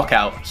see in that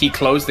lockout, he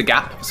closed the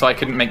gap, so I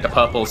couldn't make the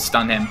purple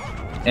stun him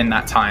in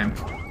that time.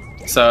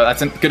 So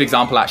that's a good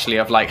example, actually,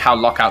 of like how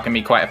lockout can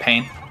be quite a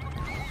pain.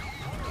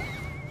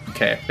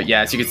 Okay, but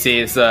yeah, as you can see,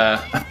 it's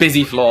a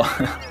busy floor.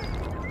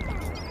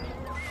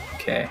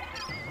 Okay,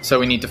 so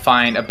we need to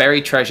find a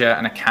buried treasure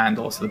and a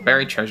candle. So the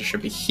buried treasure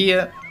should be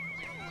here.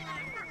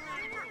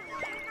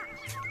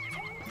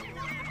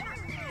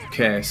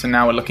 Okay, so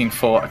now we're looking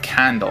for a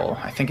candle.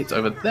 I think it's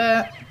over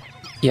there.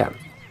 Yeah.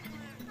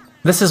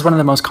 This is one of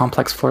the most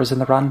complex floors in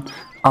the run.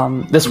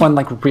 This one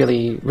like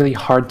really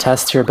hard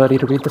tests your ability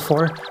to read the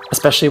floor,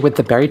 especially with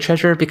the buried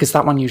treasure, because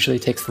that one usually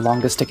takes the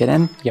longest to get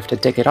in. You have to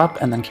dig it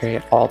up and then carry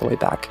it all the way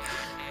back.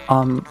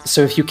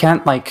 So if you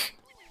can't like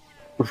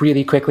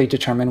really quickly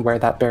determine where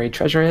that buried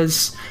treasure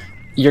is,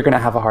 you're going to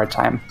have a hard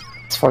time.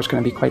 This floor is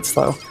going to be quite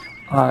slow.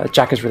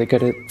 Jack is really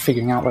good at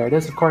figuring out where it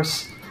is, of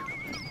course.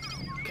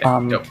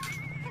 Okay,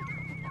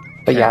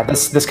 But yeah,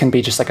 this can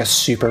be just like a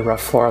super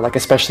rough floor, like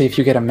especially if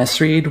you get a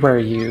misread where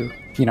you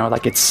know,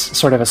 like it's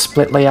sort of a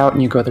split layout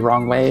and you go the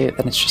wrong way,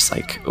 then it's just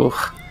like,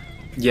 ugh.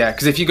 Yeah,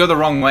 because if you go the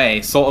wrong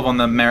way, sort of on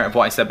the merit of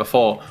what I said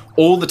before,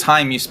 all the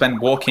time you spend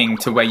walking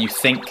to where you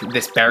think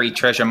this buried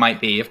treasure might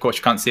be, of course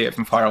you can't see it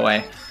from far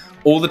away,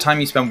 all the time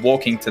you spend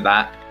walking to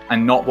that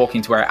and not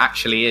walking to where it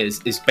actually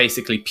is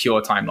basically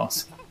pure time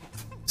loss.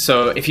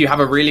 So if you have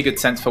a really good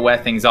sense for where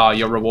things are,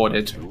 you're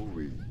rewarded.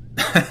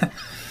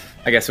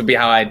 I guess would be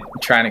how I'd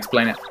try and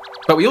explain it.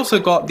 But we also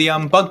got the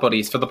bug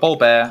bodies for the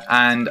Bulbear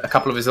and a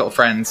couple of his little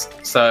friends,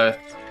 so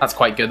that's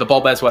quite good. The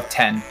Bulbear's worth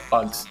 10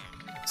 bugs,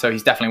 so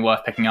he's definitely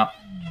worth picking up.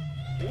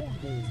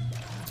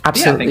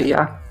 Absolutely,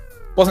 yeah.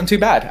 Wasn't too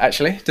bad,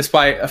 actually,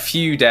 despite a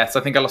few deaths.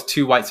 I think I lost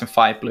 2 whites and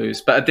 5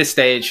 blues. But at this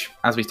stage,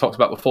 as we talked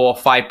about before,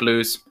 5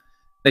 blues,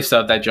 they've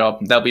served their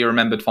job. They'll be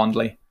remembered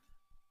fondly.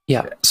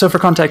 Yeah, so for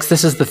context,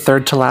 this is the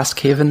third to last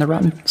cave in the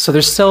run, so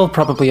there's still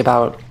probably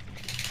about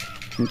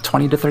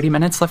 20 to 30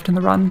 minutes left in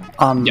the run.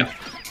 Yeah.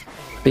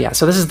 But yeah,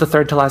 so this is the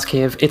third to last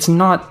cave. It's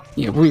not,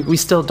 you know, we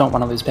still don't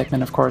want to lose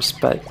Pikmin, of course,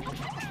 but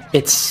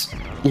it's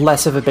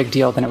less of a big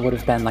deal than it would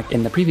have been like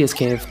in the previous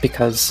cave,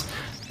 because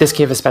this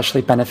cave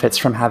especially benefits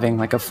from having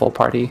like a full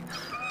party.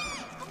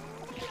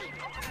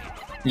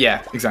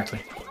 Yeah, exactly.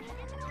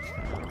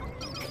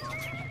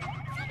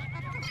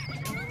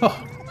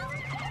 Oh.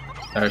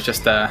 I was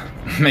just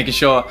making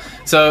sure.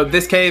 So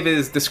this cave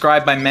is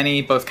described by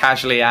many, both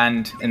casually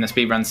and in the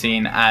speedrun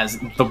scene, as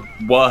the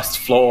worst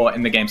floor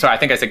in the game. Sorry, I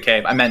think I said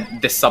cave. I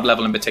meant this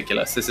sub-level in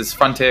particular. So this is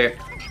Frontier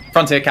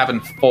Cavern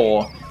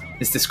 4.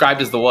 It's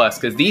described as the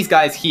worst, because these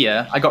guys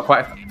here, I got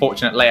quite a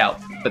fortunate layout,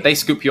 but they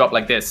scoop you up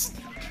like this.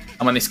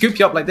 And when they scoop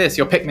you up like this,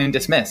 your Pikmin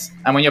dismiss.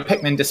 And when your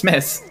Pikmin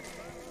dismiss,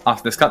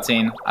 after this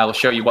cutscene, I will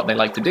show you what they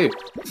like to do.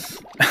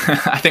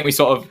 I think we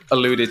sort of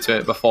alluded to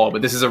it before,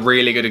 but this is a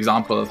really good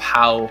example of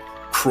how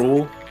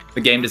cruel the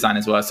game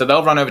designers were. So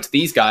they'll run over to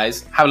these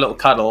guys, have a little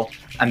cuddle,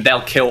 and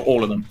they'll kill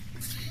all of them.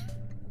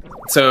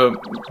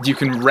 So you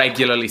can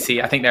regularly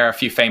see, I think there are a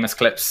few famous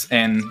clips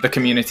in the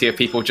community of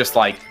people just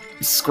like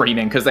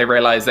screaming because they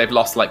realize they've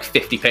lost like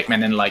 50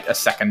 Pikmin in like a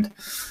second.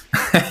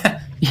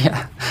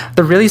 Yeah.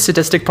 The really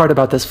sadistic part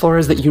about this floor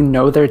is that you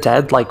know they're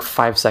dead like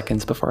 5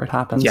 seconds before it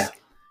happens. Yeah.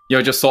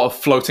 You're just sort of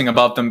floating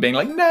above them being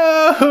like,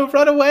 no,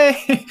 run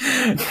away.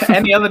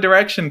 Any other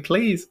direction,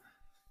 please.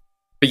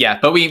 But yeah,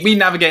 but we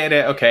navigated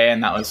it okay,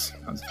 and that was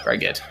very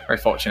good, very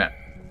fortunate.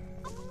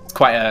 It's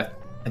quite a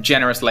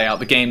generous layout.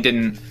 The game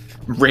didn't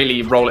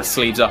really roll its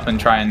sleeves up and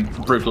try and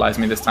brutalize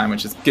me this time,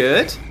 which is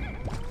good.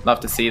 Love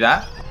to see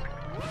that.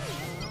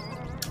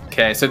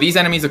 Okay, so these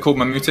enemies are called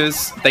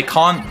Mamutas. They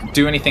can't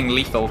do anything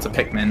lethal to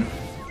Pikmin,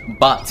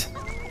 but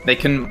they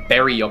can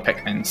bury your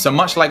Pikmin. So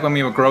much like when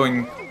we were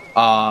growing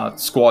our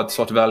squad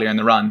sort of earlier in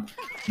the run,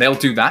 they'll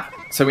do that.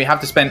 So we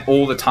have to spend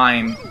all the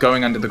time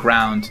going under the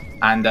ground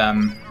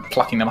and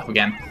plucking them up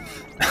again.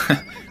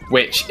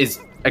 Which is,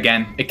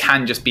 again, it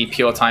can just be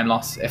pure time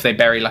loss if they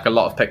bury like a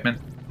lot of Pikmin.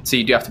 So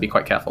you do have to be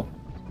quite careful.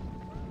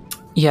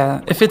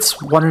 Yeah, if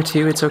it's 1 or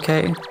 2, it's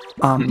okay.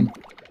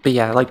 But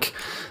yeah, like,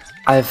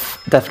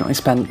 I've definitely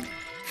spent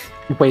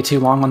way too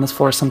long on this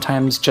floor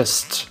sometimes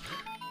just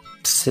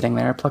sitting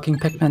there plucking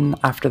Pikmin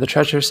after the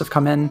treasures have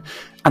come in.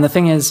 And the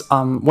thing is,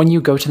 when you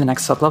go to the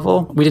next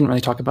sublevel, we didn't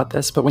really talk about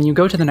this, but when you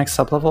go to the next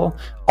sublevel,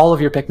 all of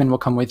your Pikmin will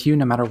come with you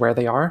no matter where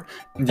they are,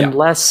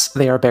 unless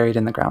they are buried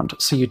in the ground.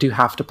 So you do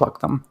have to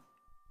pluck them.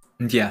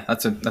 Yeah,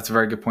 that's a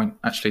very good point,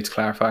 actually, to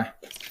clarify.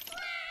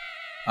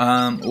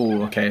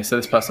 Oh, okay, so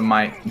this person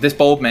this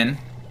Bulbmin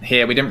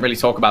here, we didn't really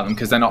talk about them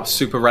because they're not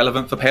super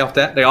relevant for payoff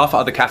debt. They are for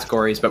other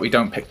categories, but we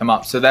don't pick them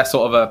up. So they're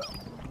sort of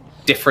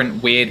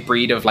different weird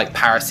breed of like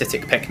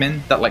parasitic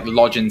Pikmin that like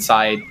lodge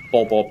inside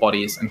ball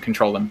bodies and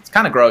control them. It's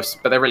kind of gross,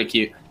 but they're really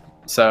cute,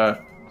 so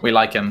we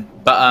like them.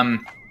 But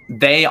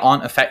they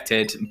aren't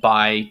affected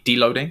by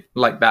deloading,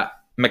 like that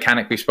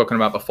mechanic we've spoken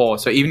about before.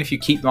 So even if you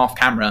keep them off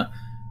camera,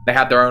 they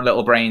have their own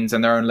little brains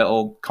and their own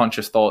little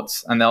conscious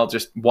thoughts, and they'll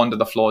just wander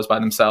the floors by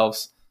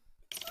themselves.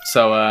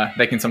 So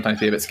they can sometimes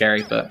be a bit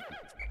scary, but...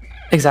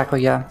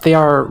 Exactly, yeah. They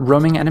are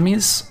roaming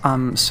enemies.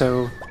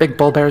 So big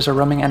bull bears are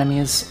roaming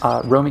enemies.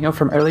 Romeo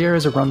from earlier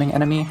is a roaming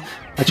enemy.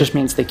 That just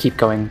means they keep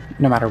going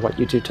no matter what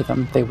you do to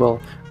them. They will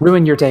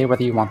ruin your day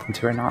whether you want them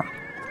to or not.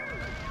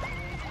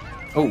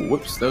 Oh,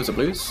 whoops, those are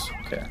blues?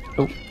 Okay.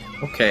 Oh.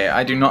 Okay,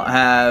 I do not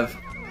have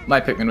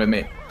my Pikmin with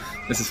me.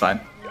 This is fine.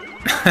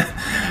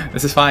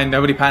 This is fine,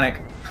 nobody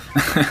panic.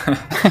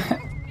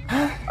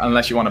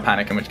 Unless you want to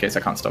panic, in which case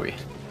I can't stop you.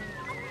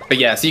 But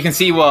yeah, so you can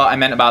see what I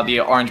meant about the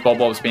orange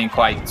bulbs being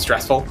quite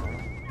stressful,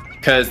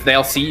 because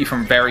they'll see you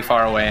from very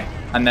far away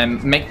and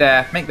then make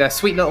their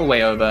sweet little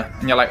way over,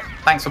 and you're like,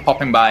 thanks for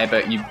popping by,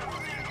 but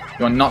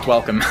you're not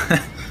welcome.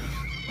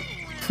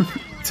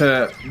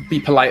 To be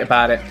polite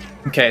about it.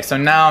 Okay, so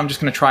now I'm just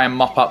going to try and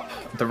mop up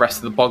the rest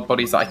of the bug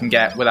bodies that I can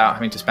get without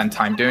having to spend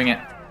time doing it,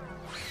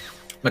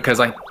 because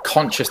I'm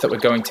conscious that we're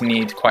going to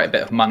need quite a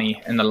bit of money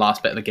in the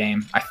last bit of the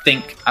game. I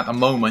think at the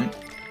moment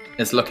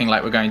it's looking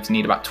like we're going to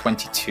need about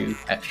 22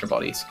 extra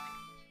bodies,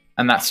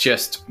 and that's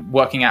just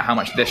working out how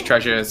much this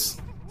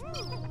treasure's,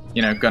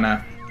 you know,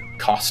 gonna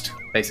cost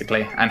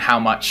basically, and how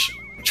much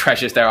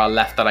treasures there are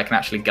left that I can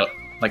actually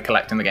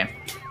collect in the game.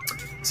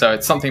 So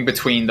it's something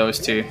between those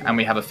two, and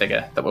we have a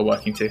figure that we're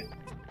working to.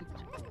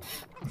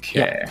 Okay.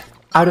 Yeah.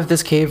 Out of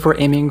this cave, we're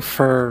aiming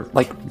for,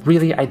 like,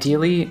 really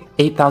ideally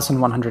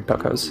 8,100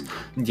 Pokos.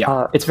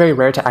 Yeah. It's very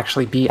rare to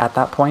actually be at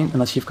that point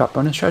unless you've got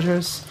bonus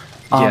treasures.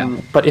 Yeah.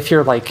 But if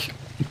you're like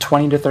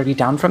 20 to 30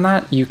 down from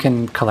that, you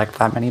can collect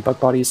that many bug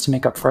bodies to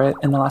make up for it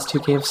in the last two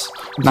caves.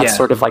 And that's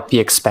sort of like the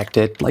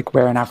expected, like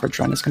where an average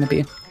run is going to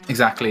be.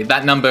 Exactly.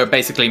 That number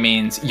basically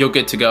means you're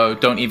good to go.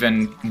 Don't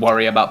even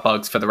worry about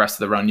bugs for the rest of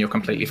the run. You're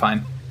completely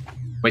fine.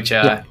 Which,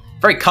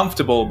 very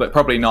comfortable, but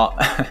probably not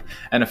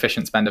an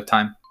efficient spend of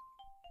time.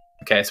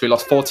 Okay, so we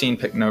lost 14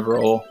 Pikmin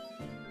overall.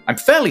 I'm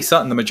fairly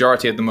certain the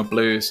majority of them are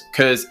blues,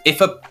 because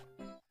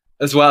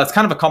as well, it's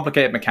kind of a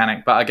complicated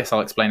mechanic, but I guess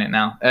I'll explain it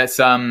now. It's,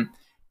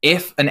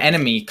 if an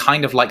enemy,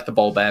 kind of like the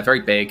bull bear,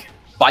 very big,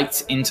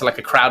 bites into like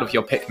a crowd of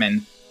your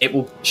Pikmin, it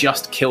will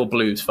just kill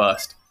blues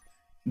first.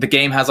 The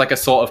game has like a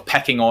sort of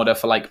pecking order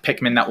for like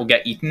Pikmin that will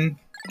get eaten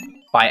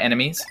by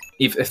enemies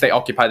if they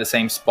occupy the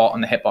same spot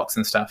on the hitbox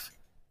and stuff.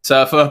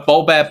 So if a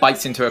bull bear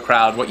bites into a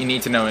crowd, what you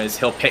need to know is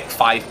he'll pick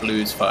 5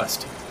 blues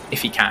first,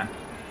 if he can.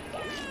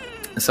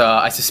 So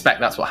I suspect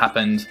that's what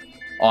happened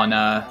on,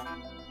 I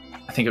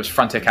think it was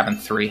Frontier Cabin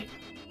 3.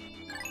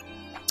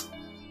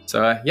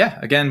 So yeah,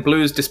 again,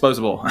 blues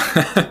disposable.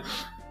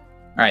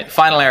 Alright,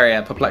 final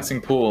area, Perplexing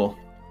Pool.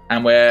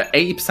 And we're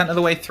 80% of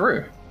the way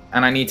through.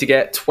 And I need to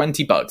get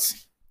 20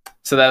 bugs.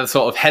 So they're the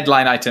sort of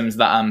headline items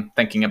that I'm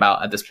thinking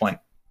about at this point.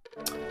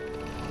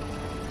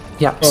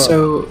 Yeah,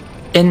 so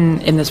in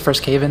this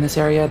first cave in this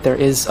area, there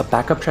is a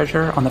backup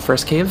treasure on the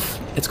first cave.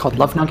 It's called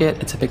Love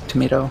Nugget. It's a big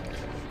tomato.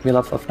 We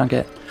love Love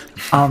Nugget.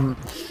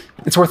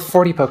 It's worth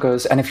 40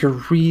 Pokos, and if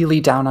you're really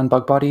down on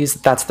bug bodies,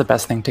 that's the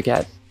best thing to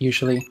get,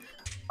 usually.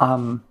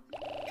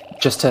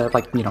 Just to,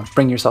 like, you know,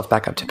 bring yourself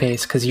back up to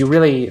pace, because you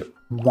really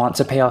want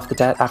to pay off the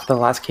debt after the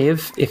last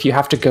cave. If you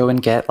have to go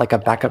and get, like, a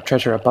backup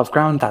treasure above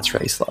ground, that's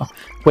really slow.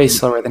 Way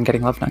slower than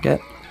getting Love Nugget.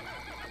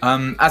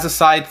 As a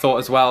side thought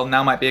as well,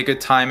 now might be a good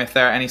time if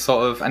there are any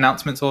sort of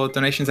announcements or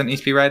donations that need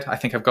to be read. I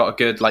think I've got a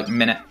good, like,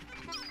 minute.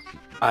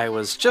 I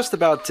was just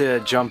about to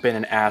jump in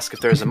and ask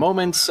if there's a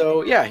moment,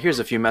 so yeah, here's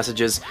a few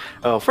messages.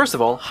 Oh, first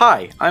of all,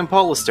 hi, I'm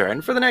Paul Lister,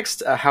 and for the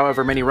next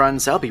however many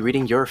runs, I'll be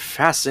reading your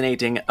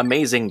fascinating,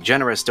 amazing,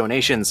 generous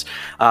donations.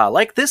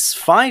 Like this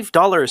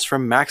 $5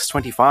 from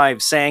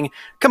Max25 saying,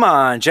 "Come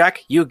on,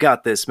 Jack, you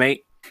got this,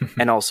 mate."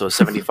 And also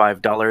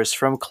 $75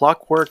 from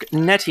Clockwork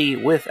Netty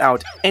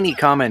without any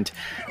comment.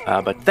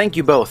 But thank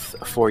you both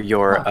for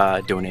your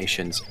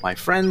donations, my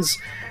friends.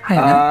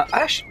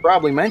 I should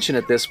probably mention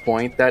at this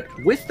point that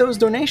with those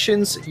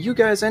donations, you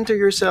guys enter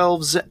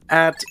yourselves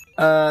at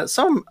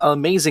some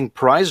amazing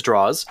prize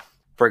draws.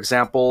 For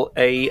example,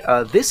 a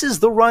This Is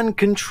the Run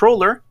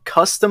controller,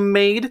 custom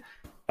made,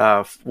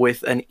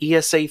 with an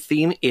ESA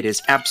theme. It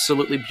is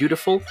absolutely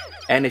beautiful.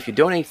 And if you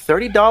donate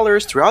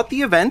 $30 throughout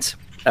the event,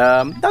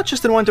 not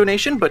just in one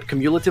donation, but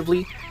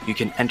cumulatively, you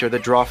can enter the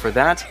draw for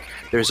that.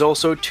 There's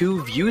also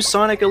 2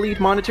 ViewSonic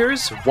Elite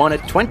monitors, one at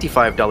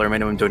 $25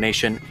 minimum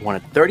donation, one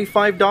at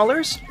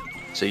 $35,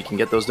 so you can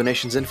get those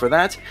donations in for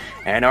that.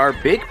 And our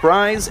big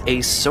prize, a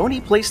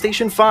Sony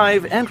PlayStation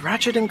 5 and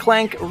Ratchet &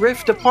 Clank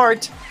Rift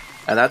Apart,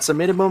 and that's a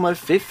minimum of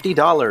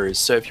 $50.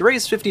 So if you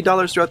raise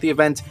 $50 throughout the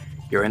event,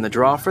 you're in the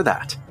draw for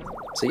that.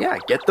 So yeah,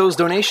 get those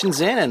donations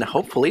in, and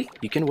hopefully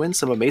you can win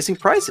some amazing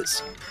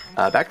prizes.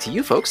 Back to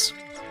you, folks.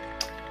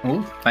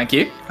 Ooh, thank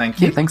you.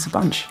 Thank you. Yeah, thanks a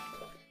bunch.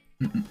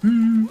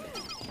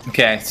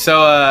 Okay, so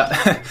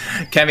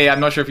Kemi, I'm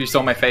not sure if you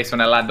saw my face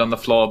when I landed on the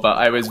floor, but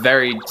I was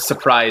very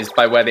surprised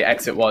by where the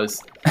exit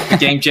was. The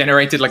game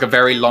generated like a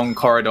very long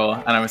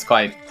corridor, and I was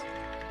quite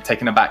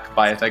taken aback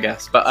by it, I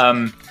guess. But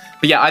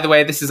yeah, either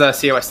way, this is a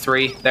COS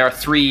 3. There are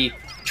 3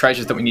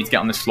 treasures that we need to get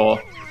on this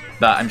floor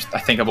that I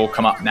think have all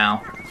come up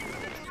now.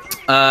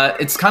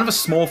 It's kind of a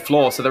small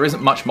floor, so there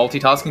isn't much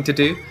multitasking to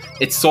do.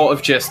 It's sort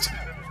of just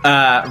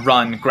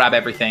run, grab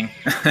everything.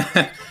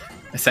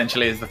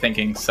 Essentially is the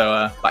thinking.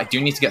 So but I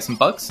do need to get some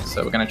bugs,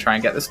 so we're going to try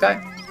and get this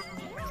guy.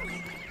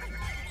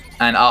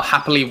 And I'll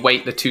happily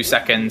wait the 2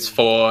 seconds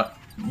for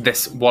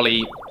this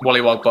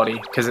Wollywog body,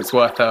 because it's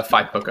worth 5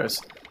 pokos.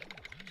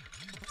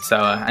 So,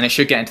 and it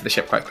should get into the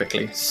ship quite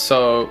quickly.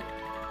 So,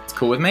 it's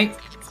cool with me.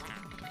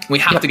 We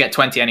have to get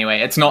 20 anyway.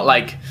 It's not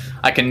like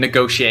I can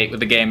negotiate with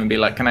the game and be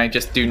like, can I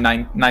just do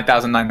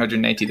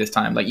 9,980 this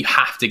time? Like, you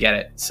have to get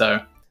it.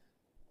 So,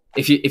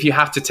 if you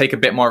have to take a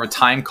bit more of a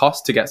time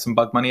cost to get some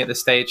bug money at this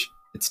stage,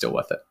 it's still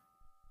worth it.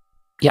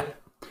 Yeah.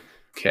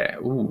 Okay.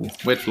 Ooh,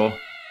 weird floor.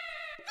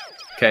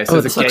 Okay, so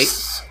this there's a gate.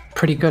 looks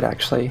pretty good,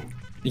 actually.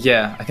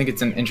 Yeah, I think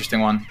it's an interesting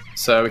one.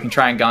 So we can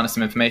try and garner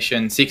some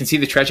information. So you can see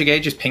the treasure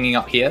gauge is pinging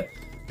up here.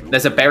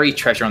 There's a buried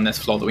treasure on this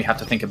floor that we have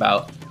to think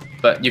about.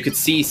 But you could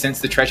see since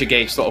the treasure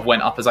gauge sort of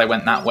went up as I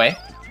went that way,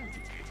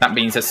 that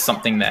means there's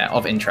something there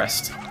of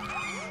interest.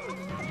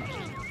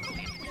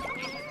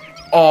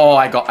 Oh,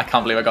 I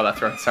can't believe I got that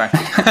through. Sorry.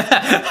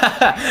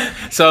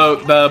 So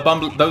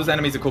those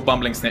enemies are called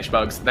bumbling snitch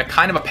bugs. They're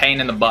kind of a pain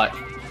in the butt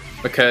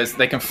because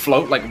they can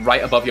float like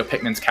right above your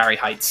Pikmin's carry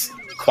heights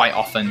quite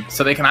often.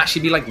 So they can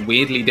actually be like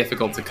weirdly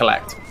difficult to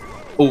collect.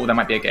 Oh, there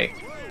might be a gate.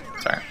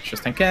 Sorry,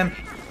 just thinking.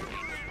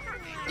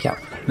 Yeah,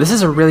 this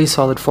is a really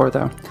solid floor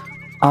though.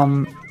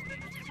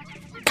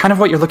 Kind of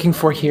what you're looking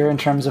for here in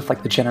terms of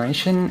like the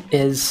generation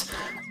is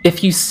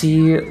if you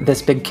see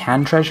this big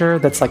can treasure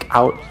that's like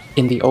out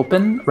in the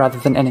open rather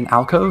than in an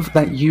alcove,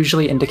 that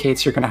usually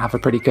indicates you're going to have a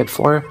pretty good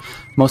floor,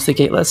 mostly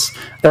gateless.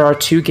 There are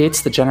 2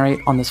 gates that generate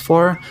on this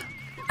floor,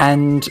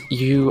 and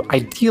you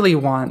ideally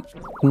want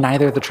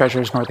neither the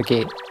treasures nor the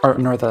gate, or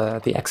nor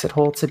the exit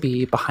hole to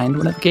be behind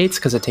one of the gates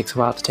because it takes a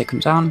while to take them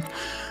down.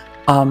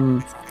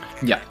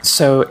 Yeah.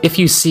 So if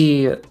you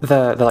see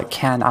the like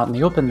can out in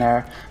the open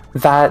there,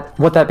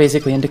 what that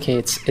basically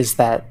indicates is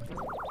that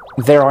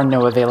there are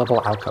no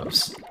available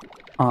alcoves.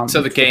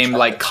 So the game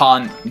like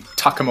can't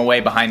tuck them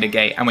away behind a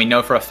gate, and we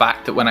know for a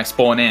fact that when I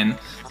spawn in,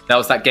 that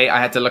was that gate I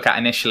had to look at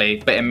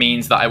initially, but it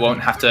means that I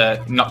won't have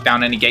to knock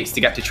down any gates to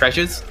get to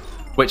treasures,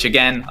 which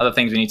again are the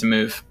things we need to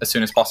move as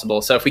soon as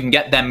possible. So if we can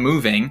get them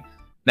moving,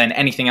 then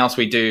anything else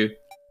we do,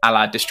 a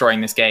la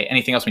destroying this gate,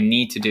 anything else we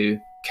need to do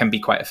can be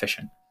quite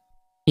efficient.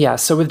 Yeah,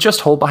 so with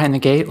just hold behind the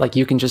gate, like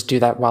you can just do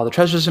that while the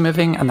treasures are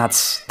moving, and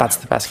that's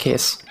the best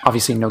case.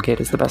 Obviously, no gate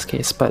is the best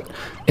case, but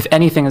if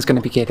anything is going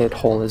to be gated,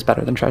 hole is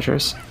better than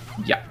treasures.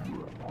 Yeah,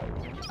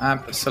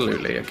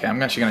 absolutely. Okay,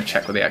 I'm actually going to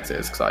check where the exit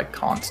is because I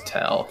can't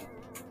tell.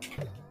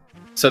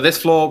 So this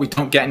floor, we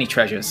don't get any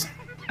treasures,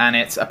 and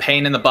it's a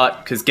pain in the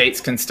butt because gates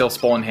can still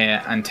spawn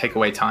here and take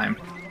away time,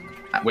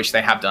 which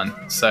they have done.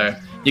 So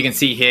you can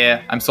see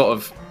here, I'm sort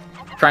of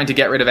trying to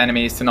get rid of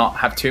enemies to not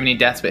have too many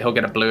deaths, but he'll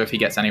get a blue if he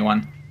gets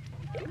anyone.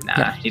 Nah,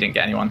 yeah. He didn't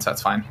get anyone, so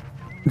that's fine.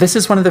 This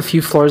is one of the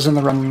few floors in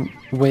the run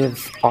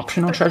with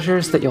optional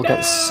treasures that you'll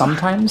get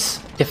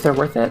sometimes if they're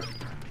worth it.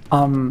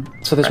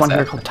 So there's one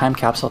here called Time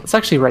Capsule. It's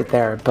actually right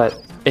there,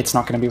 but it's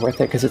not going to be worth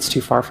it because it's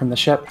too far from the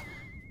ship.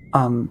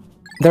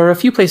 There are a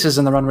few places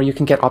in the run where you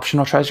can get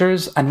optional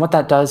treasures, and what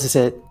that does is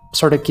it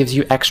sort of gives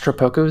you extra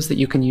pokos that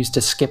you can use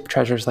to skip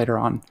treasures later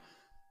on.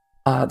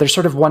 There's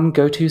sort of one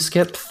go-to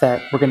skip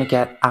that we're going to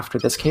get after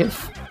this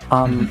cave.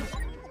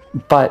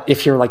 But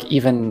if you're like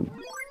even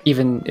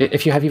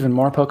if you have even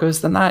more pokos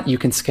than that, you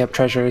can skip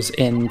treasures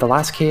in the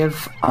last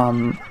cave,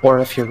 or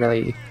if you're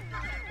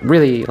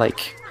really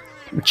like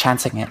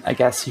chancing it, I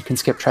guess, you can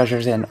skip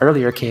treasures in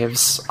earlier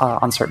caves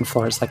on certain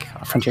floors, like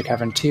Frontier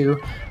Cavern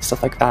 2,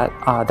 stuff like that,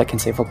 that can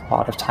save a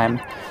lot of time.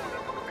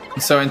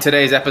 So in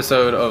today's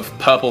episode of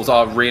Purples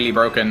Are Really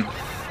Broken,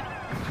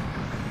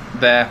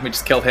 there, we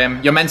just killed him.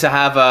 You're meant to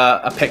have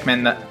a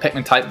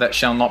Pikmin type that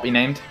shall not be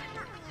named.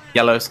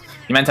 Yellows.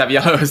 You're meant to have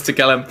yellows to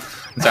kill him.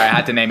 I'm sorry, I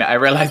had to name it. I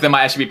realized there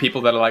might actually be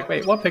people that are like,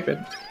 wait, what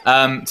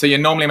Pikmin? So you're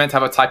normally meant to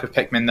have a type of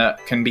Pikmin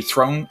that can be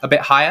thrown a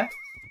bit higher.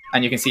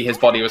 And you can see his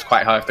body was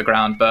quite high off the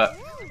ground. But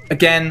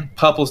again,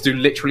 purples do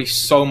literally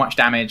so much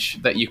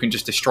damage that you can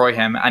just destroy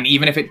him. And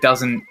even if it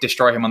doesn't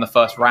destroy him on the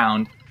first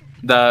round,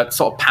 the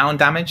sort of pound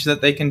damage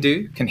that they can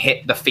do can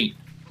hit the feet.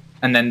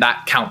 And then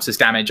that counts as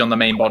damage on the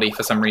main body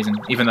for some reason,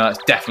 even though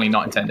it's definitely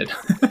not intended.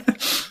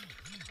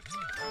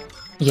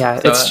 Yeah,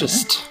 so, it's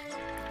just...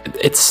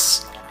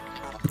 It's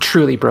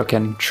truly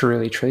broken.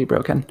 Truly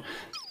broken.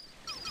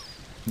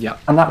 Yeah.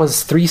 And that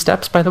was 3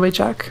 steps, by the way,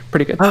 Jack.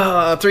 Pretty good.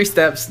 3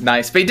 steps.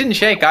 Nice. But he didn't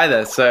shake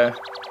either, so...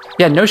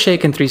 Yeah, no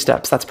shake in 3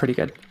 steps. That's pretty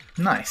good.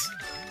 Nice.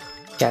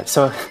 Yeah,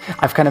 so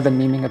I've kind of been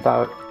memeing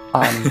about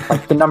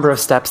like the number of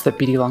steps that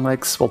BD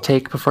Longlegs will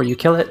take before you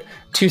kill it.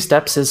 2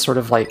 steps is sort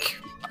of like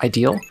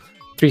ideal.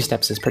 3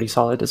 steps is pretty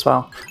solid as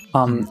well.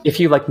 If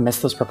you like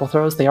miss those purple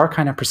throws, they are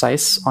kind of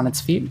precise on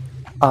its feet.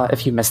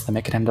 If you miss them,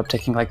 it could end up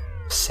taking like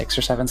 6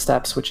 or 7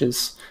 steps, which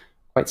is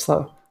quite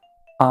slow.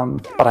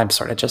 But I'm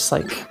sort of just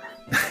like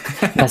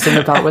messing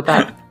about with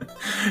that.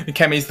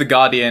 Kemi's the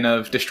guardian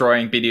of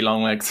destroying BD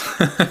Longlegs.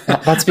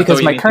 That's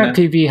because my current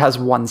PB has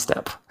 1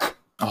 step.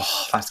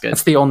 Oh, that's good.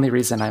 That's the only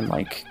reason I'm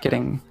like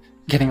getting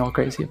all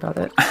crazy about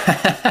it.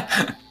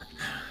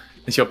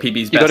 It's your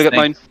PB's best You gotta get thing.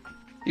 mine.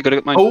 You gotta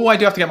get mine. Oh, I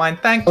do have to get mine.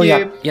 Thank you.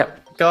 Yeah,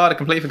 yep. God, I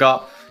completely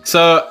forgot.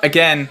 So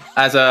again,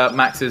 as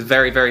Max has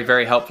very, very,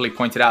 very helpfully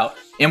pointed out,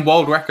 in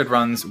world record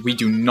runs, we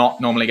do not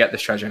normally get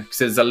this treasure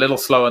because it's a little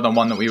slower than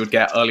one that we would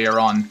get earlier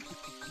on.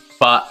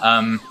 But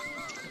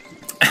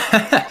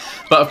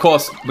but of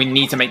course, we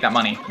need to make that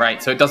money,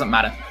 right? So it doesn't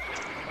matter.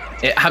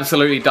 It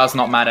absolutely does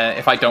not matter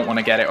if I don't want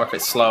to get it or if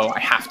it's slow. I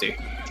have to.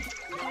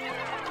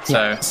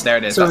 So there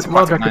it is. So that's at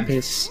world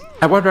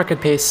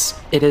record pace,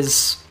 it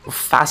is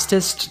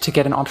fastest to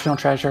get an optional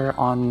treasure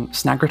on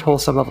Snaggered Hole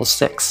sublevel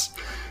 6,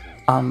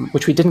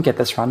 which we didn't get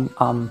this run.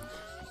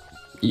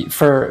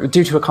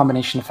 Due to a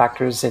combination of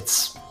factors,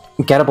 it's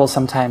gettable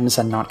sometimes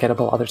and not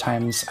gettable other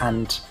times,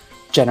 and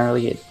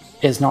generally it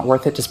is not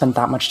worth it to spend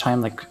that much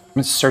time like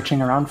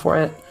searching around for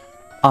it.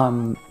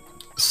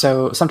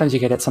 So sometimes you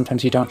get it,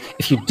 sometimes you don't.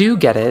 If you do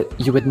get it,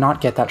 you would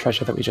not get that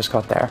treasure that we just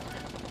got there,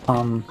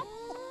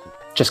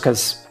 just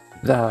because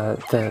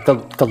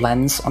the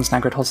lens on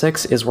Snaggered Hole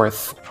 6 is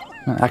worth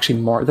actually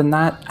more than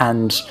that,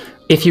 and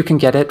if you can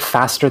get it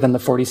faster than the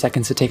 40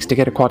 seconds it takes to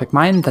get Aquatic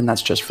Mine, then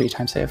that's just free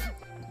time save.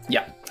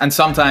 Yeah, and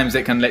sometimes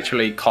it can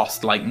literally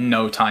cost like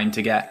no time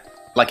to get.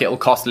 Like it'll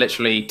cost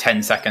literally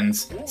 10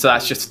 seconds, so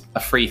that's just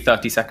a free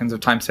 30 seconds of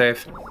time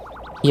save.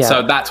 Yeah.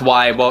 So that's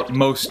why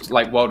most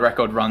like world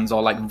record runs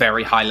or like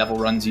very high level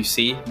runs you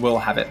see will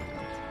have it.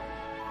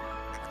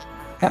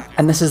 Yeah,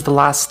 and this is the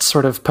last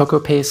sort of Poco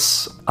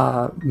pace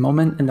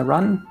moment in the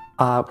run.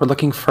 We're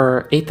looking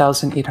for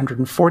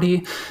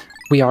 8,840.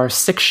 We are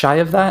 6 shy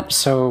of that,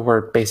 so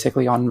we're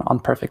basically on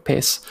perfect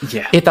pace.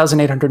 Yeah.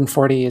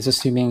 8,840 is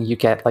assuming you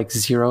get like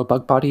 0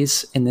 bug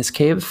bodies in this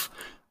cave,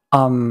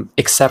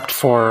 except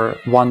for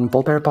 1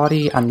 bullbear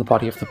body and the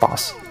body of the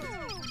boss.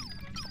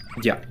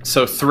 Yeah,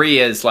 so 3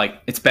 is like,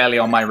 it's barely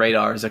on my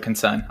radar as a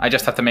concern. I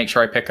just have to make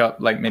sure I pick up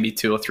like maybe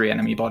 2 or 3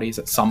 enemy bodies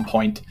at some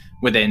point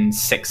within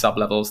 6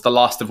 sub-levels, the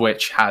last of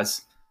which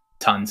has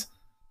tons.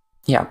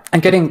 Yeah,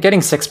 and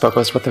getting 6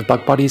 Pocos worth of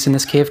bug bodies in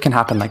this cave can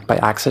happen like by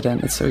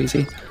accident. It's so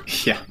easy.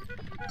 Yeah.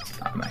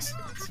 Oh, nice.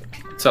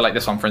 So like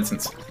this one, for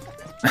instance.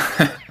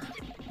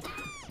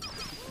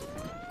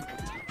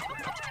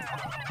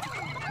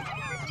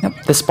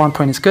 Yep, this spawn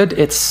point is good.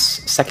 It's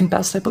second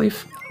best, I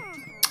believe.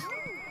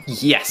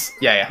 Yes.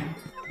 Yeah.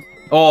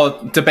 Or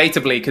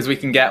debatably, because we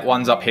can get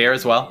ones up here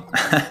as well.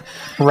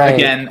 Right.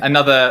 Again,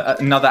 another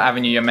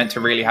avenue you're meant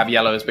to really have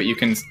yellows, but you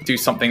can do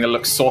something that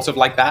looks sort of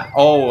like that.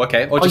 Oh,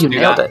 okay. Or just you do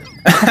nailed that.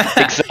 it.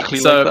 Exactly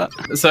So, like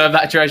that. so if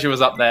that treasure was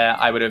up there,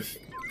 I would have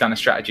done a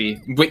strategy,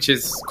 which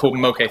is called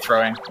moke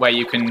throwing, where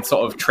you can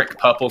sort of trick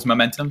purple's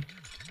momentum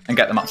and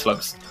get them up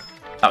slopes.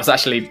 That was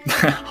actually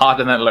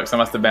harder than it looks, I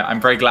must admit. I'm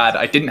very glad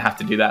I didn't have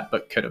to do that,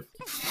 but could have.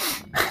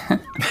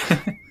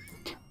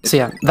 So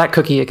yeah, that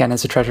cookie again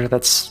is a treasure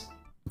that's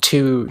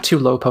too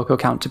low Poco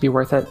count to be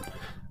worth it.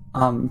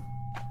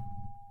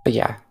 But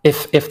yeah,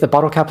 if the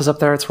bottle cap is up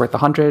there, it's worth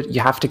 100.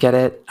 You have to get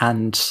it,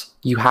 and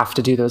you have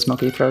to do those moke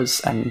throws.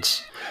 And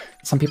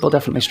some people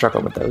definitely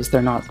struggle with those.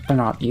 They're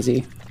not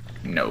easy.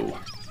 No.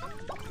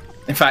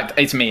 In fact,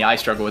 it's me. I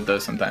struggle with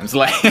those sometimes.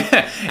 Like,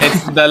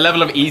 it's the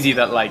level of easy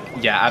that, like,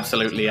 yeah,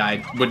 absolutely,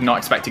 I would not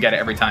expect to get it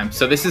every time.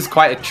 So this is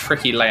quite a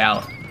tricky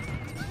layout,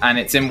 and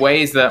it's in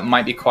ways that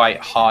might be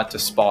quite hard to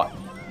spot.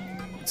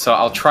 So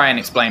I'll try and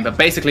explain. But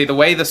basically, the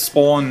way the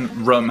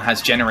spawn room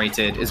has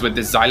generated is with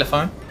this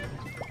xylophone.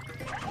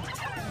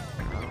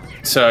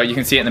 So you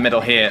can see it in the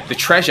middle here. The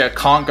treasure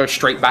can't go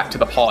straight back to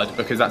the pod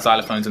because that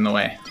xylophone's in the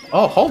way.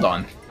 Oh, hold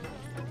on.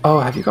 Oh,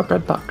 have you got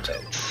bread bugged?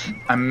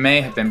 I may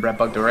have been bread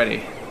bugged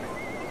already.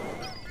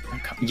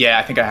 Yeah,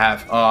 I think I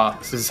have. Oh,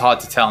 this is hard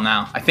to tell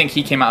now. I think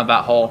he came out of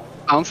that hole.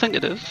 I don't think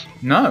it is.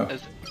 No.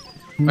 Is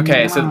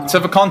Okay, so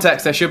for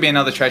context, there should be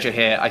another treasure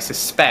here. I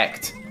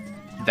suspect,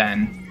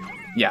 then,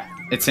 yeah,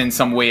 it's in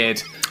some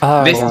weird...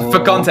 Oh.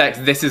 For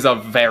context, this is a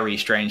very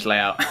strange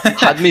layout.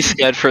 Had me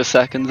scared for a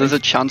second. There's a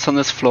chance on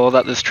this floor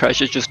that this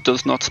treasure just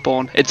does not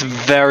spawn. It's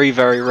very,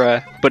 very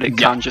rare, but it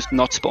can just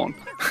not spawn.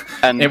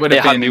 And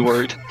it had me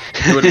worried.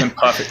 It would have been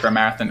perfect for a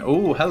marathon.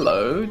 Oh,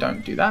 hello,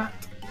 don't do that.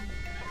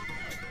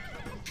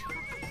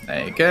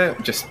 There you go.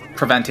 Just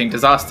preventing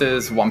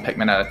disasters, 1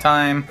 Pikmin at a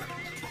time.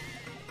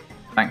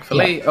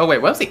 Thankfully. Yeah. Oh,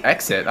 wait, where's the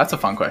exit? That's a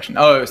fun question.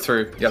 Oh, it was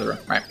through the other room.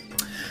 Right.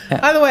 Yeah.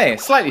 Either way,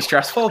 slightly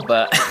stressful,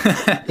 but...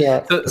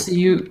 Yeah, so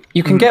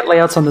you can get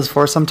layouts on this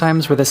floor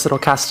sometimes where this little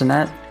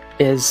castanet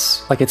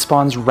is, like, it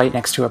spawns right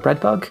next to a bread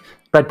bug.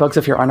 Bread bugs,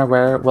 if you're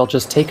unaware, will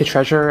just take a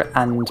treasure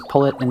and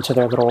pull it into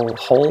their little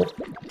hole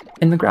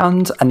in the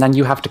ground, and then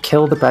you have to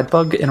kill the bread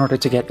bug in order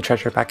to get the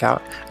treasure back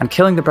out. And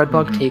killing the bread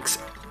bug takes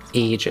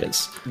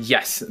ages.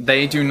 Yes,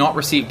 they do not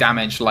receive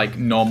damage like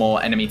normal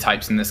enemy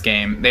types in this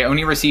game. They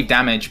only receive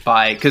damage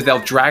because they'll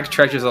drag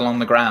treasures along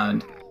the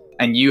ground,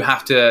 and you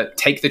have to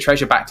take the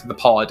treasure back to the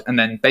pod and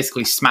then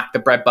basically smack the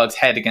bread bug's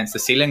head against the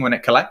ceiling when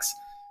it collects,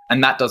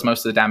 and that does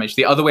most of the damage.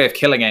 The other way of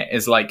killing it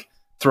is like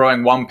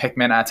throwing one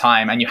Pikmin at a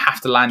time, and you have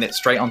to land it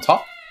straight on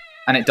top,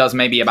 and it does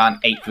maybe about an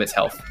 1/8 of its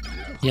health.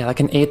 Yeah, like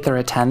an 1/8 or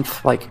a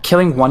 10th. Like,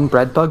 killing one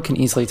bread bug can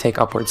easily take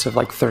upwards of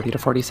like 30 to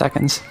 40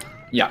 seconds.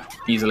 Yeah,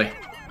 easily.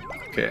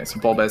 Okay, so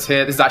Bulbear's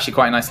here. This is actually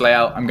quite a nice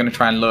layout. I'm going to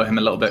try and lure him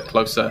a little bit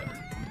closer.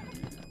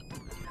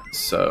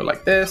 So,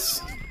 like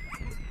this.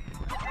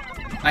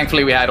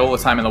 Thankfully, we had all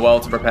the time in the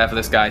world to prepare for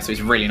this guy, so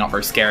he's really not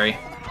very scary.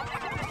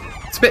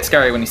 It's a bit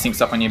scary when he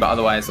sneaks up on you, but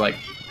otherwise, like,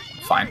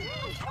 fine.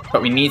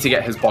 But we need to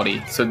get his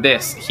body. So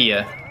this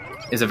here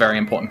is a very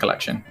important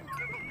collection,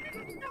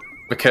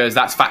 because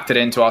that's factored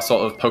into our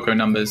sort of Poco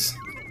numbers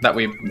that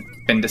we've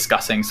been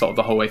discussing sort of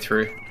the whole way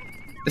through.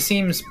 This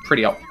seems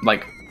pretty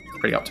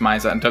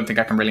optimized. I don't think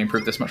I can really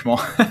improve this much more.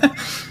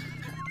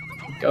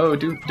 Go,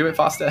 do it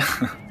faster.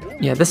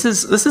 Yeah, this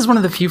is one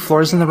of the few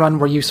floors in the run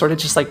where you sort of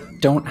just like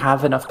don't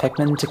have enough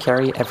Pikmin to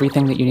carry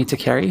everything that you need to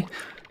carry.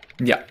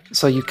 Yeah.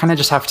 So you kind of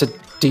just have to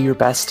do your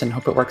best and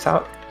hope it works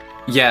out.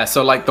 Yeah,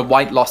 so like the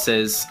white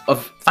losses,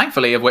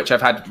 thankfully of which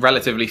I've had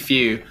relatively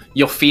few,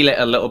 you'll feel it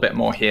a little bit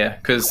more here,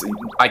 because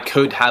I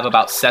could have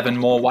about 7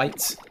 more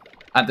whites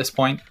at this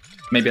point,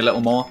 maybe a little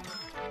more.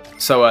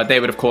 So they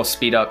would of course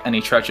speed up any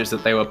treasures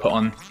that they were put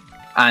on,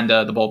 and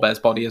the Bulbear's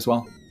body as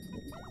well.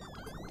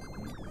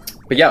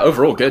 But yeah,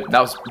 overall good.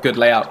 That was a good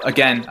layout.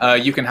 Again,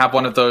 you can have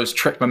one of those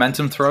trick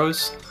momentum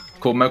throws,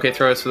 called moke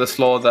throws for this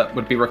floor, that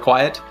would be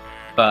required,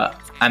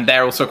 and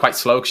they're also quite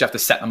slow because you have to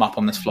set them up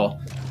on this floor.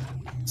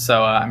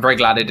 So I'm very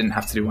glad I didn't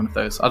have to do one of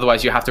those.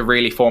 Otherwise, you have to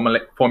really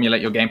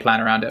formulate your game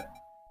plan around it.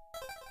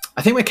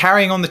 I think we're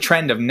carrying on the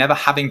trend of never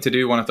having to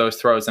do one of those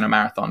throws in a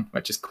marathon,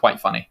 which is quite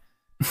funny.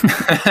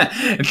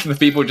 The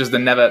people just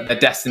they're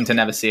destined to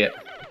never see it.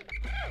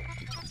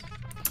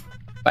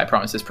 But I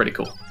promise it's pretty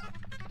cool.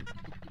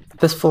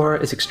 This floor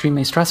is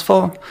extremely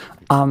stressful.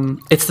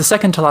 It's the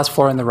second to last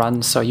floor in the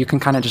run, so you can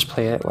kind of just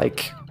play it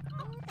like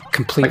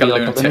completely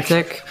like a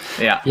lunatic.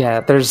 Yeah.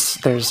 There's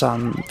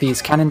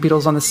these cannon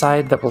beetles on the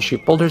side that will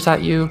shoot boulders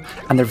at you,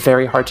 and they're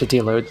very hard to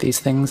deload these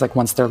things like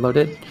once they're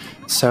loaded.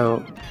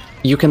 So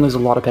you can lose a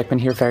lot of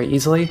Pikmin here very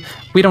easily.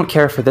 We don't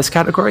care for this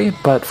category,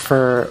 but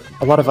for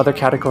a lot of other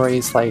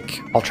categories like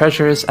all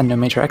treasures and no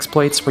major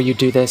exploits, where you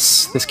do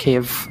this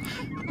cave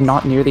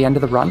not near the end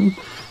of the run,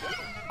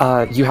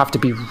 you have to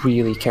be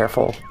really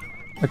careful,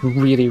 like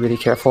really, really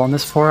careful on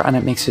this floor, and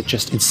it makes it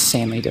just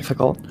insanely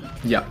difficult.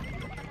 Yeah.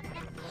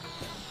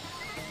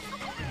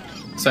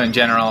 So in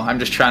general, I'm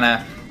just trying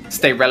to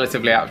stay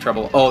relatively out of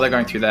trouble. Oh, they're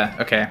going through there.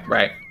 Okay,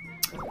 right.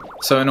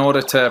 So in order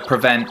to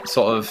prevent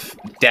sort of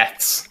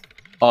deaths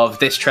of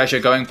this treasure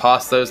going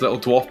past those little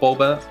dwarf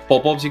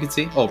bulbobs you can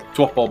see, oh,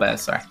 dwarf bulbears,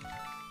 sorry.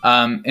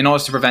 In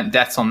order to prevent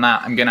deaths on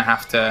that, I'm going to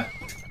have to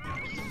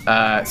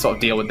sort of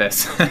deal with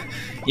this,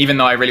 even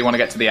though I really want to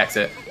get to the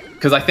exit.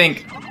 Because I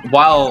think,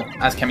 while,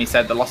 as Kemi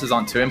said, the losses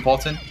aren't too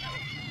important,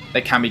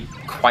 they can be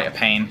quite a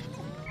pain.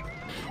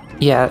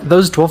 Yeah,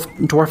 those dwarf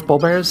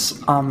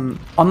bulbears,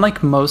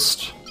 unlike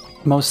most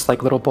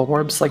like little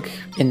bulborbs, like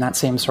in that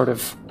same sort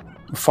of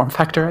form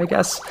factor, I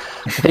guess,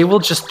 they will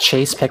just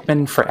chase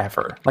Pikmin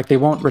forever. Like they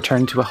won't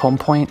return to a home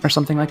point or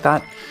something like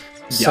that.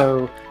 Yeah.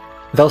 So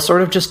they'll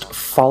sort of just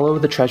follow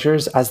the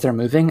treasures as they're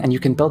moving, and you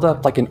can build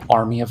up like an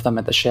army of them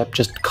at the ship,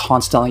 just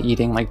constantly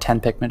eating like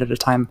 10 Pikmin at a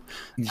time.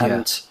 Yeah.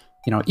 And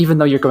you know, even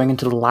though you're going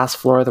into the last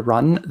floor of the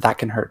run, that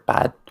can hurt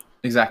bad.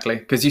 Exactly,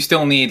 because you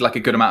still need like a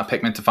good amount of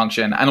Pikmin to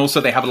function, and also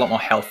they have a lot more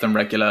health than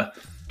regular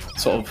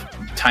sort of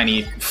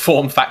tiny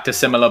form factor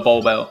similar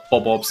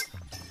bulbobs.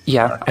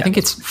 Yeah, okay. I think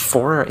it's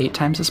 4 or 8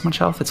 times as much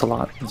health. It's a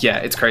lot. Yeah,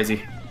 it's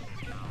crazy.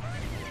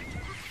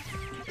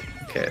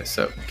 Okay,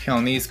 so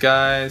killing these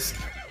guys.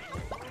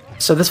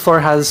 So this floor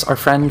has our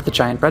friend, the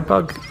giant bread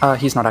bug.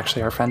 He's not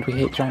actually our friend. We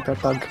hate giant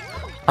bread bug.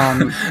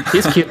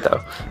 He's cute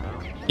though.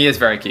 He is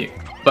very cute.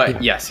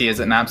 But yes, he is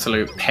an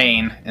absolute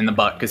pain in the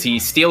butt because he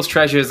steals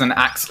treasures and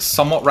acts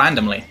somewhat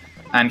randomly.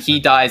 And he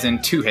dies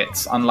in 2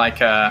 hits,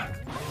 unlike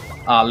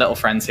our little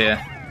friends here.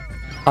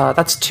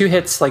 That's 2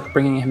 hits, like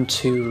bringing him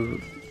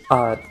to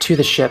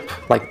the ship,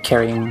 like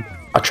carrying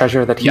a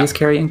treasure that he is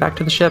carrying back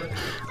to the ship.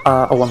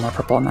 Oh, 1 more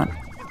purple on that.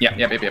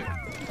 Yep.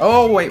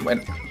 Oh, wait.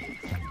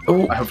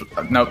 Oh, I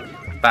hope, no,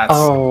 that's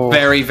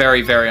very,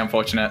 very, very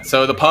unfortunate.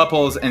 So the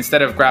purples,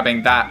 instead of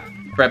grabbing that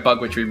bread bug,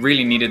 which we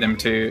really needed them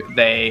to,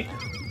 they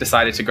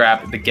decided to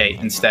grab the gate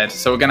instead.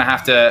 So we're going to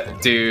have to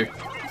do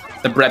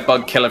the bread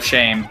bug kill of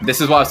shame. This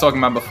is what I was talking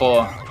about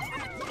before,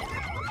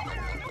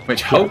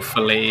 which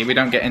hopefully we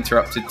don't get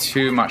interrupted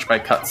too much by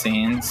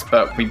cutscenes,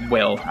 but we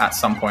will at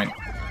some point.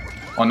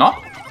 Or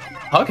not?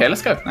 Okay,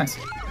 let's go. Nice.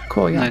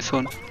 Cool, yeah. Nice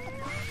one.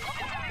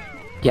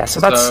 Yeah,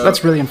 so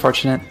that's really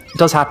unfortunate. It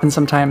does happen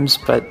sometimes,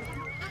 but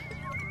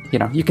you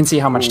know, you can see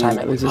how much time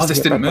it loses. Oh, this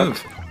didn't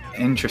move.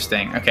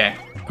 Interesting. Okay.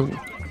 Ooh.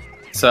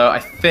 So I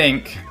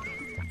think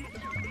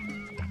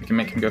we can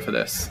make him go for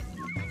this.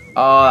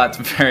 Oh, that's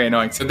very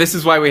annoying. So this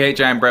is why we hate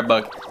Giant Bread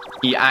Bug.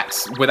 He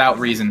acts without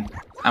reason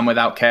and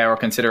without care or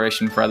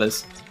consideration for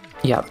others.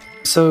 Yeah.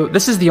 So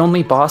this is the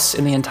only boss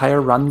in the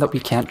entire run that we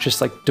can't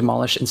just like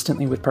demolish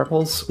instantly with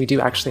purples. We do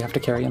actually have to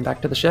carry him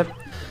back to the ship.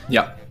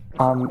 Yep.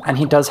 And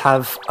he does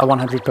have a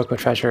 100 Poco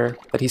treasure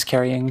that he's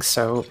carrying,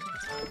 so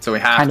we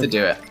have to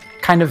do it.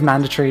 Kind of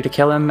mandatory to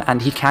kill him,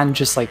 and he can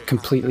just like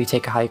completely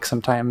take a hike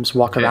sometimes,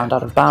 walk around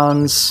out of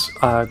bounds,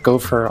 go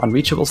for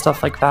unreachable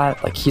stuff like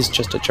that. Like, he's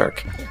just a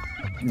jerk.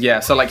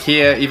 Yeah, so like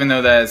here, even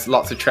though there's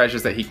lots of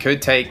treasures that he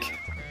could take,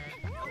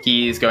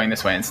 he's going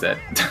this way instead.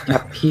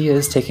 Yep, he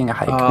is taking a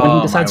hike. Oh, when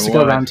he decides to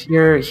go around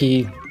here,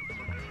 he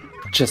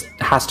just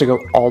has to go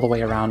all the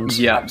way around.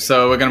 Yeah,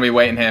 so we're going to be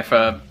waiting here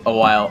for a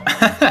while,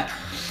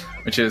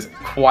 which is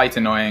quite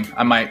annoying.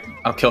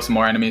 I'll kill some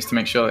more enemies to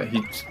make sure that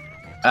he's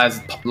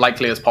as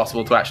likely as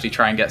possible to actually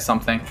try and get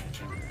something.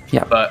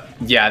 Yeah. But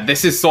yeah,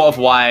 this is sort of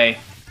why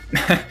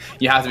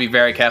you have to be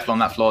very careful on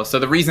that floor. So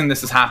the reason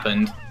this has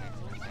happened...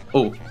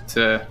 Oh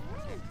god,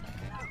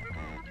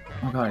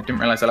 I didn't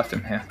realize I left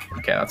him here.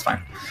 Okay, that's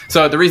fine.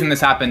 So the reason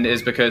this happened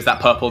is because that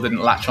purple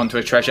didn't latch onto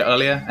a treasure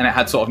earlier, and it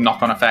had sort of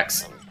knock-on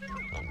effects.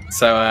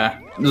 So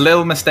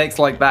little mistakes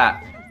like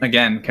that,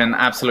 again, can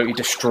absolutely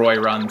destroy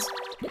runs.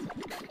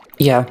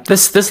 Yeah,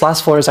 this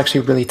last floor is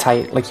actually really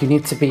tight. Like, you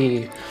need to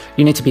be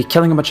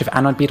killing a bunch of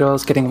anode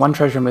beetles, getting one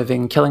treasure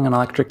moving, killing an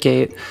electric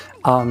gate,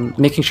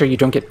 making sure you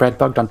don't get bread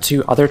bugged on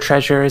 2 other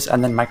treasures,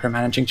 and then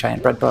micromanaging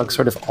giant bread bugs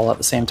sort of all at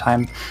the same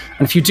time.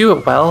 And if you do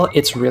it well,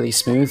 it's really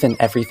smooth and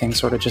everything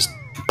sort of just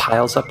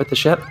piles up at the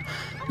ship.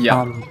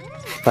 Yeah.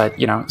 But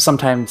you know,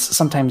 sometimes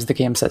the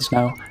game says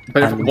no.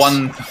 But if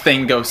one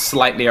thing goes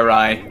slightly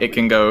awry, it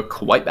can go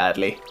quite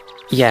badly.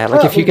 Yeah,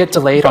 like if you get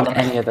delayed on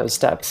any of those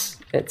steps,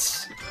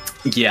 it's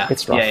rough.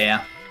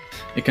 Yeah.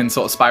 It can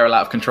sort of spiral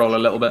out of control a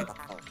little bit.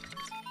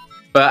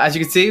 But as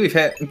you can see, we've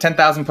hit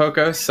 10,000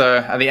 Pocos, so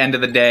at the end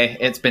of the day,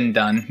 it's been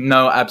done.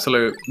 No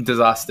absolute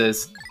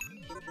disasters.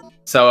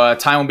 So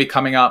time will be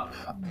coming up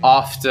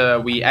after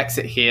we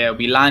exit here,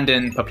 we land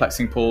in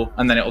Perplexing Pool,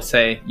 and then it will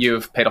say,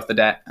 you've paid off the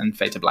debt and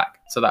fade to black.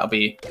 So that'll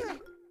be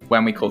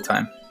when we call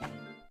time.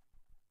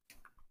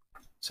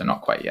 So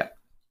not quite yet.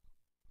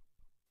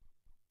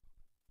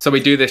 So we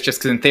do this just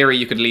because in theory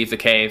you could leave the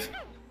cave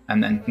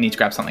and then need to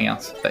grab something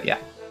else. But yeah,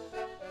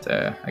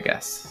 so I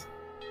guess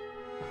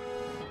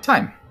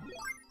time.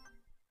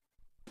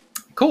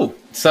 Cool.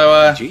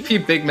 So a few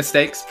big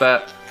mistakes,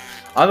 but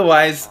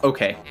otherwise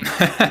okay.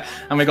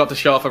 And we got to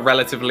show off a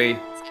relatively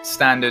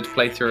standard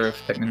playthrough of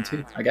Pikmin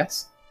 2, I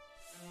guess.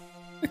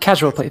 A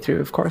casual playthrough,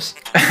 of course.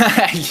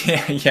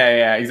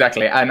 yeah,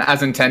 exactly. An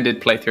as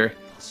intended playthrough.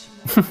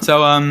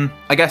 So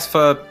I guess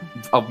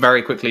I'll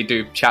very quickly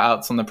do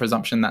shout-outs on the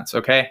presumption that's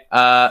okay.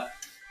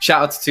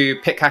 Shout-outs to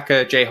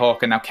Pickhacker,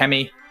 Jayhawk, and now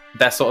Kemi.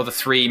 They're sort of the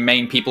 3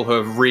 main people who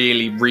have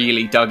really,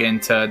 really dug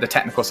into the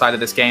technical side of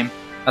this game.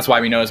 That's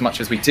why we know as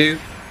much as we do.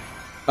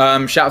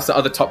 Shout-outs to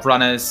other top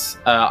runners,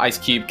 Ice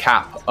Cube,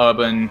 Cap,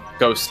 Urban,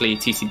 Ghostly,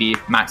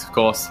 TCB, Max, of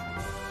course.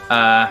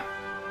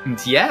 And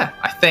yeah,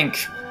 I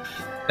think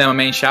they're my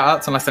main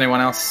shout-outs, unless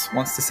anyone else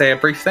wants to say a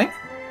brief thing.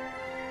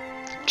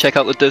 Check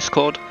out the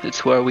Discord.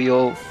 It's where we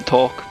all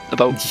talk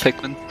about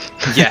Pikmin.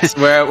 Yes,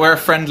 we're a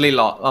friendly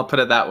lot. I'll put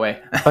it that way.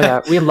 Oh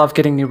yeah, we love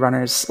getting new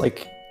runners.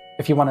 Like,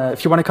 if you wanna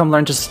come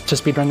learn to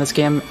speedrun this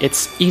game,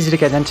 it's easy to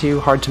get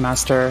into, hard to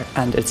master,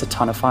 and it's a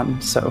ton of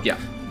fun. So yeah,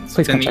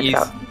 please come check it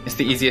out. It's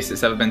the easiest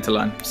it's ever been to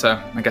learn. So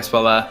I guess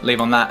we'll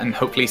leave on that and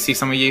hopefully see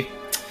some of you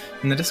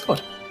in the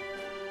Discord.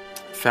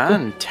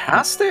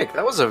 Fantastic!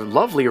 That was a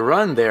lovely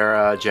run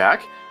there,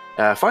 Jack.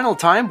 Final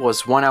time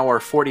was 1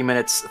 hour, 40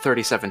 minutes,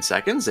 37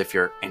 seconds, if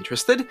you're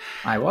interested.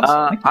 I was.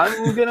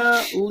 I'm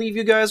gonna leave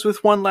you guys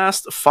with one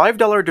last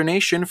 $5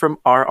 donation from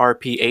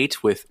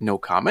RRP8 with no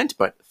comment,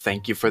 but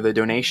thank you for the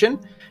donation,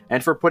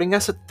 and for putting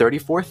us at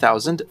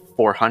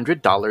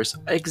 $34,400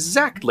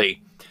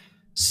 exactly.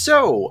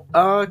 So,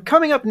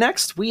 coming up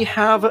next, we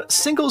have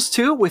Singles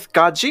 2 with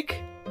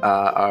Gajik,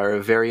 our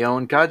very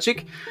own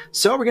Gajik.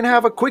 So we're gonna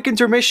have a quick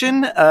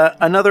intermission,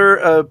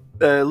 another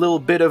little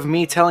bit of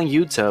me telling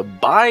you to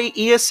buy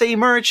ESA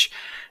merch,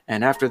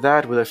 and after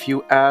that, with a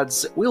few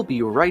ads, we'll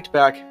be right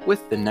back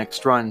with the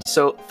next run.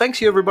 So thanks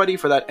you everybody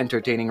for that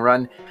entertaining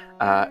run.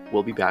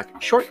 We'll be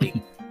back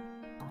shortly.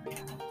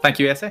 Thank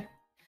you, ESA.